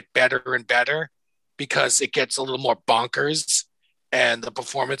along. They get better and better because it gets a little more bonkers, and the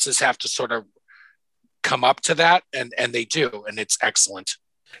performances have to sort of come up to that, and they do, and it's excellent.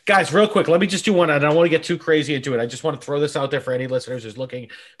 Guys, real quick, let me just do one. I don't want to get too crazy into it. I just want to throw this out there for any listeners who's looking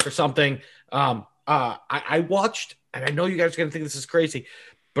for something. I watched, and I know you guys are going to think this is crazy,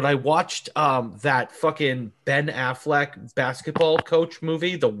 but I watched that fucking Ben Affleck basketball coach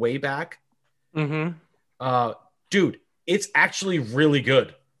movie, The Way Back. Mm-hmm. Dude, it's actually really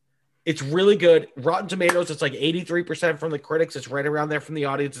good. It's really good. Rotten Tomatoes, it's like 83% from the critics. It's right around there from the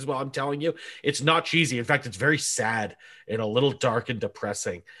audience as well. I'm telling you, it's not cheesy. In fact, it's very sad and a little dark and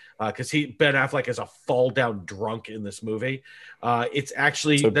depressing because Ben Affleck is a fall down drunk in this movie. It's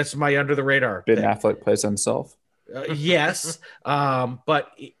actually, So that's my under the radar. Ben Affleck plays himself. Yes.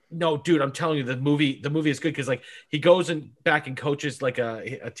 But no, dude, I'm telling you, the movie is good because like he goes back and coaches like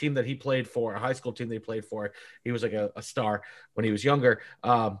a team that he played for, a high school team that he played for. He was like a star when he was younger.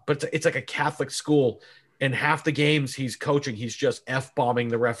 But it's like a Catholic school. And half the games he's coaching, he's just F-bombing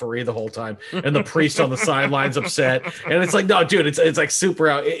the referee the whole time. And the priest on the sidelines upset. And it's like, no, dude, it's like super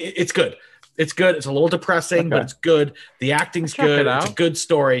out. It's good. It's good. It's a little depressing, but it's good. The acting's good. It's a good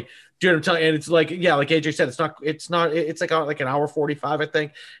story. Dude, I'm telling you, and it's like, yeah, like AJ said, it's like an hour 45, I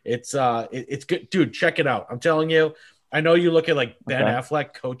think. It's good. Dude, check it out. I'm telling you, I know you look at like Ben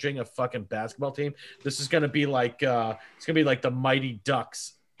Affleck coaching a fucking basketball team. This is gonna be like it's gonna be like the Mighty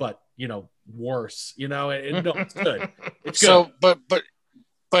Ducks, but worse, and no, it's good. It's So, good.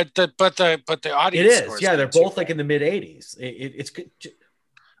 but the audience. It score is. Yeah, they're good, both like in the mid 80s. It's good.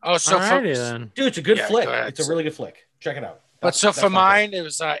 Oh, so Alrighty, then. Dude, it's a good flick. go ahead. It's a really good flick. Check it out. But so for that's my pick. mine, it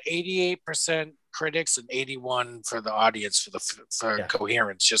was 88% critics and 81 for the audience for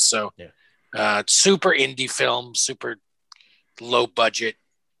coherence. Just so, super indie film, super low budget,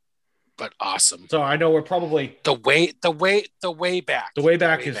 but awesome. So I know we're probably the way back. The way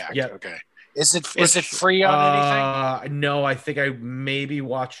back is okay. Is it free on anything? No, I think I maybe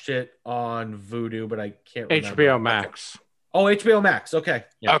watched it on Vudu, but I can't remember. HBO Max. Oh, HBO Max. Okay.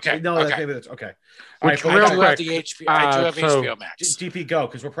 Yeah. Okay. No, okay. maybe that's okay. Which All real right, I do quick, have so- HBO Max. DP go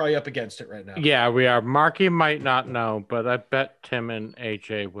because we're probably up against it right now. Yeah, we are. Marky might not know, but I bet Tim and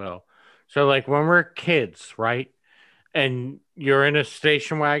AJ will. So, like when we're kids, right? And you're in a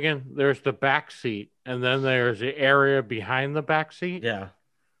station wagon, there's the back seat, and then there's the area behind the back seat. Yeah.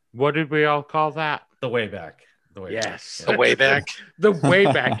 What did we all call that? The way back. The way Yes. back. The way back. The way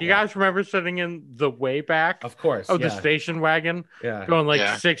back. You guys remember sitting in the way back Of course. of yeah. the station wagon, Yeah. going like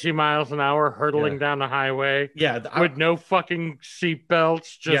Yeah. 60 miles an hour, hurtling Yeah. down the highway Yeah. with no fucking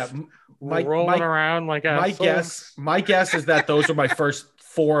seatbelts, just rolling around like assholes. My guess is that those are my first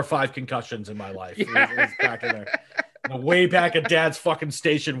 4 or 5 concussions in my life. It was back in there. Way back at Dad's fucking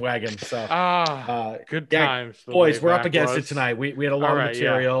station wagon. So good yeah, times. the boys, way we're up back against was. it tonight. We had a lot All of right,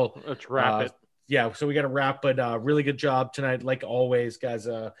 material. Yeah. Let's wrap it. Yeah, so we got to wrap, but really good job tonight, like always, guys.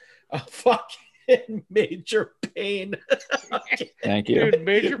 A fucking major pain. Thank you. Dude,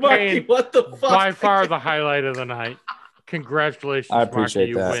 Major Marky, Pain, what the fuck? by far the highlight of the night. Congratulations, I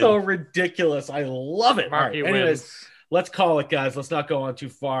appreciate Marky, that. you win. So ridiculous. I love it. All right, Marky anyways, wins. let's call it, guys. Let's not go on too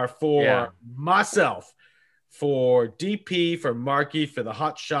far. For myself, for DP, for Marky, for the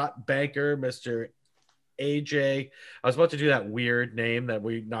hot shot banker, Mr. AJ. I was about to do that weird name that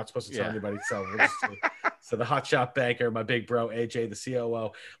we're not supposed to tell anybody. So we'll just do. So the hot shot banker, my big bro, AJ, the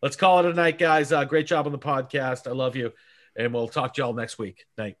COO. Let's call it a night, guys. Great job on the podcast. I love you. And we'll talk to y'all next week.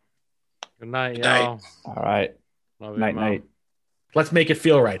 Night. Good night, Good night. y'all. All right. Love you, Night, Mom. night. Let's make it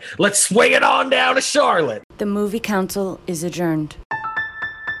feel right. Let's swing it on down to Charlotte. The movie council is adjourned.